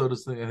Gloves. So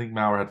does I think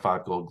Mauer had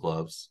 5 Gold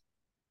Gloves.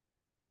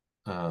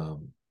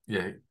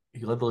 Yeah,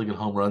 he led the league in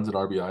home runs and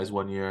RBIs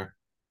 1 year.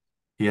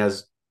 He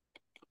has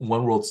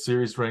one World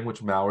Series ring,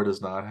 which Mauer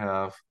does not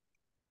have.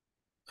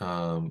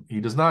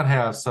 He does not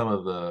have some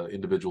of the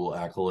individual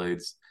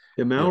accolades.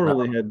 Yeah, You know, Mauer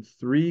only had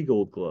three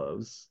gold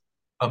gloves.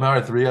 Mauer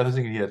had 3. I was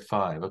thinking he had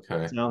 5.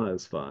 Okay. Sal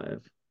has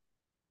five.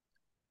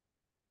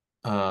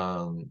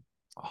 Hall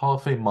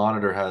of Fame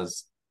Monitor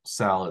has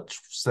Sal at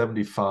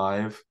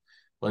 75.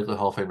 Likely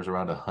Hall of Famers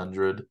around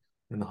 100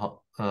 in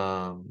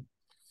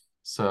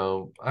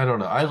so I don't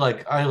know. I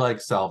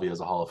like Salvi as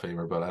a Hall of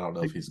Famer, but I don't know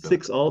if Like he's gonna.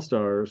 six All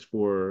Stars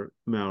for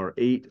Mauer,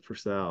 eight for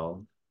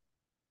Sal.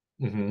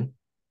 Mm-hmm.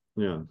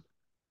 Yeah.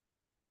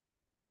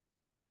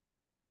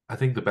 I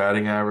think the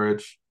batting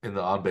average and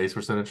the on base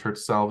percentage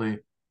hurts Salvi.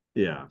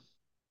 Yeah.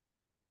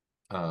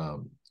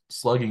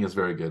 Slugging is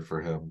very good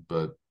for him,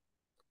 but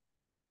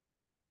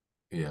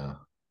yeah,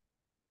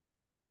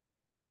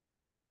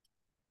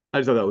 I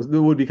just thought it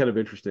would be kind of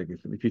interesting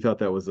if you thought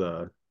that was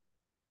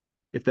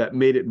if that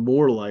made it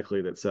more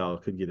likely that Sal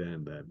could get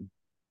in then.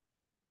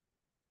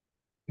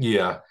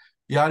 yeah.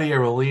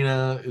 Yadier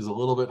Molina is a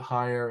little bit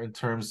higher in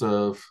terms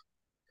of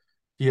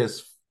he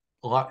has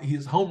a lot.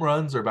 His home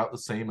runs are about the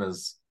same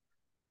as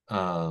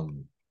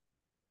um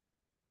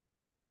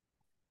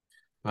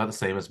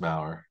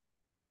Mauer.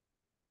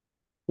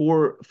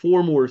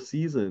 Four more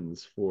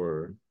seasons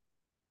for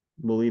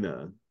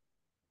Molina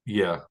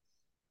Yeah,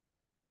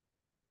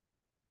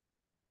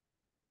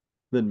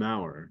 than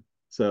Mauer.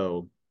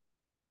 So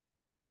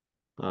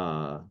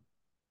uh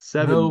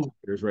 7 no,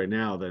 years right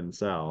now than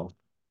Sal.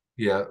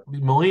 yeah.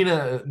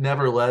 Molina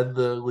never led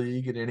the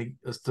league in any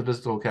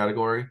statistical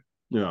category.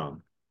 Yeah.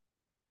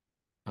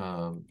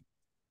 Um,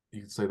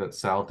 you could say that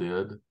Sal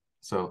did.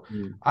 So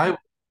Mm. I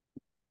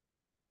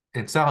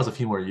and Sal has a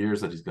few more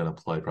years that he's going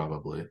to play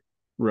probably.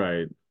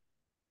 Right.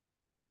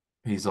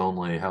 He's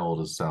only how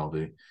old is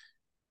Salvi?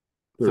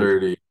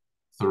 34.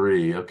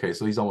 33. Okay,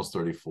 so he's almost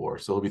 34.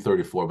 So he'll be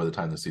 34 by the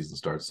time the season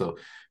starts. So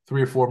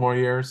 3 or 4 more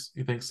years,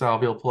 you think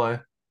Salvi will play?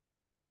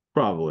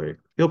 Probably.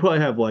 He'll probably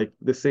have like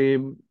the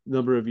same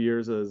number of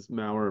years as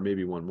Mauer, or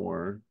maybe one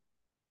more.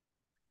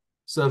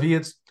 So if he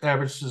hits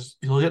averages,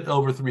 he'll hit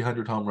over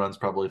 300 home runs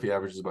probably if he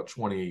averages about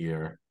 20 a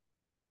year.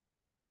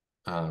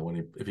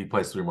 If he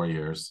plays 3 more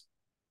years,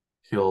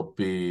 he'll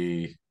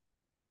be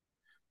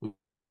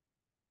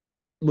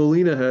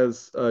Molina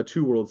has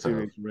two World So,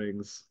 Series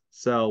rings.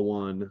 Sal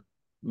one,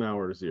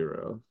 Mauer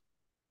zero.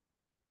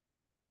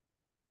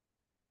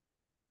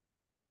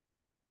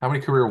 how many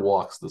career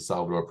walks does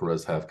Salvador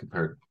Perez have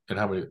compared, and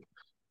how many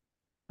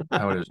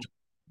does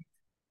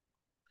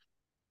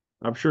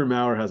I'm sure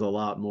Mauer has a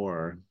lot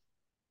more.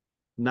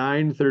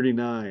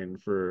 939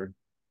 for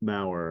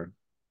Mauer.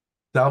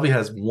 Salvi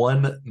has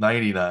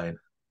 199?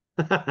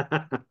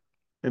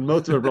 And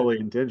most of it probably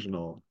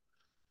intentional.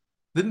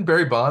 Didn't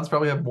Barry Bonds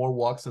probably have more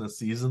walks in a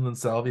season than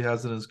Salvi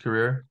has in his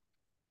career?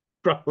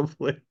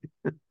 Probably.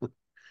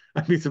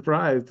 I'd be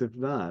surprised if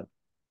not.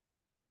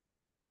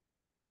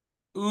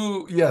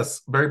 Ooh, yes.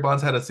 Barry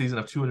Bonds had a season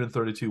of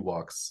 232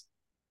 walks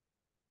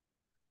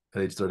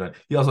at age 39.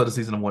 He also had a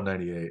season of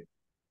 198.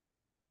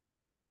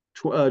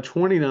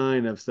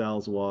 29 of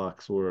Sal's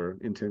walks were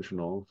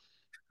intentional.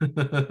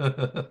 29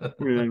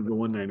 to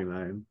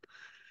 199.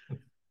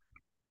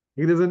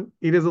 He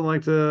doesn't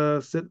like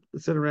to sit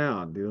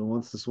around. He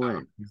wants to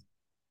swing.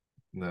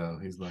 No,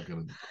 he's not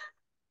going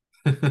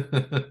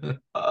to.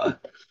 Uh,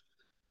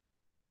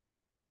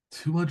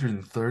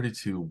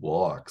 232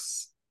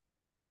 walks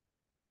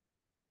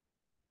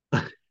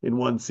in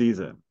one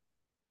season.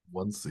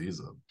 one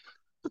season.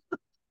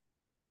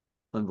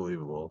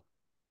 Unbelievable.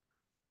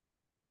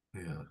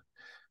 Yeah.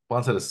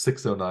 Bonds had a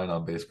 609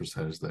 on base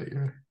percentage that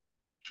year.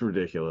 It's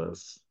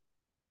ridiculous.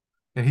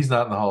 And he's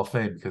not in the Hall of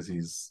Fame because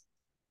he's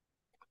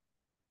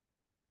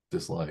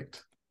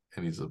disliked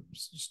and he's a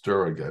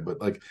steroid guy.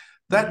 But like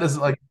that Yeah.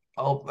 doesn't like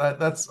all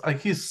that's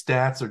like his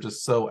stats are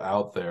just so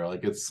out there.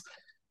 Like it's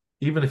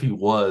even if he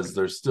was,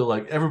 there's still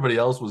like everybody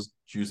else was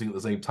juicing at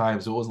the same time.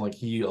 So it wasn't like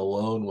he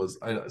alone was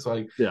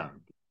Yeah.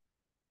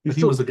 He but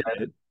he still was a did guy.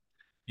 it.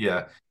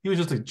 Yeah, he was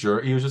just a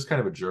jerk. He was just kind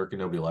of a jerk, and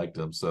nobody liked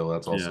him. So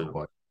that's also Yeah.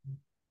 why.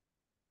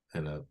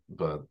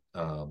 But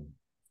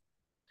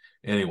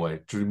anyway,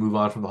 should we move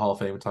on from the Hall of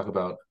Fame and talk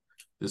about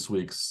this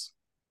week's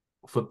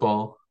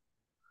football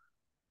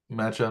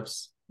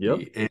matchups? Yep.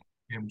 The AFC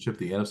Championship,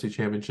 the NFC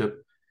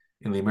Championship,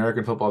 in the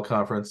American Football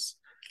Conference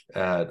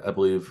at I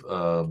believe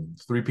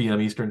 3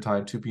 p.m. Eastern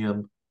Time, 2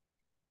 p.m.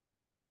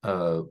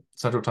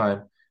 Central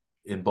Time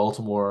in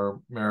Baltimore,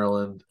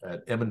 Maryland,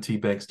 at M&T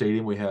Bank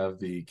Stadium. We have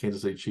the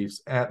Kansas City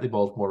Chiefs at the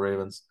Baltimore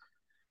Ravens.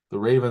 The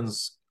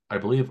Ravens, I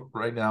believe,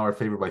 right now are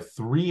favored by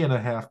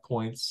 3.5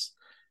 points,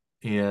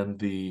 and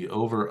the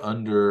over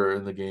under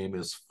in the game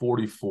is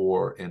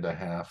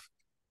 44.5.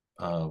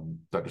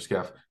 Dr.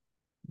 Scaff,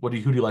 who do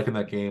you like in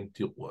that game?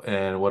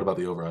 And what about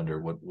the over under?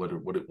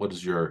 What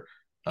is your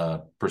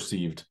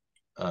perceived?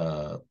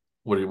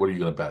 What are you going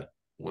to bet?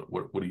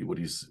 What do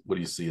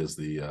you see as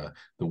the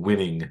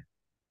winning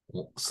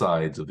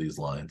sides of these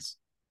lines?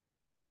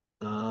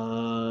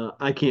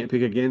 I can't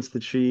pick against the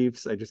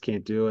Chiefs. I just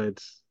can't do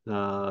it.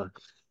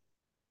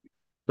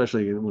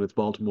 Especially when it's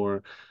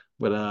Baltimore.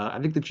 But I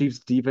think the Chiefs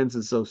defense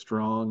is so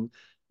strong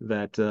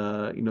that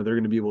they're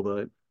going to be able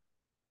to.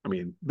 I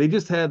mean, they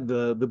just had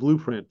the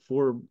blueprint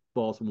for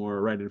Baltimore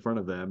right in front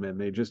of them, and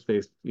they just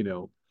faced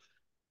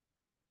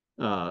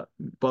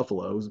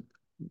Buffalo's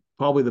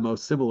probably the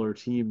most similar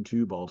team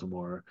to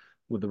Baltimore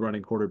with the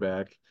running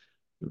quarterback.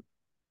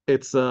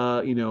 It's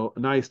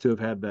nice to have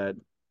had that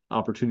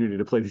opportunity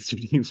to play these two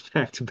teams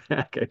back to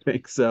back. I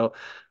think so.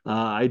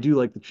 I do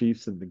like the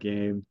Chiefs in the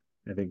game.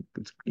 I think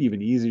it's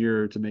even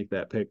easier to make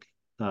that pick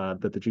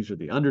that the Chiefs are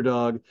the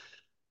underdog.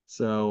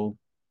 So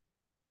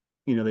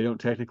they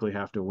don't technically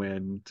have to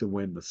win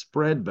the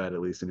spread bet, at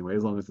least anyway,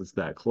 as long as it's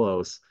that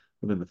close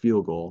within the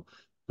field goal.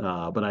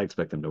 But I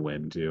expect them to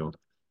win too.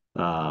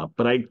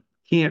 But I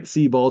can't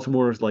see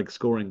Baltimore like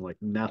scoring like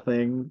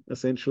nothing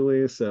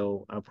essentially.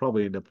 So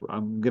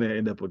I'm gonna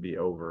end up with the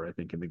over, I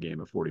think, in the game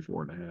of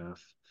 44 and a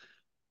half.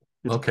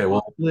 It's Okay,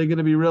 well, probably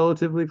gonna be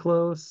relatively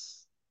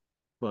close,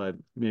 but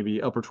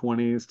maybe upper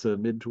 20s to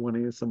mid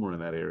 20s, somewhere in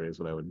that area is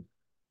what I would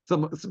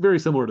it's very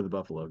similar to the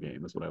Buffalo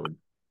game is what I would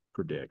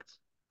predict.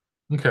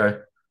 okay.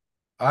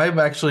 I'm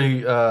going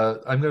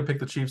to pick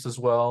the Chiefs as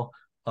well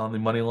on the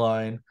money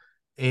line,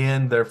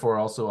 and therefore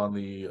also on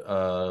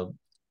the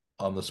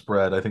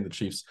spread. I think the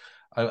Chiefs.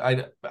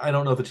 I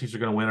don't know if the Chiefs are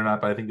going to win or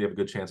not, but I think they have a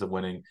good chance of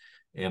winning,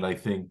 and I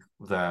think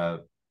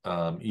that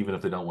even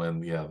if they don't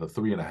win, yeah, the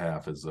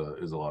 3.5 is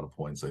a lot of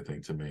points. I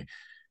think to me,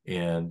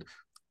 and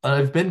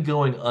I've been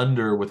going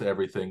under with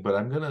everything, but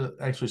I'm going to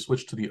actually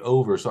switch to the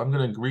over. So I'm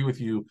going to agree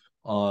with you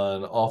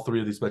on all three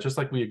of these bets, just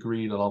like we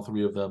agreed on all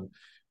three of them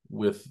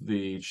with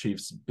the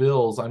Chiefs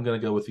Bills. I'm going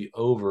to go with the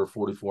over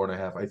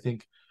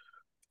 44.5.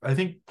 I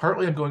think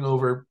partly I'm going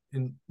over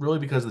in really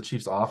because the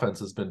Chiefs offense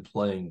has been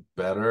playing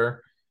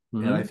better.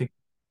 And I Hmm. think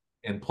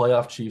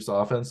playoff Chiefs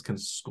offense can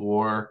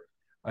score,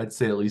 I'd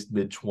say at least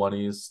mid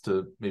 20s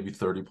to maybe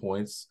 30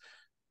 points.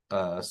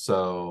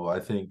 So I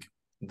think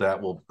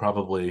that will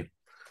probably,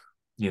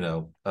 you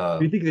know,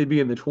 You think they'd be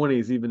in the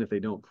 20s even if they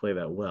don't play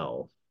that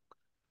well?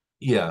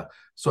 yeah.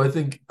 So I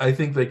think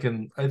they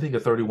can, I think a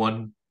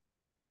 31-24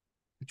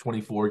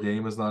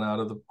 game is not out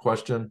of the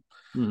question,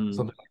 Hmm.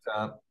 something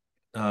like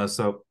that.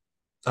 So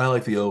I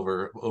like the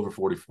over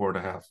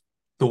 44.5.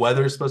 The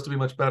weather is supposed to be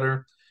much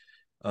better.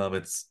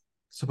 It's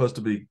supposed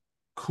to be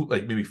cool,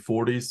 like maybe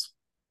 40s,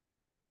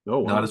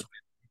 Oh not wow. as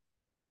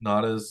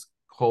not as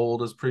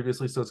cold as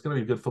previously. So it's going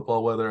to be good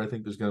football weather. I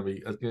think it's going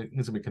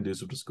to be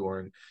conducive to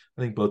scoring.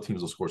 I think both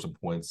teams will score some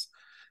points.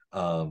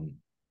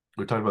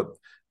 We're talking about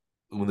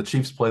when the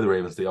Chiefs play the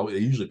Ravens, they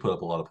usually put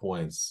up a lot of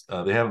points.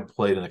 They haven't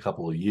played in a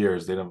couple of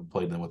years. They haven't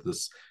played them with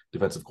this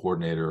defensive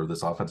coordinator or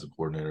this offensive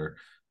coordinator.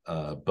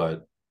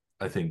 But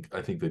I think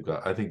they've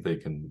got I think they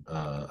can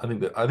I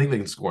think they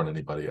can score on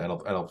anybody. I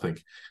don't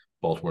think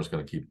Baltimore's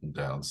going to keep them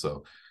down.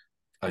 So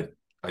I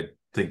I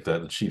think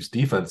that the Chiefs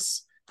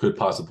defense could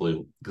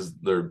possibly, because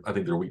I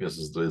think their weakness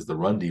is the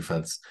run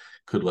defense,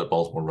 could let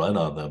Baltimore run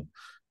on them.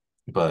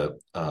 But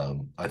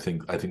I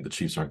think the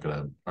Chiefs aren't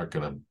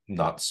gonna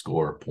not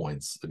score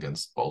points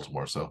against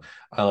Baltimore. So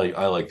I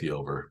like the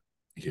over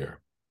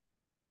here.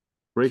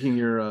 Breaking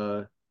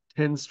your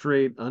 10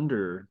 straight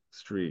under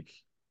streak.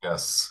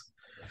 Yes.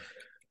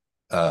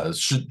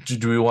 Should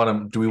do we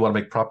want to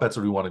make prop bets,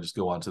 or do we want to just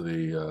go on to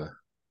the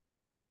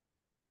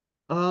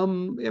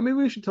Yeah, maybe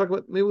we should talk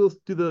about, maybe we'll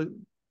do the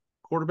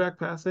quarterback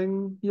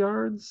passing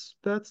yards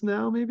bets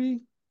now, maybe.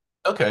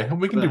 okay,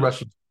 we can do That.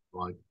 rushing.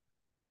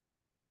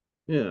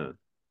 Yeah.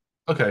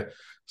 Okay.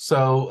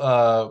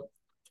 So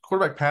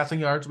quarterback passing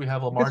yards, we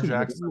have I guess Lamar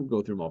Jackson. we'll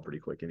go through them all pretty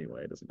quick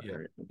anyway. It doesn't Yeah.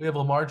 matter. We have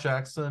Lamar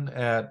Jackson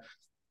at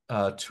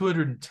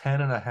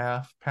 210 and a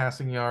half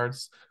passing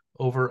yards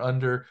over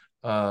under.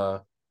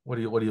 What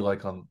do you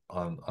like on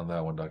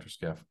that one, Dr.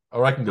 Scaff?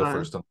 Or I can go Uh,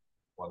 first on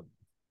one.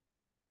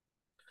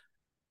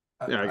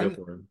 yeah, I go I'm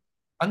for it.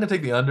 I'm gonna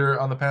take the under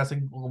on the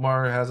passing.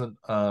 Lamar hasn't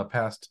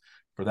passed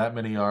for that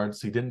many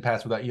yards. He didn't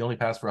pass for that. He only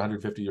passed for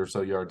 150 or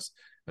so yards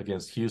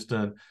against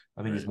Houston.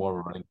 I think he's Right. more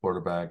of a running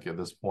quarterback at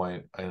this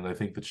point. And I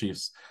think the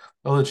Chiefs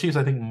I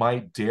think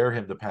might dare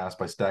him to pass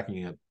by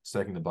stacking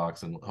the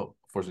box and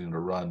forcing him to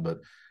run. But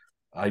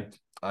I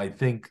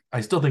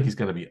I still think he's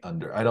going to be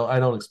under. I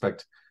don't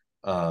expect.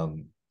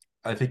 Um,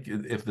 I think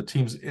if the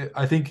teams,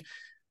 I think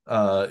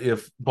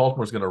if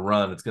Baltimore's going to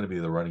run, it's going to be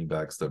the running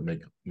backs that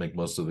make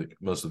most of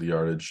the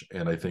yardage,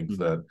 and I think Mhm.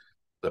 that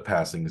the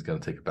passing is going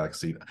to take a back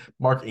seat.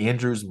 Mark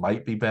Andrews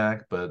might be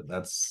back, but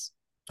that's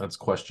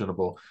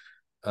questionable.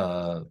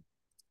 Uh,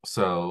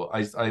 so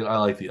I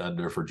like the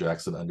under for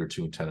Jackson, under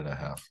 210 and a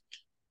half.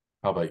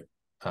 How about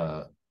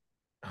uh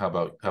how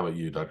about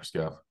you, Dr.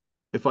 Scaff?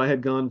 If I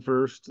had gone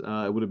first,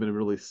 it would have been a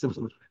really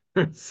similar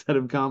set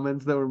of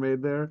comments that were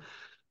made there.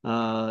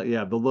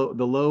 Yeah, the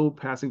low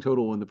passing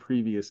total in the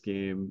previous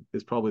game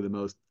is probably the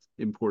most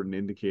important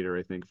indicator,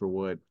 I think, for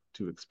what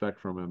to expect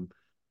from him.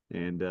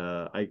 And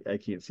I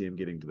can't see him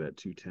getting to that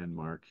 210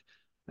 mark.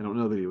 I don't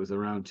know that he was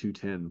around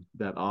 210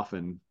 that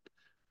often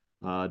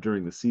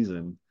during the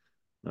season.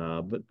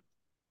 But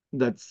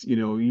that's,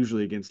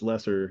 usually against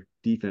lesser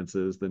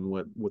defenses than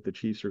what the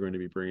Chiefs are going to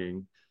be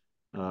bringing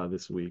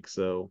this week.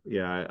 So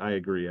yeah, I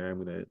agree.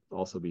 I'm going to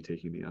also be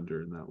taking the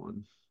under in that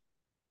one.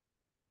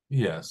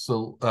 Yeah,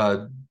 so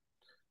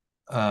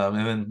and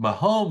then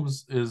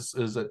Mahomes is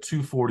at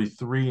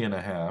 243 and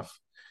a half.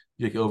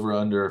 You get over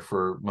under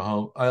for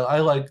Mahomes. I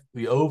like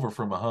the over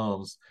for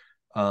Mahomes.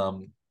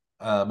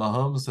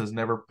 Mahomes has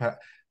never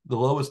the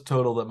lowest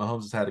total that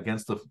Mahomes has had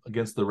against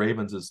the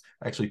Ravens is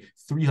actually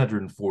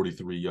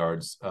 343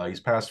 yards. He's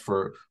passed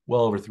for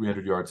well over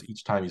 300 yards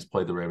each time he's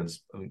played the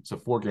Ravens. So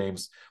 4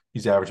 games,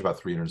 he's averaged about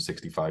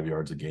 365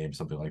 yards a game,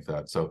 something like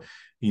that. So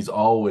he's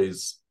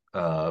always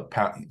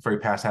very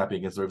pass happy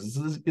against the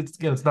Ravens.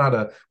 It's not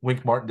a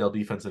Wink Martindale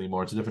defense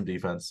anymore. It's a different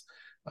defense.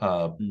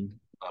 Mm.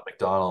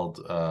 McDonald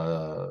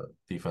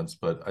defense,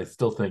 but I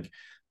still think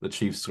the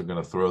Chiefs are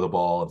going to throw the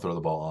ball and throw the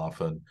ball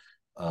often,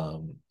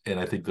 and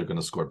I think they're going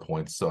to score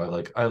points. So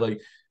I like.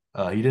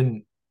 He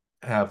didn't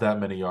have that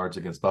many yards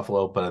against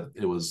Buffalo, but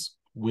it was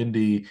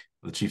windy.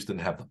 The Chiefs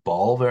didn't have the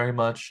ball very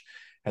much.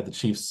 Had the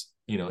Chiefs,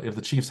 if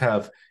the Chiefs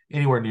have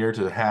anywhere near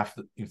to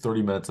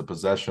 30 minutes of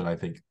possession, I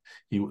think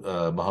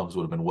Mahomes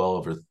would have been well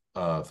over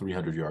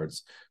 300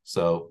 yards.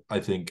 So I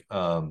think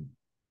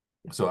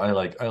so I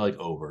like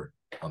over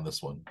on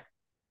this one.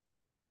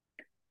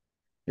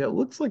 Yeah, it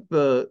looks like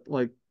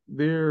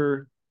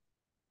their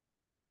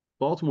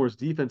Baltimore's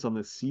defense on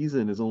this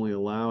season has only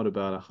allowed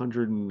about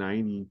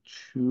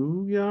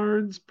 192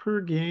 yards per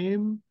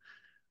game,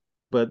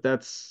 but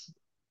that's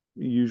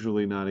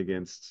usually not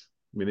against.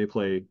 I mean, they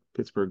play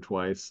Pittsburgh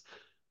twice.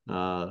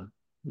 Uh,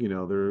 there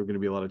are going to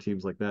be a lot of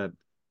teams like that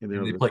in there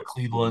And over they the play course of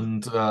the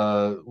season. Cleveland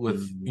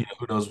with Mhm.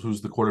 who knows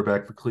who's the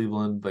quarterback for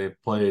Cleveland. They've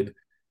played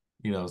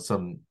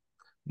some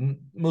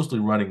mostly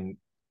running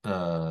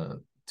uh,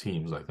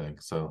 teams, I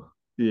think. So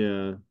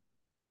Yeah.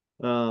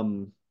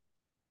 Um,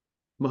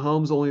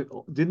 Mahomes only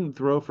didn't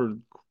throw for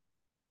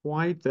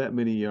quite that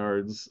many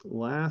yards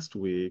last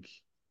week.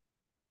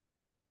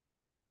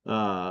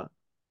 Uh,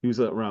 he was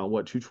at around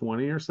what,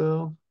 220 or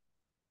so?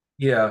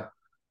 yeah,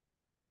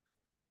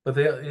 but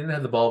they didn't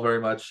have the ball very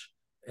much,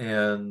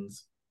 and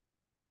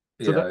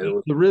So yeah, it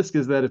was the risk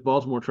is that if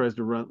Baltimore tries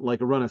to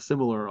run a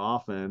similar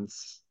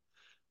offense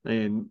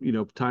and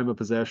time of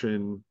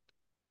possession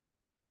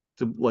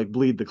to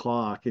bleed the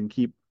clock and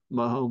keep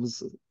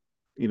Mahomes,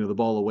 the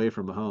ball away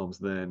from Mahomes,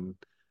 then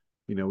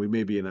we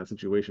may be in that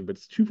situation. But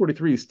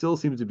 243 still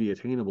seems to be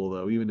attainable,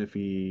 though, even if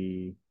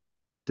he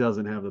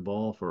doesn't have the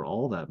ball for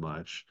all that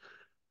much.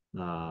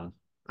 Uh,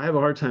 I have a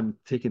hard time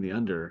taking the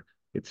under.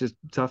 It's just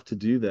tough to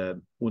do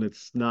that when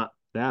it's not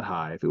that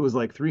high. If it was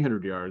like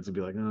 300 yards, it'd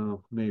be like,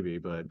 oh, maybe.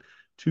 But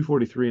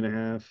 243 and a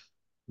half,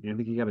 yeah, I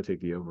think you got to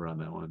take the over on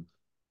that one.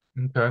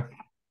 Okay.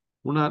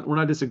 We're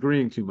not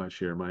disagreeing too much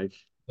here, Mike.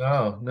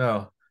 No,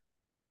 no.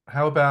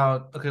 How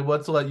about okay?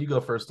 Let's let you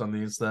go first on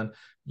these then.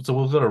 So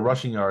we'll go to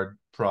rushing yard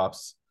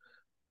props.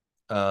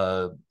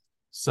 Uh,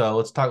 so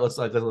let's talk. Let's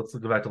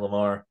go back to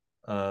Lamar.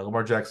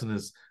 Lamar Jackson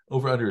is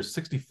over under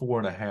 64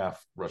 and a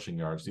half rushing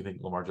yards. Do you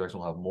think Lamar Jackson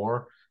will have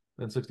more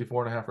than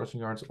 64 and a half rushing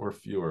yards or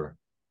fewer?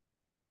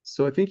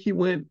 So I think he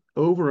went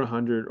over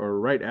 100 or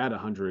right at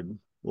 100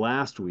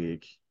 last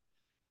week.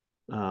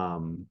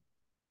 Um,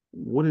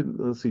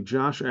 let's see,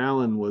 Josh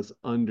Allen was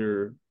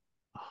under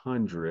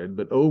 100,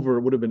 but over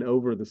would have been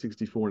over the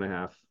 64 and a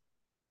half.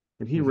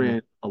 And he Mm-hmm.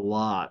 ran a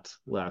lot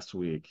last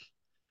week.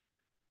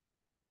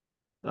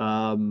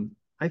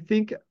 I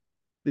think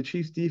the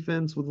Chiefs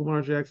defense with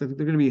Lamar Jackson, I think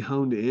they're going to be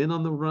honed in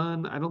on the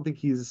run. I don't think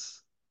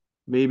he's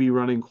maybe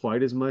running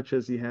quite as much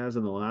as he has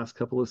in the last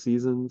couple of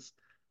seasons.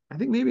 I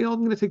think maybe I'm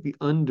going to take the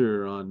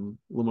under on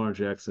Lamar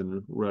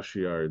Jackson rush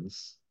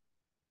yards.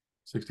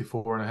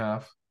 64 and a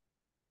half.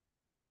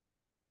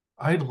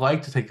 I'd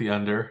like to take the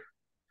under,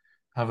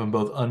 have them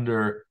both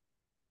under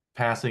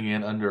passing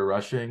and under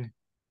rushing.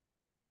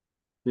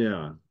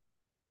 Yeah.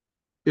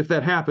 If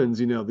that happens,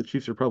 the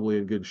Chiefs are probably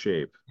in good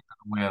shape.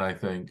 Win, I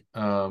think.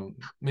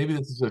 Maybe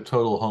this is a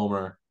total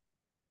homer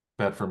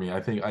bet for me.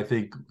 I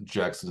think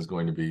Jackson is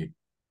going to be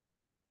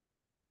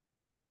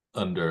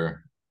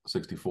under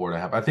 64 and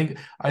a half. I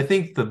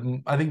think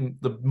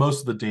the most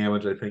of the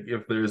damage, I think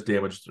if there is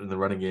damage in the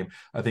running game,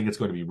 I think it's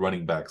going to be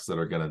running backs that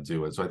are going to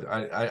do it. So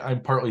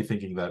I'm partly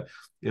thinking that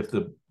if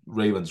the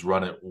Ravens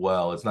run it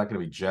well, it's not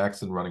going to be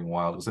Jackson running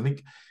wild, because I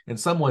think in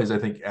some ways I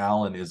think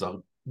Allen is a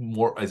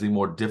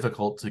more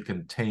difficult to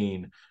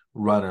contain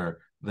runner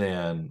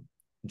than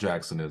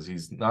Jackson is.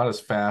 He's not as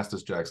fast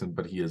as Jackson,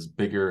 but he is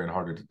bigger and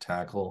harder to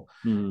tackle.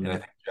 And I Hmm.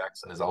 think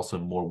Jackson is also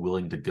more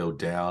willing to go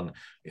down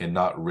and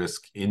not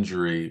risk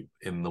injury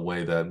in the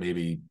way that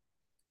maybe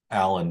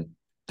Allen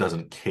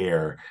doesn't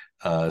care,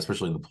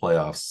 especially in the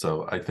playoffs.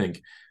 So I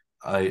think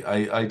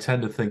I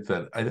tend to think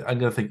that I'm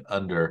going to think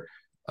under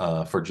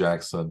for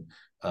Jackson,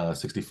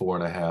 64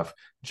 and a half.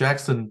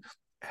 Jackson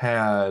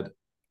had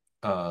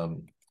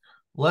um,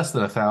 less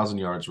than 1,000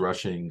 yards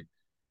rushing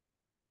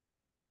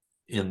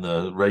in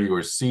the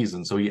regular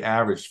season. So he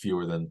averaged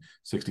fewer than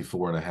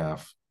 64 and a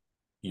half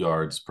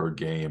yards per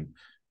game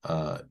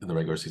in the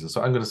regular season.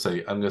 So I'm gonna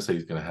say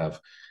he's gonna have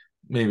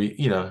maybe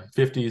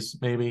 50s,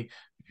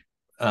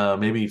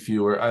 maybe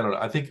fewer. I don't know.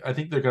 I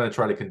think they're gonna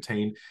try to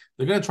contain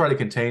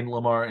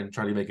Lamar and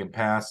try to make him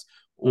pass,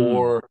 Hmm.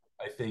 or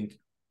I think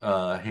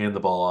hand the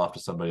ball off to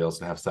somebody else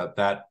and have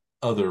that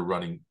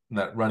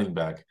running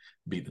back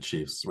beat the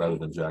Chiefs rather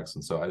than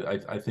Jackson. So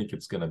I think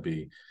it's gonna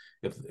be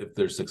if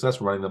there's success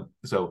running them.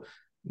 So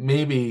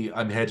maybe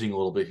I'm hedging a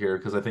little bit here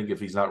because I think if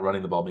he's not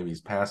running the ball, maybe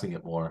he's passing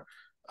it more.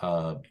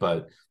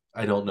 But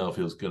I don't know if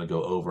he was going to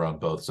go over on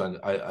both. So I'm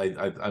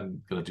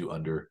going to do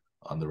under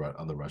on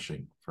the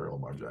rushing for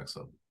Lamar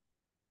Jackson.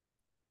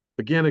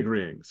 Again,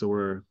 agreeing.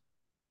 So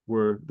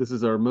this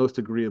is our most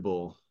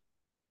agreeable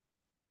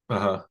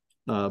Uh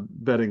huh.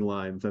 betting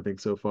lines, I think,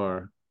 so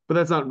far. But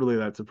that's not really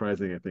that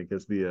surprising, I think,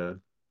 as you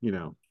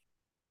know,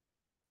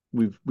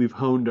 we've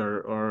honed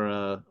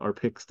our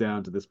picks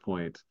down to this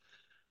point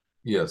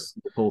Yes.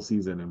 the whole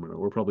season, and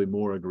we're probably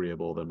more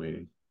agreeable than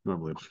we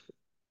normally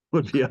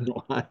would be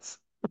otherwise.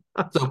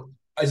 So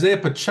Isaiah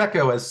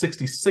Pacheco has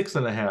 66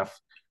 and a half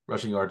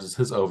rushing yards is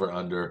his over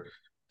under.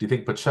 Do you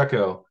think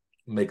Pacheco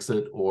makes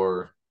it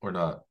or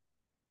not?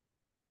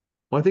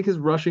 Well, I think his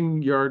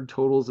rushing yard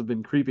totals have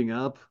been creeping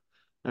up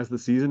as the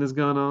season has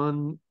gone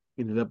on.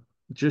 Ended up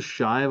just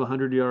shy of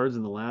 100 yards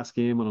in the last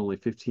game on only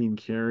 15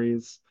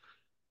 carries.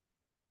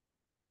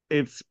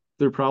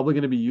 They're probably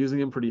going to be using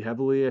him pretty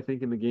heavily, I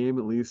think, in the game,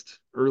 at least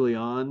early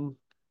on.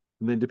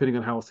 And then depending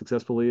on how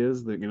successful he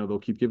is, that they'll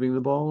keep giving him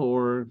the ball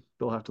or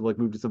they'll have to like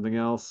move to something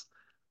else.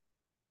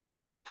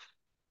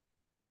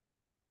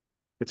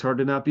 It's hard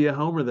to not be a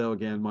homer though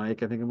again,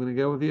 Mike. I think I'm going to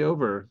go with the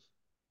over.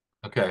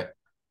 Okay.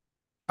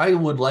 I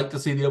would like to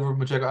see the over from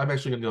Pacheco. I'm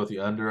actually going to go with the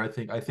under. I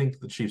think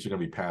the Chiefs are going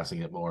to be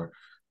passing it more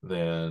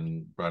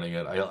than running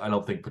it. I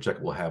don't think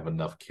Pacheco will have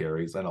enough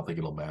carries. I don't think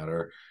it'll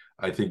matter.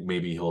 I think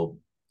maybe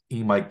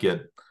he might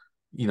get,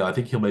 I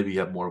think he'll maybe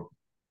have more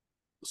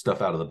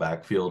stuff out of the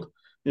backfield,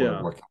 more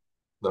Yeah. more.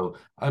 So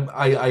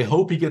I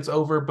hope he gets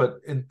over, but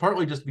and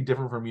partly just be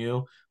different from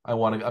you.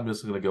 I'm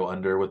just going to go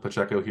under with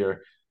Pacheco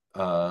here.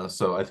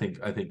 So I think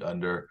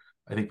under.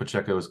 I think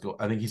Pacheco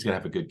I think he's going to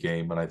have a good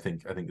game, and I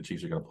think the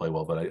Chiefs are going to play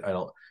well. But I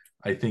don't.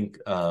 I think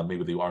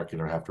maybe they aren't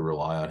going to have to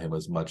rely on him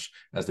as much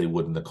as they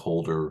would in the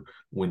colder,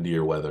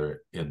 windier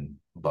weather in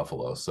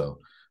Buffalo. So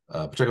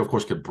Pacheco, of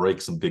course, could break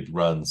some big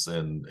runs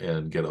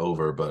and get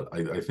over, but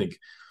I think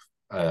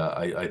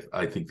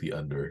I think the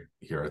under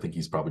here. I think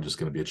he's probably just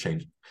going to be a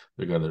change.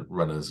 They're going to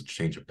run as a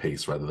change of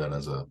pace rather than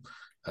as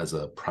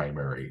a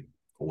primary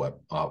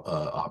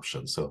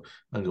option. So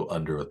I'm going to go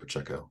under with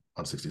Pacheco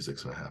on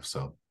 66.5.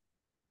 So, and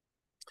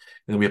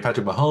then we have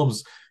Patrick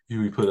Mahomes,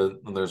 who we put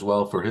in there as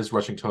well for his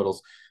rushing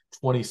totals,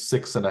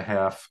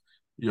 26.5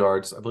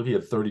 yards. I believe he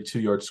had 32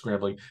 yards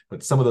scrambling,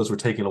 but some of those were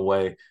taken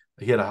away.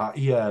 He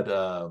had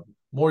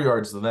more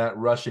yards than that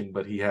rushing,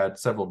 but he had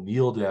several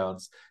kneel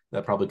downs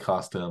that probably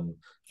cost him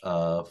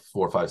 4,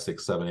 5,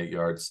 6, 7, 8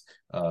 yards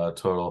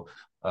total.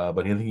 But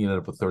I think he ended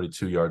up with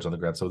 32 yards on the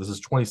ground. So this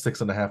is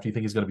 26.5. Do you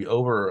think he's going to be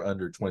over or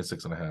under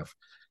 26.5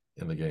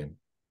 in the game?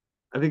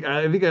 I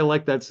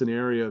like that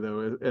scenario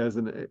though, as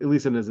an at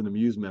least as an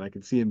amusement. I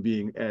could see him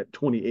being at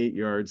 28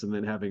 yards and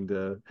then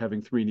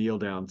having three kneel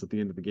downs at the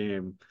end of the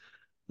game,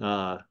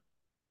 uh,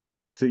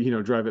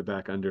 to drive it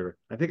back under.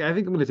 I think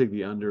I'm going to take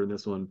the under in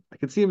this one. I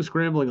could see him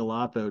scrambling a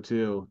lot though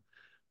too,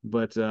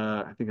 but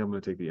I think I'm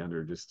going to take the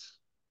under just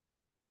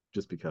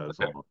because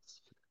Okay.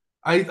 almost.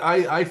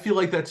 I feel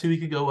like that too. He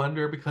could go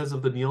under because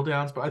of the kneel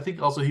downs, but I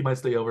think also he might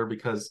stay over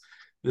because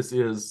this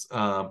is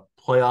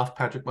playoff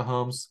Patrick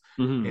Mahomes,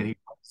 and Hmm. he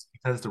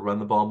tends to run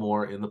the ball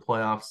more in the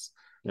playoffs.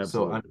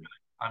 So Absolutely.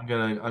 I'm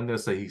gonna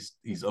say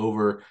he's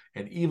over,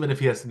 and even if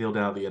he has to kneel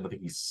down at the end, I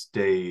think he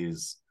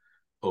stays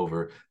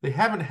over. They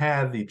haven't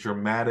had the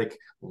dramatic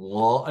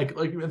wall like at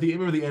the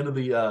remember the end of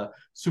the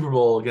Super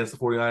Bowl against the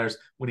 49ers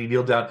when he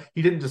kneeled down.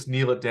 He didn't just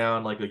kneel it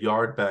down like a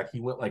yard back. He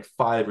went like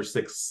 5 or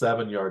 6,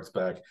 7 yards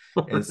back.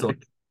 And so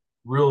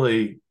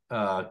really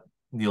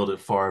kneeled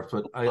it far.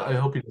 But I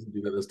hope he doesn't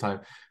do that this time.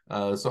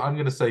 So I'm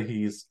gonna say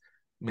he's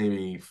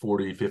maybe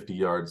 40, 50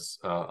 yards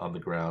on the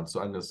ground. So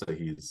I'm gonna say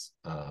he's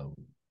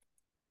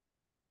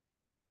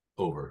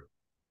over.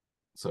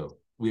 So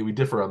we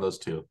differ on those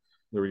two.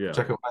 There we go.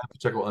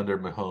 Pacheco under,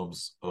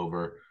 Mahomes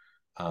over.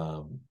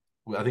 Um,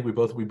 I think we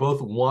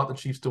both want the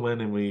Chiefs to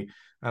win, and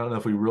I don't know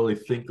if we really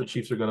think the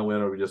Chiefs are going to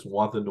win or we just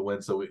want them to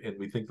win. And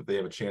we think that they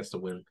have a chance to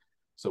win.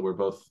 So we're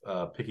both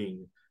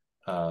picking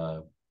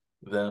them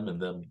and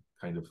them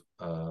kind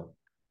of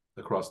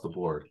across the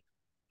board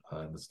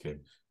in this game.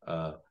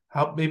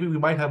 How maybe we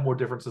might have more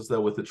differences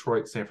though with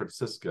Detroit, San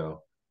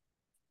Francisco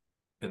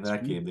in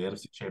that game, the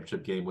NFC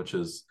Championship game, which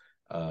is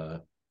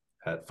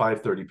at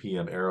 5:30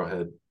 p.m.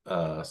 Arrowhead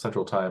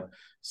Central Time,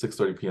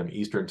 6:30 p.m.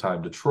 Eastern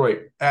Time.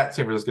 Detroit at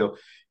San Francisco.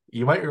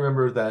 You might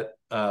remember that.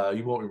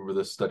 You won't remember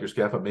this, Dr.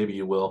 Scaff, but maybe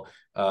you will.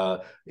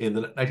 In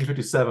the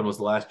 1957 was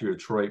the last year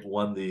Detroit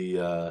won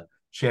the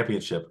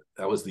championship.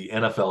 That was the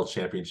NFL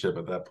championship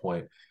at that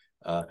point,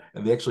 and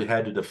they actually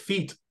had to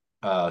defeat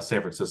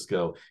San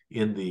Francisco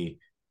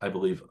I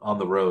believe, on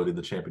the road in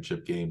the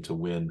championship game to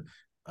win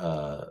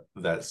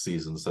that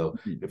season. So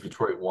if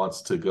Detroit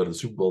wants to go to the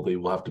Super Bowl, they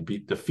will have to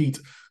defeat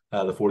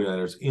the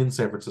 49ers in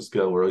San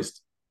Francisco, or at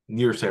least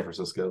near San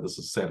Francisco. This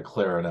is Santa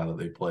Clara now that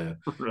they play in.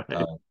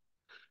 Right.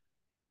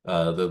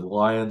 The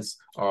Lions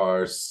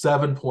are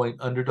 7-point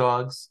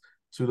underdogs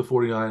to the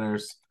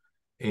 49ers,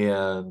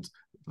 and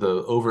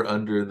the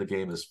over-under in the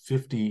game is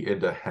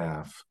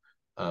 50.5.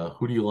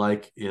 Who do you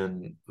like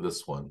in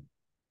this one?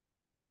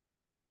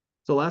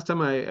 So last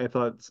time I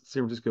thought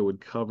San Francisco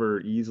would cover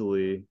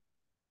easily,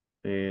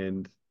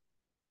 and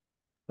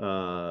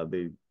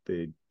they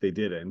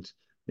didn't.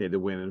 They had to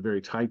win in a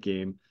very tight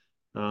game.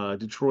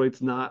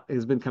 Detroit's not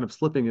has been kind of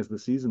slipping as the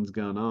season's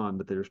gone on,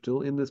 but they're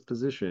still in this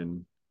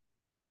position.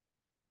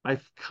 I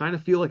kind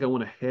of feel like I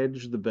want to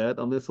hedge the bet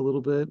on this a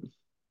little bit.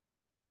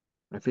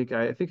 I think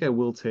I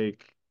will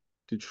take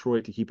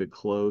Detroit to keep it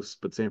close,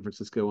 but San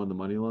Francisco on the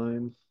money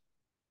line.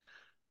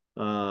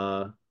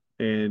 Uh,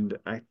 and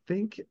I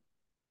think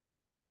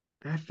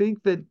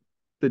that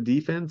the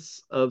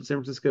defense of San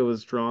Francisco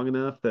is strong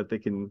enough that they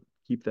can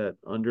keep that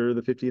under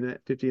the 50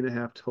 and a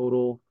half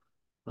total.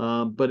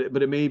 But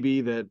it may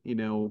be that,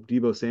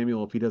 Deebo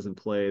Samuel, if he doesn't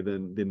play,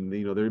 then they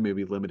may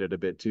be limited a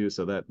bit too.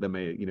 So that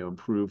may,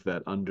 improve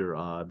that under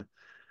odds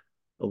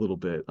a little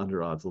bit.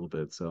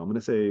 So I'm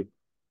gonna say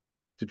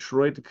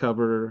Detroit to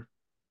cover,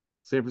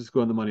 San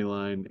Francisco on the money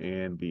line,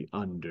 and the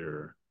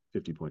under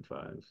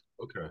 50.5.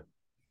 Okay.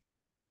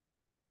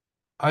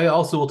 I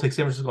also will take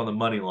San Francisco on the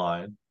money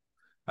line.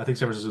 I think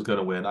San Francisco is going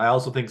to win. I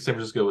also think San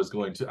Francisco is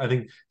going to. I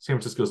think San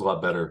Francisco is a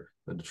lot better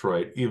than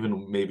Detroit.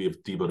 Even maybe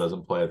if Debo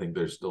doesn't play, I think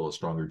they're still a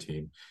stronger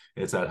team.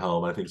 It's at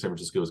home. I think San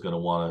Francisco is going to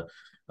want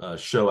to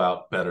show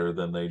out better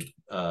than they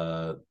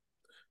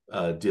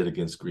did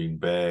against Green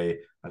Bay.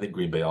 I think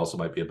Green Bay also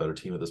might be a better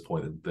team at this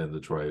point than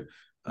Detroit.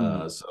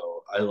 Mhm.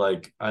 So I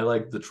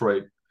like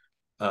Detroit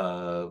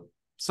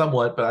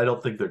somewhat, but I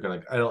don't think they're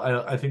gonna.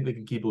 I think they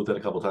can keep it within a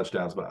couple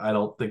touchdowns, but I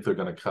don't think they're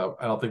gonna cover.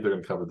 I don't think they're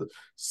gonna cover the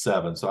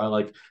 7. So I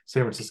like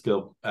San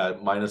Francisco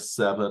at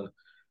 -7.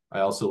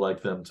 I also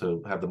like them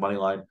to have the money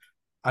line.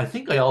 I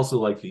think I also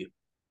like the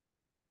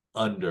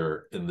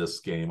under in this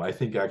game. I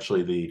think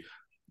actually the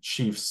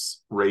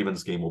Chiefs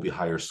Ravens game will be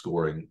higher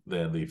scoring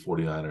than the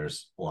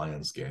 49ers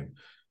Lions game.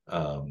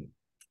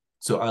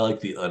 So I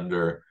like the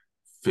under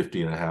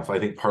 50.5. I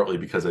think partly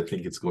because I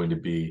think it's going to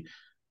be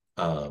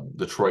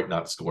Detroit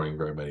not scoring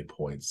very many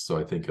points. So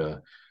I think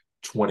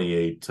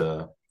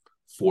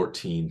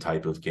 28-14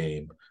 type of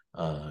game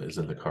is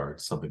in the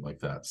cards, something like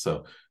that.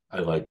 So I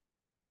like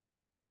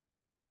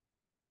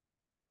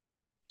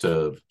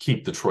to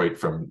keep Detroit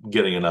from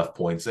getting enough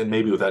points. And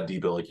maybe with that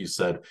debut, like you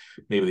said,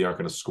 maybe they aren't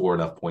going to score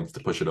enough points to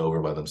push it over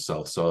by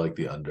themselves. So I like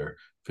the under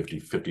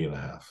 50 and a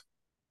half.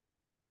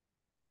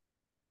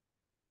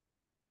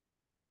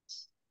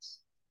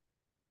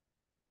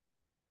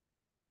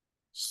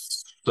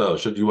 So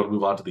should you want to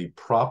move on to the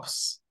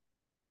props?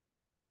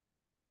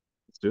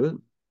 Let's do it.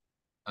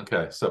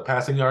 Okay, so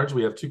passing yards,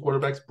 we have two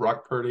quarterbacks,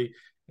 Brock Purdy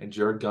and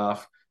Jared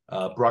Goff.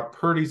 Brock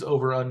Purdy's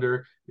over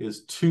under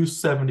is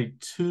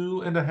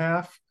 272 and a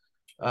half.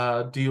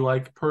 Do you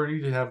like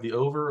Purdy to have the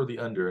over or the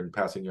under in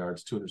passing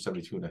yards,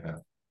 272 and a half?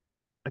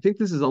 I think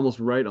this is almost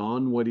right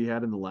on what he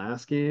had in the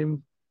last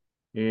game,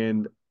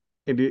 and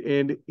and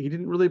he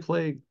didn't really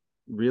play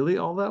really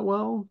all that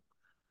well.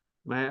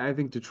 I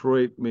think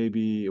Detroit may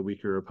be a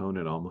weaker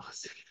opponent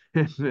almost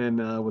than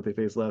what they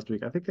faced last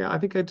week. I think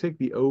I'd take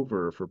the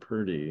over for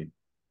Purdy,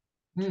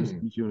 Hmm.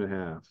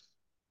 2.5.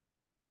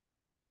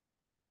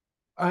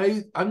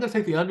 I'm gonna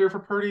take the under for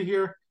Purdy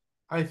here.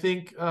 I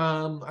think the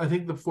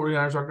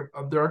 49ers aren't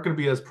going to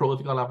be as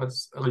prolific on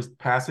offense, at least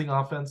passing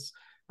offense.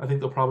 I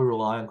think they'll probably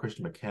rely on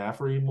Christian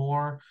McCaffrey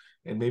more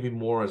and maybe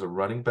more as a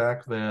running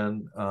back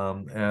than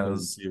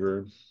as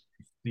Receiver.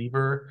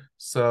 receiver.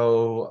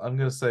 So I'm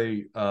going to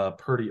say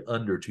Purdy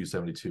under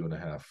 272 and a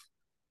half.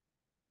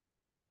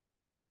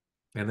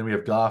 And then we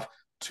have Goff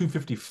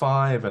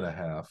 255 and a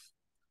half.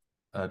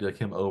 Do you like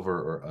him over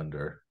or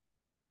under?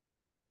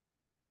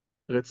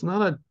 It's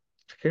not a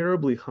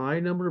terribly high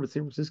number, but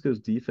San Francisco's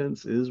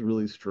defense is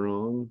really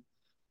strong.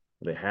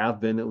 They have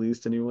been at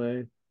least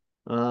anyway.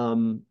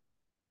 Um,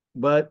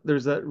 but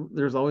there's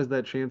always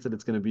that chance that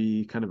it's going to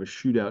be kind of a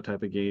shootout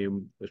type of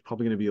game. There's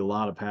probably going to be a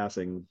lot of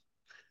passing.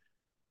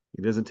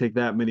 It doesn't take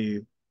that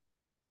many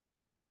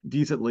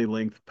decently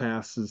length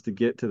passes to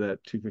get to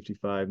that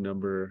 255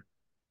 number.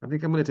 I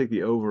think I'm going to take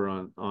the over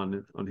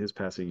on his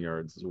passing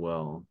yards as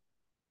well.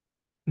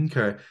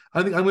 Okay,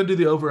 I think I'm going to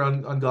do the over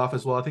on Goff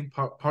as well. I think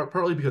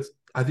partly because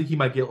I think he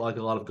might get like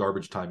a lot of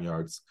garbage time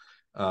yards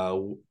uh,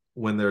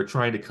 when they're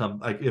trying to come.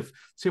 Like if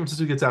San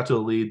Francisco gets out to a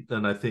lead,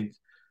 then I think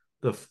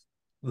the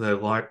the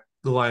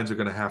Lions are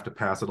going to have to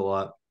pass it a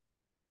lot,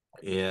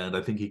 and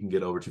I think he can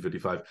get over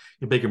 255.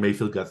 And Baker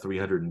Mayfield got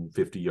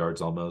 350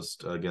 yards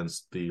almost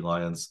against the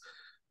Lions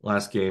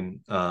last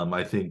game.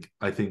 I think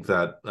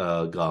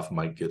that Goff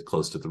might get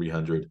close to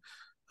 300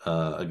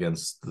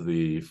 against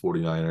the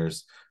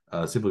 49ers.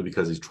 Simply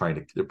because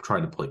they're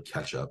trying to play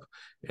catch up,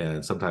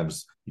 and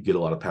sometimes you get a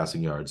lot of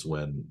passing yards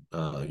when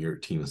your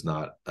team is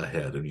not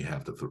ahead and you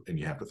have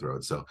to throw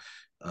it. So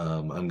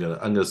I'm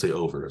gonna say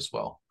over as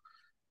well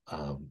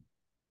um,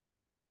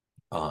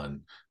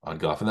 on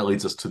Goff, and that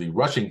leads us to the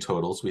rushing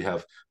totals. We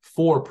have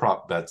four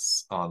prop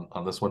bets on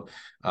this one.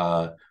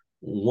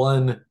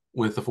 One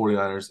with the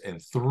 49ers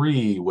and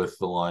three with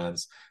the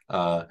Lions.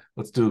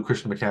 Let's do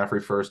Christian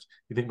McCaffrey first.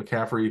 You think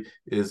McCaffrey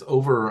is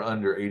over or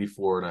under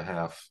 84 and a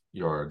half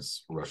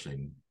yards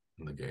rushing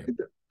in the game?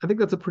 I think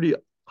that's a pretty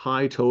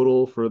high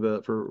total for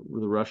the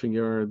rushing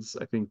yards.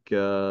 I think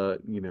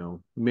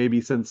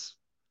maybe since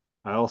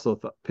I also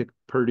picked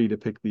Purdy to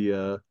pick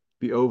the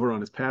over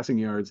on his passing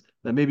yards,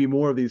 that maybe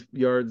more of these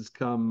yards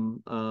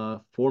come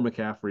for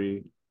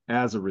McCaffrey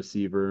as a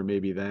receiver,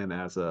 maybe than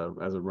as a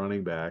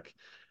running back.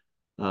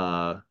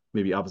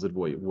 Maybe opposite of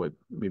what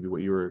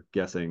you were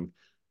guessing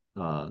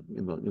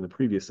in the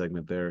previous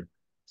segment there.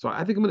 So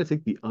I think I'm going to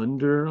take the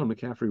under on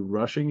McCaffrey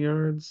rushing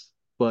yards,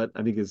 but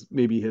I think his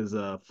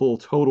full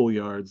total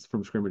yards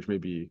from scrimmage may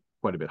be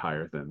quite a bit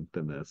higher than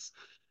this.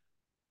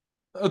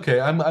 Okay,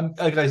 I'm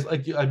guys,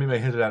 like I mean I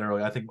hinted at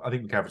earlier. I think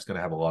McCaffrey's going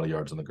to have a lot of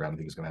yards on the ground. I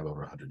think he's going to have over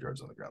 100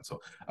 yards on the ground.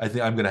 So I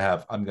think I'm going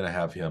to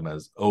have him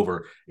as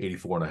over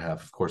 84 and a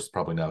half. Of course,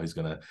 probably now he's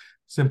going to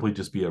simply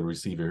just be a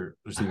receiving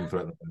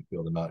threat in the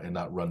field and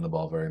not run the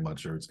ball very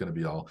much, or it's going to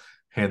be all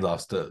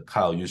handoffs to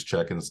Kyle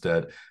Juszczyk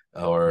instead,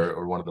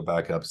 or one of the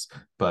backups.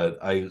 But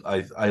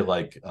I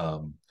like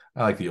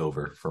the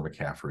over for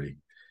McCaffrey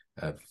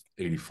at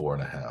 84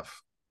 and a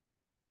half.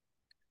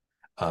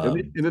 And then,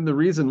 Um, and then the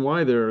reason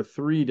why there are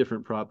three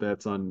different prop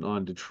bets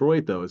on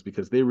Detroit though is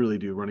because they really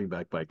do running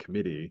back by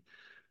committee.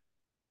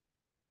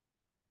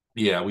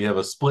 yeah, we have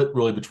a split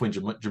really between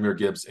Jahmyr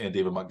Gibbs and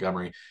David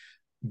Montgomery.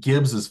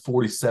 Gibbs is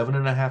 47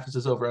 and a half as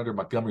his over under.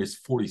 Montgomery is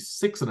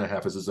 46 and a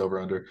half as his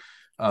over under.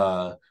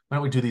 Why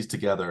don't we do these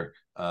together?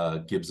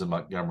 Gibbs and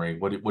Montgomery.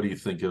 What do you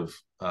think of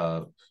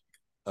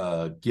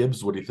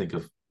Gibbs? What do you think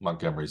of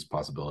Montgomery's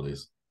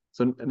possibilities?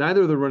 So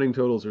neither of the running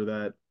totals are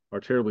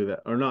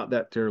not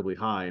that terribly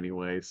high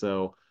anyway.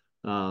 So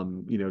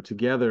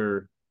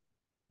together,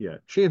 yeah,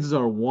 chances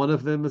are one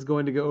of them is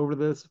going to go over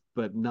this,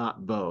 but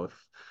not both.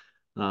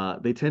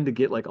 They tend to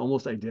get like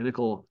almost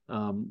identical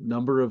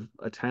number of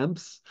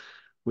attempts,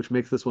 which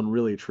makes this one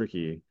really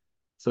tricky.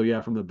 So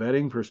yeah, from the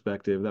betting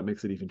perspective, that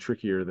makes it even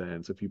trickier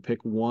then. So if you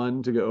pick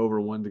one to go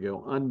over, one to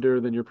go under,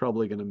 then you're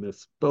probably going to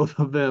miss both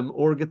of them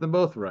or get them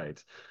both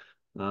right.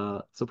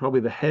 So probably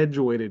the hedge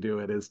way to do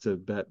it is to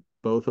bet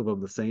both of them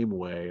the same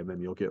way, and then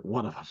you'll get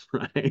one of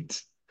them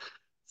right.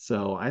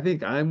 So I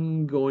think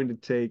I'm going to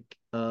take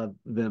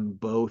them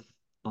both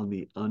on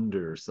the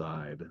under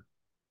side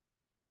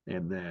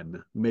and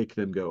then make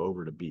them go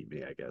over to beat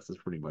me, I guess, is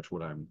pretty much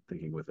what I'm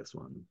thinking with this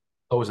one.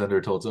 Always under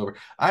until it's over.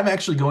 I'm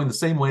actually going the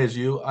same way as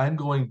you. I'm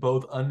going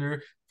both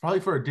under, probably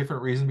for a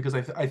different reason, because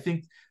I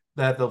think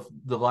that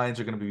the Lions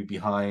are going to be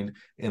behind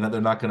and that they're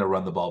not going to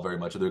run the ball very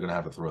much, or they're going to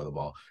have to throw the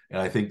ball. And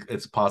I think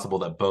it's possible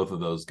that both of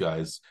those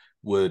guys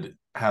would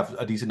have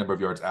a decent number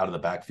of yards out of the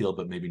backfield,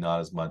 but maybe not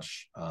as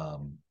much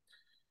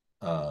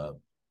uh,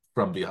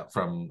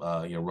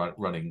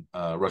 running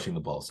rushing the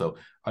ball. So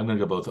I'm going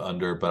to go both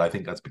under, but I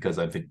think that's because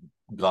I think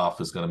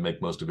Goff is going to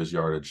make most of his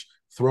yardage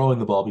throwing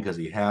the ball because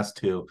he has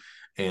to,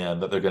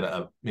 and that they're going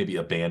to maybe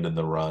abandon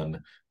the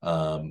run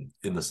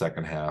in the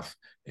second half.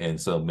 And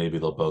so maybe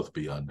they'll both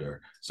be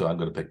under. So I'm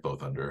going to pick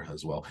both under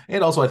as well.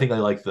 And also, I think I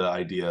like the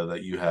idea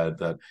that you had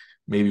that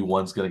maybe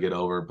one's going to get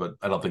over, but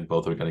I don't think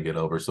both are going to get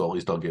over. So at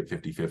least I'll get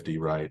 50-50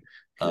 right.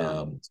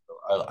 Yeah.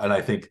 And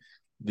I think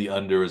the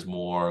under is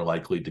more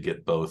likely to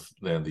get both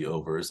than the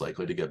over is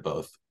likely to get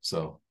both.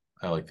 So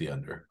I like the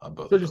under on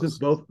both of Especially since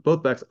those.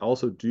 both backs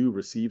also do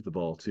receive the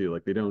ball too.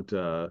 Like they don't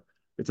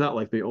it's not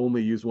like they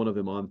only use one of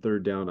them on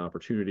third down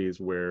opportunities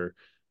where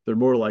they're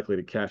more likely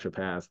to catch a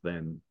pass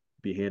than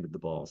be handed the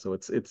ball. So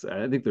it's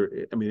I think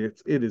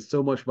it is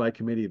so much by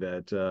committee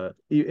that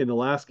in the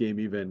last game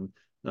even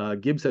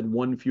Gibbs had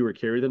one fewer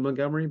carry than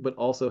Montgomery, but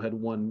also had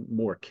one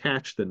more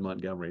catch than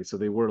Montgomery. So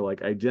they were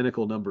like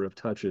identical number of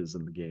touches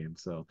in the game.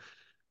 So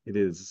it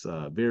is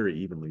very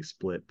evenly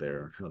split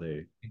there. How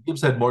they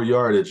Gibbs had more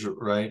yardage,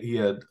 right? He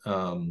had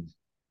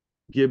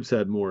Gibbs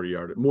had more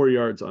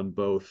yards on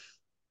both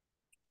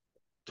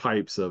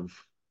types of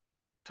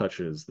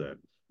touches that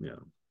yeah.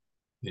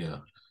 yeah.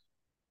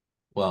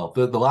 Well,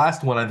 the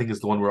last one I think is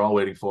the one we're all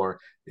waiting for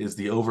is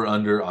the over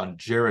under on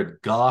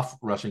Jared Goff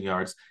rushing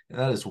yards, and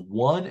that is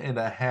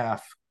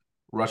 1.5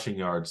 rushing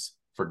yards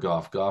for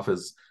Goff. Goff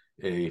is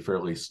a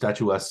fairly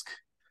statuesque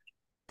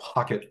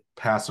pocket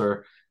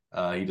passer.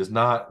 He does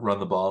not run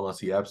the ball unless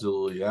he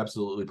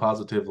absolutely,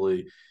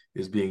 positively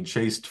is being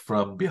chased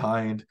from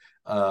behind.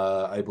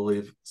 I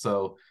believe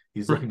so.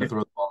 He's looking to Right.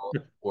 throw the ball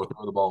or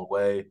throw the ball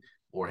away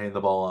or hand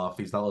the ball off.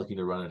 He's not looking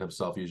to run it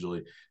himself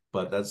usually,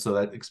 but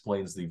that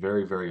explains the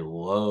very very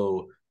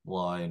low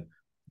line,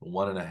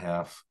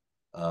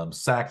 1.5.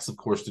 Sacks, of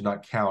course, do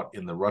not count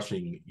in the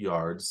rushing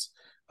yards.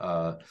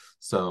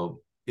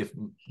 So if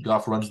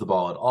Goff runs the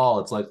ball at all,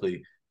 it's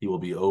likely he will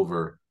be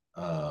over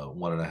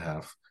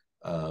 1.5.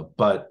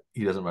 But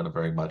he doesn't run it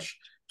very much.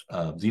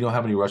 Do you know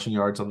how many rushing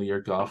yards on the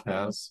year Goff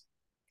has?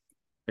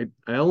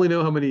 I only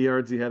know how many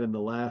yards he had in the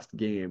last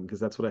game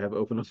because that's what I have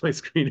open on my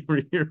screen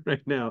over here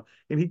right now.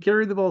 And he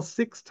carried the ball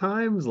 6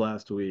 times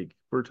last week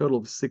for a total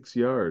of 6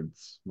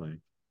 yards, Mike.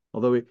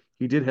 Although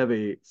he did have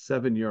a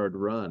 7 yard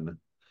run.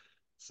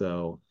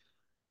 So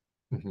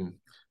Mm-hmm.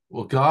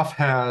 Well, Goff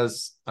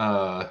has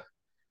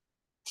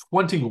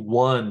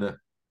 21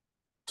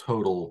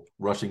 total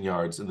rushing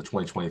yards in the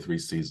 2023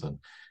 season,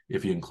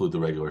 if you include the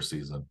regular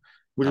season.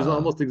 which is Um,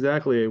 almost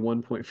exactly a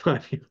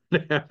 1.5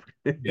 yard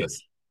average.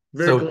 yes.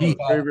 Very So he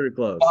close, very, very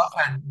Goff close.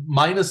 had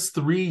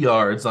 -3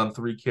 yards on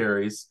 3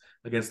 carries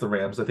against the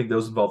Rams. I think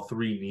those involved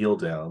 3 kneel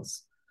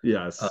downs. Uh,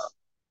 Yes.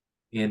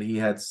 and he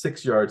had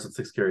 6 yards and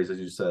 6 carries, as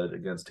you said,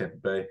 against Tampa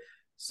Bay.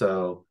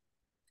 So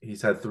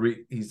he's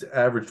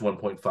averaged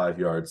 1.5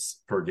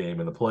 yards per game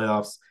in the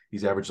playoffs.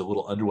 He's averaged a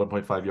little under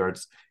 1.5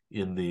 yards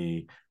in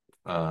the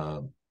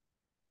uh,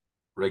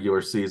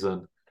 regular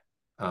season.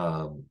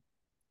 Um,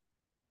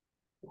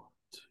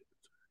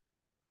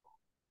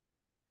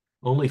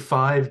 only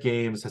 5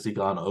 games has he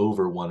gone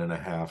over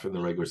 1.5 in the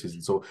regular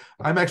season. So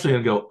I'm actually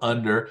going to go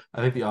under.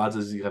 I think the odds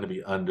is he's going to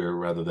be under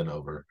rather than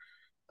over.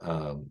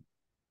 Um,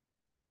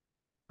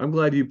 I'm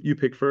glad you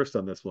picked first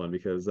on this one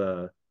because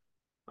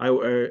I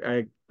wanted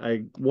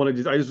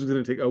to I just was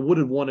gonna take I would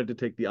have wanted to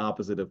take the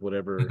opposite of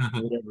whatever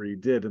you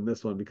did in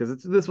this one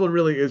because this one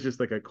really is just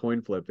like a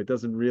coin flip. It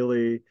doesn't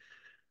really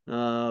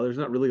there's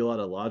not really a lot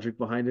of logic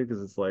behind it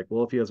because it's like,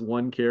 well, if he has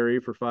one carry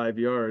for 5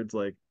 yards,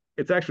 like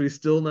it's actually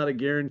still not a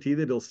guarantee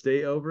that he'll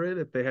stay over it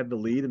if they had the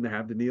lead and they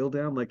have to kneel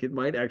down. Like it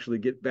might actually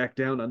get back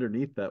down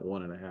underneath that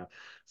 1.5.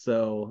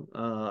 So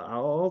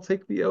I'll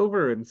take the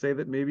over and say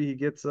that maybe he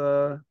gets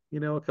a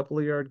couple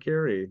of yard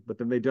carry, but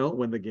then they don't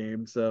win the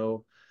game.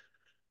 So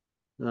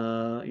he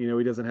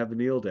doesn't have the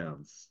kneel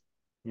downs,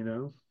 you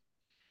know?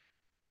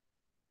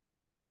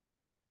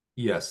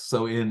 yes.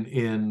 So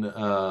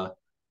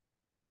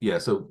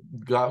so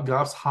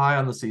Goff's high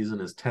on the season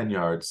is 10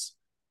 yards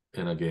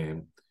in a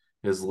game.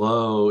 His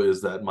low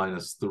is that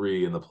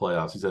 -3 in the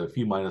playoffs. He's had a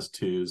few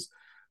 -2s.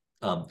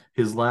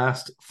 His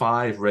last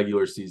 5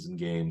 regular season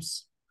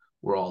games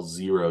were all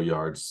 0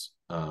 yards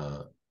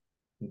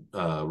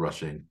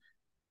rushing.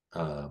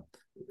 Uh,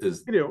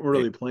 is He don't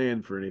really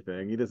plan for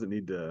anything. He Yeah, doesn't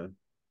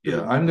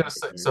I'm need gonna to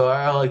say there. so.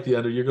 I like the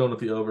under. You're going with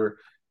the over.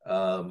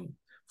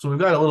 So we've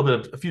got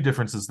a few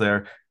differences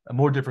there.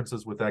 More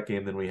differences with that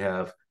game than we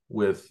have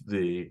with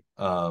the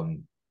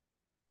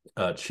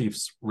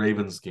Chiefs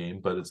Ravens game,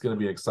 but it's going to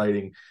be an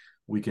exciting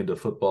weekend of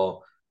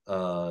football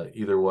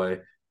either way.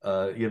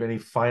 You have any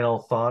final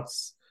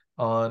thoughts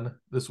on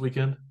this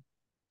weekend?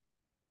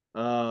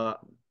 Uh,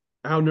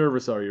 how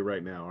nervous are you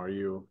right now? Are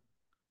you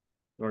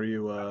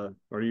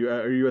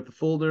at the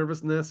full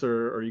nervousness,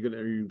 or are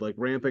you like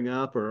ramping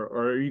up, or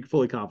are you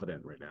fully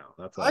confident right now?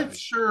 That's all. I'm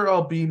sure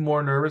I'll be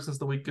more nervous as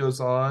the week goes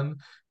on,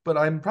 but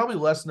I'm probably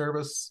less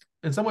nervous.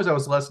 In some ways, I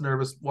was less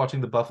nervous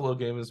watching the Buffalo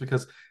game is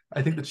because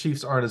I think the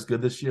Chiefs aren't as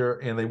good this year,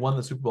 and they won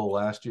the Super Bowl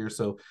last year,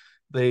 so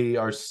they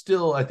are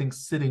still, I think,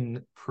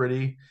 sitting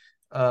pretty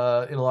in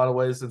a lot of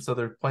ways, and so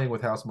they're playing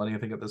with house money, I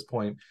think, at this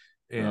point.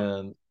 Yeah.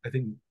 And I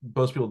think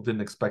most people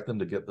didn't expect them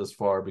to get this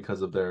far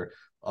because of their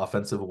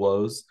offensive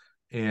woes,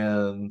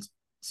 and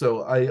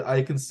so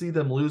I can see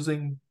them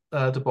losing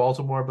to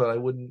Baltimore, but I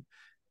wouldn't,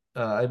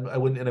 and I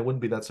wouldn't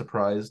be that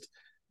surprised.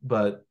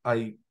 But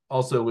I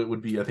also, it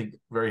would be, I think,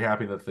 very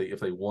happy that if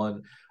they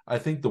won. I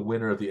think the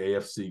winner of the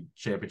AFC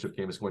Championship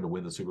game is going to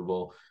win the Super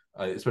Bowl,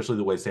 especially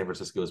the way San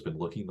Francisco has been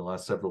looking the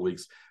last several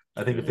weeks.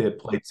 I think if they Yeah. had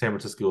played San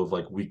Francisco of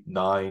like week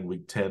 9,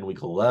 week 10,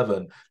 week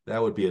 11,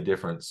 that would be a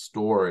different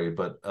story.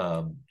 But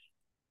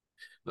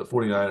the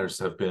 49ers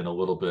have been a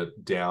little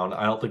bit down.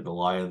 I don't think the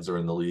Lions are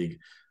in the league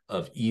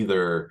of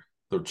either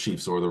the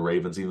Chiefs or the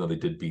Ravens, even though they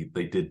did beat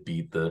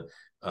the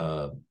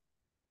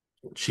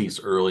Chiefs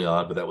early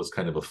on, but that was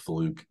kind of a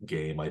fluke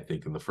game, I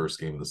think, in the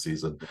first game of the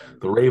season.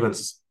 The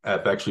Ravens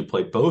have actually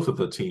played both of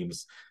the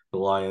teams, the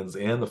Lions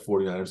and the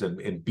 49ers,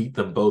 and beat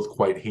them both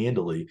quite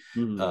handily.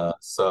 Mhm.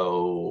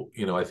 So,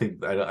 I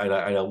think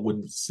I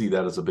wouldn't see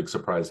that as a big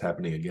surprise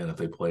happening again if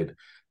they played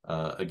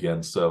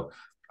again. So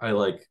I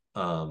like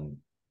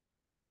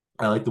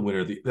I like the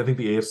winner. I think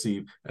the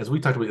AFC, as we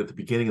talked about at the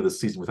beginning of the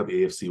season, we thought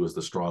the AFC was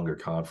the stronger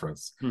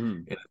conference,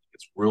 Mhm. and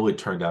it's really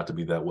turned out to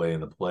be that way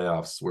in the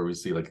playoffs, where we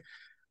see like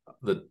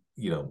the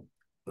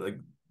like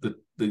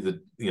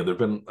there've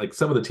been like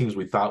some of the teams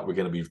we thought were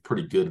going to be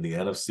pretty good in the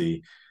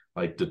NFC,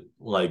 like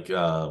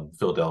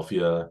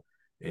Philadelphia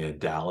and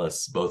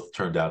Dallas, both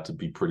turned out to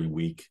be pretty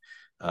weak,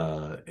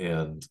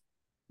 and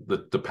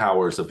the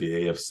powers of the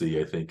AFC,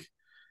 I think,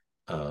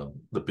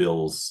 the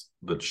Bills,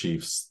 the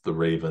Chiefs, the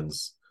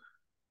Ravens,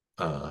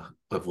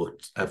 have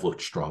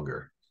looked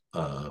stronger,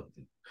 and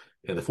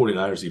the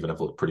 49ers even have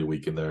looked pretty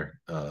weak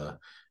uh,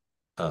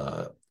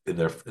 in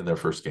their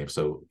first game.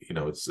 So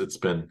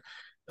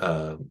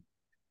uh,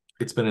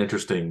 it's been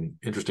an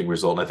interesting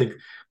result. And I think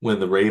when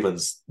the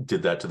Ravens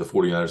did that to the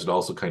 49ers, it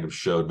also kind of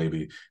showed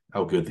maybe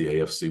how good the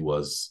AFC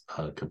was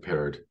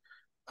compared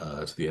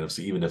to the NFC,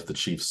 even if the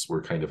Chiefs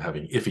were kind of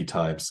having iffy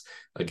times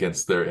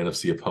against their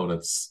NFC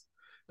opponents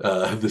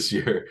this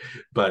year.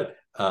 But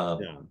Yeah.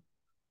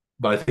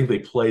 but I think they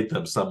played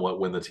them somewhat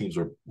when the teams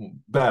were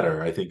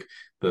better. I think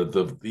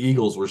the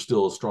Eagles were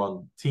still a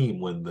strong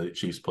team when the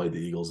Chiefs played the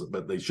Eagles,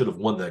 but they should have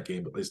won that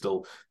game. But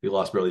they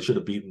lost barely. They should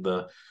have beaten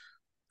the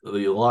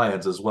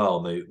Lions as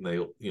well, and they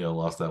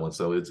lost that one.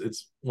 So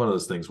it's one of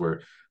those things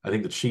where I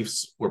think the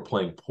Chiefs were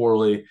playing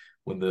poorly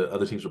when the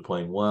other teams were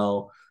playing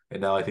well,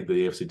 and now I think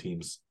the AFC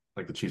teams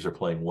like the Chiefs are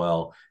playing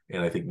well,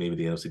 and I think maybe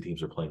the NFC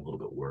teams are playing a little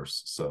bit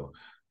worse. So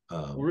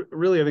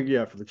Really, I think,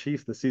 yeah, for the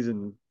Chiefs, the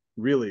season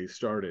really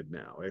started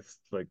now. It's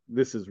like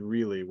this is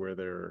really where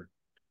they're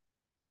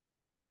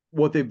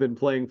what they've been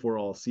playing for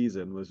all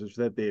season was just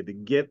that they had to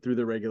get through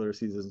the regular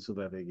season so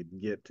that they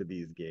could get to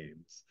these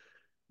games.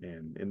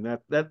 And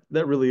that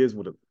really is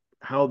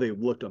how they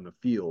looked on the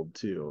field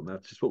too. And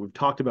that's just what we've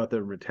talked about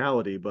their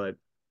mentality, but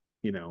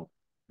you know,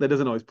 that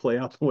doesn't always play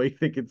out the way you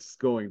think it's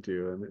going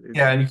to. And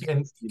yeah, and you can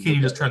look you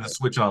at just it. turn the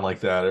switch on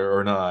like that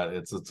or not?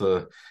 It's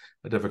a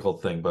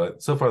difficult thing,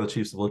 but so far the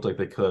Chiefs have looked like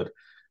they could,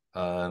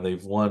 and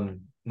they've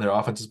won. Their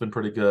offense has been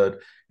pretty good,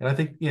 and I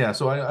think yeah.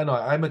 So I know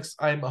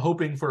I'm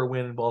hoping for a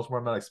win in Baltimore.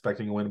 I'm not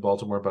expecting a win in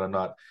Baltimore, but I'm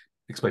not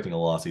expecting a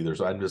loss either.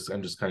 So I'm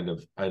just kind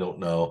of I don't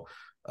know,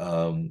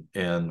 and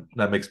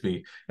that makes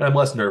me and I'm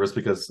less nervous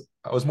because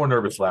I was more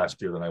nervous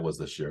last year than I was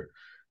this year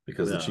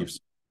because the Yeah. Chiefs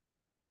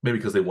maybe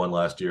because they won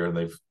last year and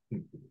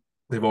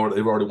they've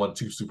already won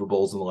 2 Super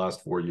Bowls in the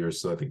last 4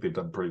 years, so I think they've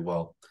done pretty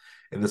well.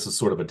 And this is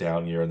sort of a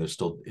down year, and they're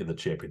still in the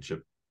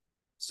championship.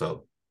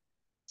 So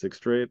 6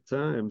 straight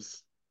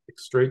times.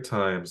 straight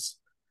times.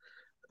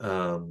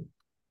 Um,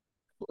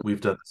 we've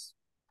done this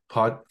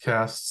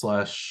podcast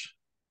slash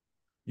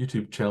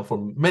YouTube channel for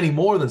many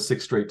more than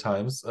 6 straight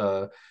times.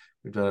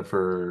 We've done it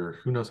for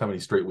who knows how many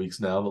straight weeks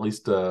now, at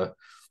least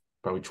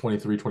probably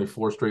 23,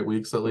 24 straight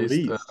weeks at At least.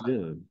 least,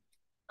 yeah.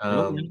 I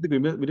don't Um, think we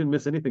didn't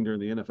miss anything during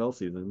the NFL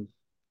season.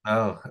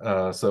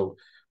 Oh, so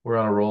we're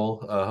on a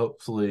roll.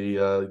 Hopefully,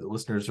 the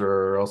listeners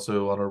are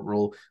also on a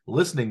roll,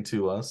 listening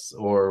to us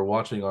or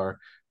watching our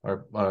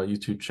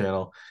YouTube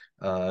channel,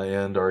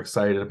 and are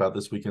excited about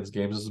this weekend's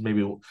games. This is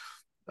maybe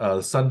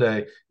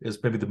Sunday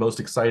is maybe the most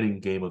exciting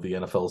game of the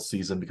NFL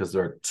season because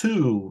there are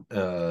two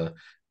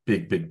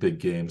big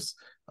games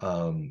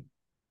um,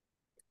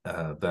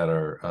 that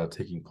are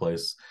taking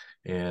place,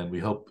 and we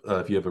hope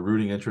if you have a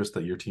rooting interest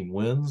that your team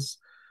wins.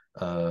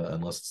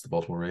 unless it's the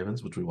Baltimore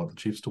Ravens, which we want the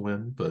Chiefs to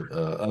win. But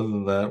other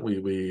than that, we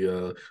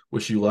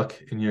wish you luck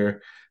in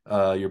your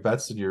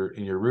bets and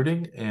your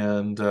rooting.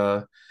 And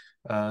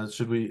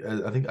should we?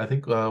 I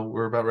think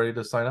we're about ready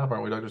to sign off,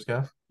 aren't we, Dr.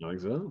 Scaff? I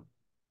think so.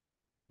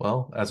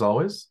 Well, as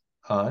always,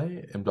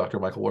 I am Dr.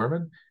 Michael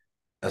Werman,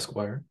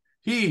 Esquire.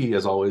 He,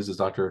 as always, is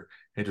Dr.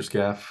 Andrew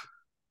Scaff,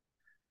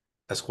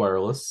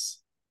 Esquireless.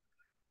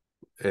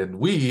 And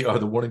we are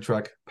the Warning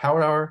Track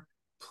Power Hour.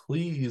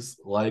 Please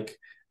like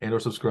and or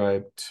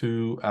subscribe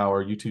to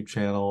our YouTube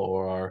channel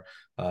or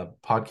our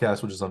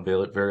podcast, which is on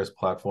various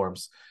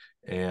platforms.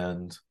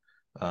 And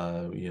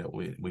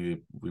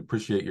we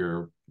appreciate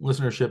your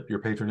listenership, your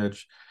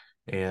patronage,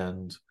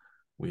 and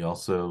we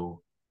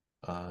also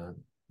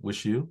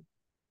wish you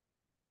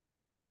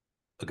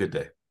a good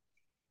day.